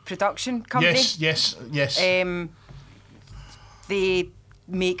 It's the production company. Yes. They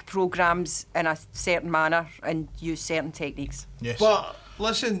make programmes in a certain manner and use certain techniques. Yes. But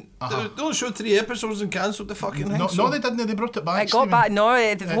listen, they only showed 3 episodes and cancelled the fucking thing. No, they didn't. They brought it back. It got Stephen. back.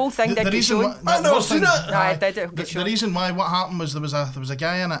 No, the whole thing did get shown. I've never seen it. Aye, it did get The shown. reason why what happened was there was a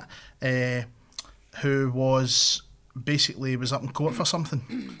guy in it who was basically was up in court for something.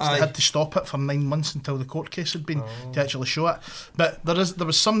 So Aye. they had to stop it for 9 months until the court case had been to actually show it. But there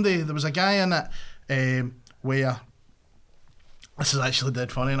was a guy in it where this is actually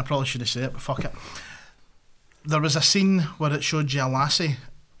dead funny, and I probably should have said it, but fuck it. There was a scene where it showed you a lassie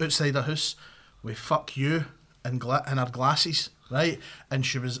outside her house with "fuck you" in her glasses, right? And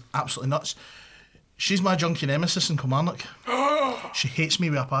she was absolutely nuts. She's my junkie nemesis in Kilmarnock. She hates me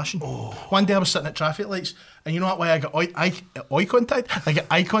with a passion. One day I was sitting at traffic lights, and you know what way I got eye contact? I got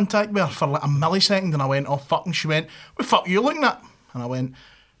eye contact with her for like a millisecond, and I went, "Oh fuck," and she went, "What the fuck are you looking at?" And I went,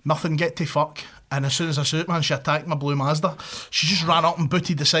 "Nothing, get to fuck." And as soon as I saw it, man, she attacked my blue Mazda. She just ran up and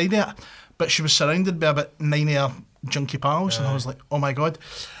booted the side of it. But she was surrounded by about 9 of her junkie pals, and I was like, oh my God.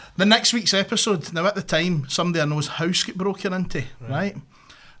 The next week's episode, now at the time, somebody I know's house got broken into, right?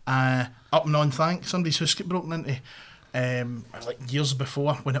 Up and on thank, somebody's house got broken into, like years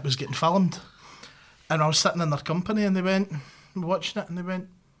before when it was getting filmed. And I was sitting in their company, and they went, watching it, and they went,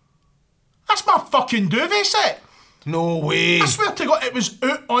 "That's my fucking duvet set." No way. I swear to God, it was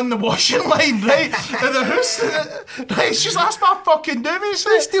out on the washing line, right? In the house. Right, she's like, "That's my fucking duvet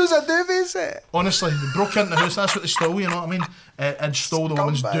set." steals a duvet set. Honestly, they broke into the house, that's what they stole, you know what I mean? And stole the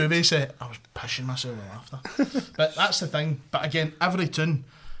woman's Scumbags. duvet set. I was pissing myself with laughter. But that's the thing. But again, every tune,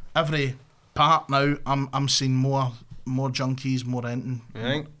 every part now, I'm seeing more junkies, more renting. You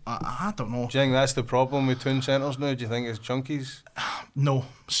think? I don't know. Do you think that's the problem with town centres now? Do you think it's junkies? No,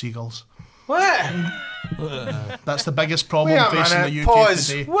 seagulls. What? That's the biggest problem Wait a facing minute, the UK pause.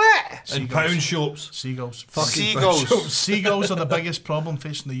 today. What? In Seagulls. pound shops. Seagulls. Fucking pound Seagulls. shops. Seagulls are the biggest problem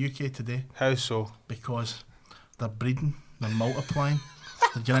facing the UK today How so? because they're breeding, they're multiplying,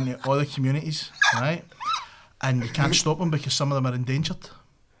 they're getting into all the communities, right? And you can't stop them because some of them are endangered.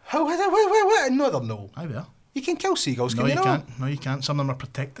 How? What? No, they're no. Aye, there. You can kill seagulls, No, can you not? can't. No, you can't. Some of them are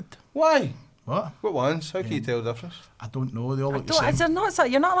protected. Why? What? What ones? How can you tell the difference? I don't know. They all look the Is same. there not?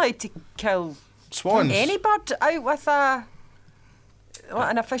 You're not allowed to kill Swans. any bird out with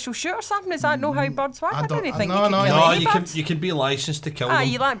an official shoot or something. Is that not how birds work? I I don't- don't think no, you can no, kill no, any you can birds. you can be licensed to kill Ah, them.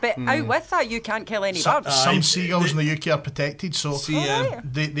 you like, but out with that, you can't kill any birds. Some seagulls in the UK are protected, so See,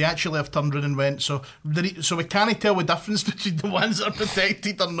 they actually have turned around and went. So we can't tell the difference between the ones that are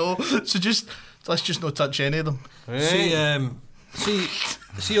protected or no. So let's just not touch any of them.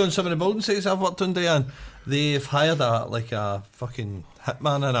 See on some of the building sites I've worked on, Diane, they've hired a fucking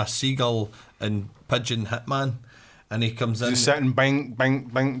hitman and a seagull and pigeon hitman, and he comes in. Just sit and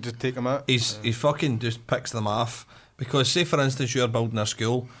bang, just take them out. He fucking just picks them off because, say for instance, you're building a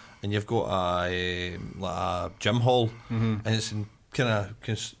school and you've got a gym hall, and it's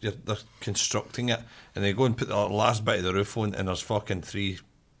they're constructing it, and they go and put the last bit of the roof on, and there's fucking 3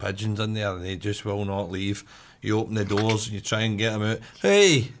 pigeons in there, and they just will not leave. You open the doors and you try and get them out.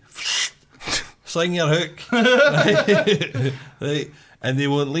 Hey, sling your hook, right? And they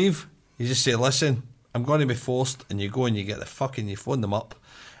won't leave. You just say, "Listen, I'm going to be forced," and you go and you get you phone them up,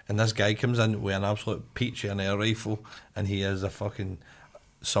 and this guy comes in with an absolute peachy and air rifle, and he is a fucking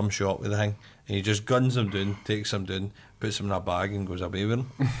some shot with the thing, and he just guns them down, takes them down, puts them in a bag, and goes away with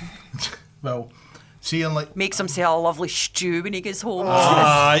them. Well, see, and like Makes himself a lovely stew when he gets home.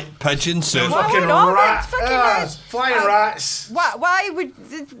 Aye, pigeon soup. Why would not? It's fucking flying rats. Why would,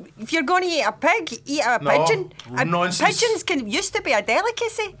 if you're going to eat a pig, eat a No, pigeon? nonsense. Pigeons used to be a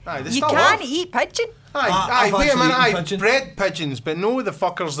delicacy. Aye, they You still can't are. eat pigeon. I've Wait a actually minute, eaten pigeon. bred pigeons, but no the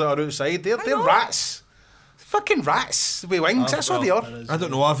fuckers that are outside. They're know. rats. Fucking rats with wings, that's all they are. I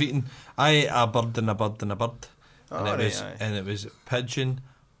don't know. I've eaten. I ate a bird and a bird and a bird, and Oh, it was right, aye. and it was pigeon,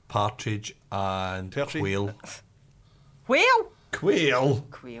 partridge, and Turkey. quail. Whale? Quail.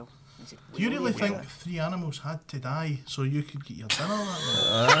 Quail. Is it do you quail? really think 3 animals had to die so you could get your dinner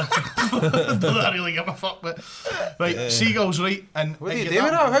that way? Don't I really give a fuck, but right, seagulls, right? And What do you get do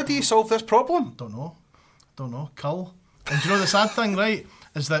with that- that? How do you solve this problem? Don't know. Cull. And do you know the sad thing, right?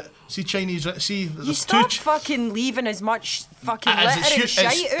 is that Chinese. You There's stop fucking leaving as much fucking litter and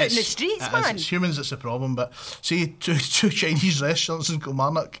shite out in the streets, man. It's humans that's the problem. But see, two Chinese restaurants in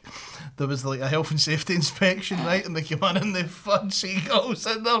Kilmarnock. There was like a health and safety inspection, right? And they came in and they found seagulls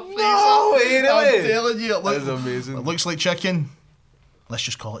in their freezer. No way, really? I'm telling you, That's amazing. It looks like chicken. Let's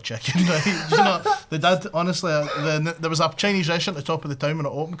just call it chicken, right? You know, they did, honestly, there was a Chinese restaurant at the top of the town when it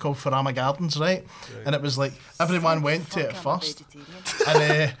opened called Farama Gardens, right? And it was like, everyone went to it first.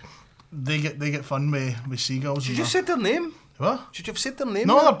 And they get fun with seagulls. Did you said their name? What? Should you have said their name?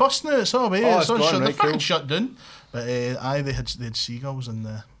 No, they're busting it, it's all away. Oh, It's it's all gone, shut. They're right, fucking cool. shut down. But they had seagulls in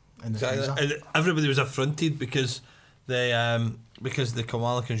the freezer. And everybody was affronted because the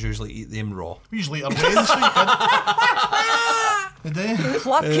Kilmarnockers usually eat them raw. We usually eat our brains, so you kid. They do.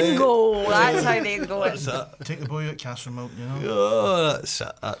 Pluck and go. That's how they go. That's it. Take the boy out castle milk, you know. Oh, that's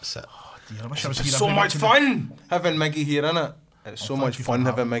it. That's it. Dear, I wish I was here It's so every much week. fun having Miggy here, innit? It's so thank much you for fun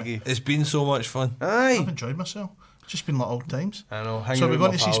having having me. Miggy. It's been so much fun. I've Aye. enjoyed myself. It's just been like old times. I know. Hanging So we're with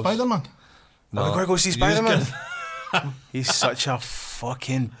going my to see pals. Spider-Man. Are we going to go see You just Spider-Man? get- He's such a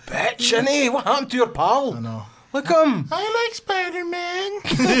fucking bitch, isn't he? What happened to your pal? I know. Look at him. I like Spider-Man.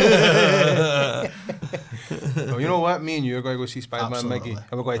 Oh, you know what? Me and you are going to go see Spider-Man, Absolutely. Miggy.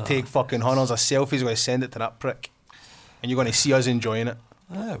 And we're going to take fucking hundreds of selfies. We're going to send it to that prick. And you're going to see us enjoying it.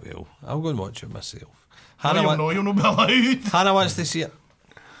 I will. I'll go and watch it myself. You'll not be allowed. Hannah wants to see it.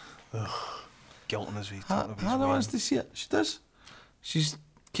 Guilting us with talking about his Hannah wants wine. to see it. She does. She's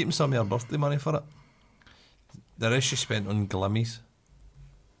keeping some of her birthday money for it. The rest she spent on glimmies.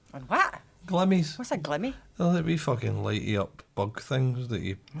 On what? Glimmies. What's a glimmy? They're like wee fucking lighty up bug things that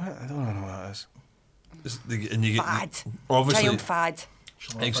you. What? I don't know what that is. And you get Fad. obviously Child fad.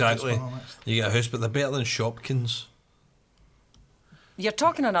 exactly. You get a house, but they're better than Shopkins. You're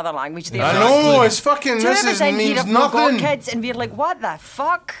talking another language there. I Exactly. know, it's fucking, Two this of us is, in here means have not got nothing. kids, and we're like, what the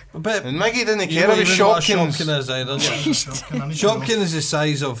fuck? But And Miggy didn't you care don't about even know what a Shopkins. Shopkin is either. Shopkin is the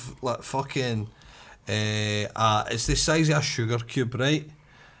size of like fucking. It's the size of a sugar cube, right?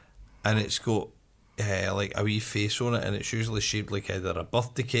 And it's got like a wee face on it, and it's usually shaped like either a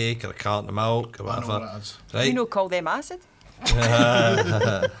birthday cake or a carton of milk or I know whatever. what it is. Right? You know, call them acid.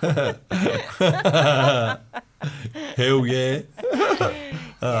 Hell yeah.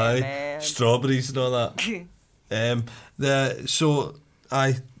 Aye. man. Strawberries and all that.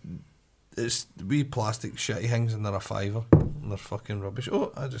 It's wee plastic shitty things and they're a $5 and they're fucking rubbish.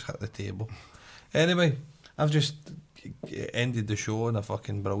 Oh, I just hit the table. Anyway, I've just ended the show on a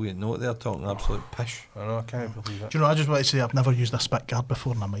fucking brilliant note there, talking absolute pish. I know, I can't believe it. Do you know, I just want to say I've never used a spit guard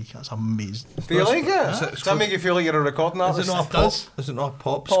before in a mic. That's amazing. Do you like it? It's Does that make you feel like you're a recording Is artist? it not a It pop? does. Is it not a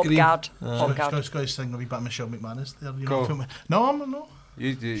pop Pop screen? guard. It's Pop guard. got to sing a wee bit of Michelle McManus there. You Go. know, no, I'm not.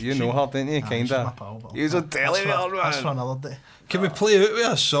 You know her, didn't you? Nah, she's my Kinda. pal, but You're that's telling me, for- old That's for man. another day. Can we play out with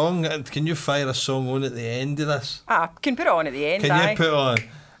a song? And can you fire a song on at the end of this? Can put it on at the end, Can aye. you put on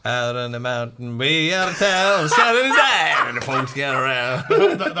out on the mountain, way out of town, Saturday night, and the folks get around?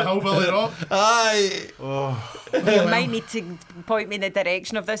 the Hillbilly Rock. Aye. You might need to point me in the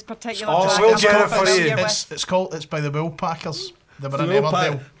direction of this particular Oh, track. we'll I'm get not it for familiar you. with. It's by the Woolpackers. They were in We'll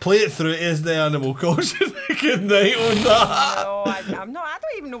Emmerdale. play it through as the animal calls. Good night on that. No, I'm not. I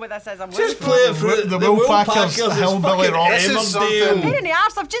don't even know what this is. I'm Just waiting play it through. The Woolpackers, is Hillbilly fucking Rock. This is Emmerdale. something- Pain in the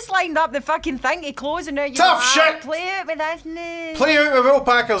arse. I've just lined up the fucking thing to close and now you Tough know, shit. play it with this. No. Play out with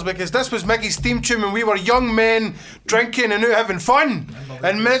Woolpackers because this was Miggy's theme tune when we were young men drinking and out having fun.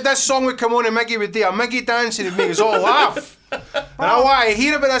 And this song would come on and Miggy would do a Miggy dancing and make us all laugh. And I want to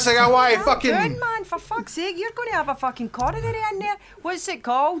hear about this. I want to Calm fucking down, man, for fuck's sake. You're going to have a fucking coronary in there. What's it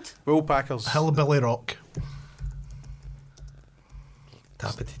called? Woolpackers. Hillbilly Rock.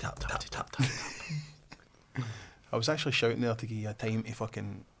 Tappity tap tap tap tap. I was actually shouting there to give you a time to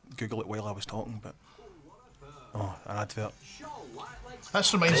fucking Google it while I was talking, but an advert.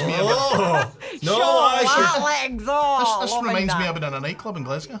 This reminds me of No, Flat actually, legs. Oh, this loving reminds me that. of being in a nightclub in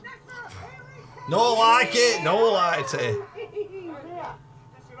Glasgow. no like it, no like it.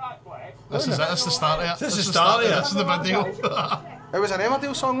 This is it. This is the start of it. This is the start of it. This is the video. It was an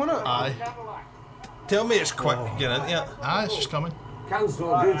Emmerdale song, wasn't it? Aye. Tell me it's quick to get into it. Aye, it's just coming.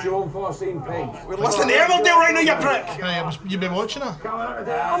 Cancel due to unforeseen pain. We're listening to Emmerdale right now, you prick! Hey, you been watching it?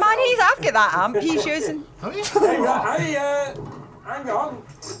 Oh man, I've got that amp he's using. Have you? Hey, hang on.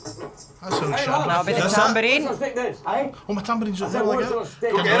 That's all shit. That'll be the That's tambourine. Let's take this. Hey? Oh, my tambourin's out there What's again. your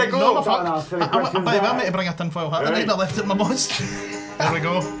stick? Go get it, go. No, my fuck. I meant to bring a tinfoil hat tonight and I left it in my boss. There we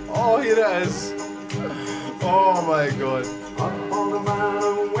go. Oh, here it is. Oh my god. Up on the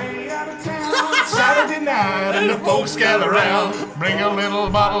mountain, way out of town. Saturday night and the folks gather round. Bring a little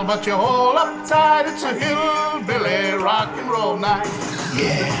bottle, but you hold up tight. It's a hillbilly rock and roll night.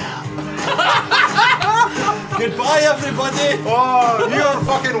 Goodbye, everybody. Oh, you're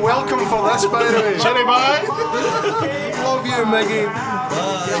fucking welcome for this, by the way. Cherry bye. Love you, Miggy.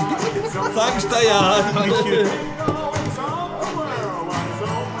 Thanks, Diane. Thank you.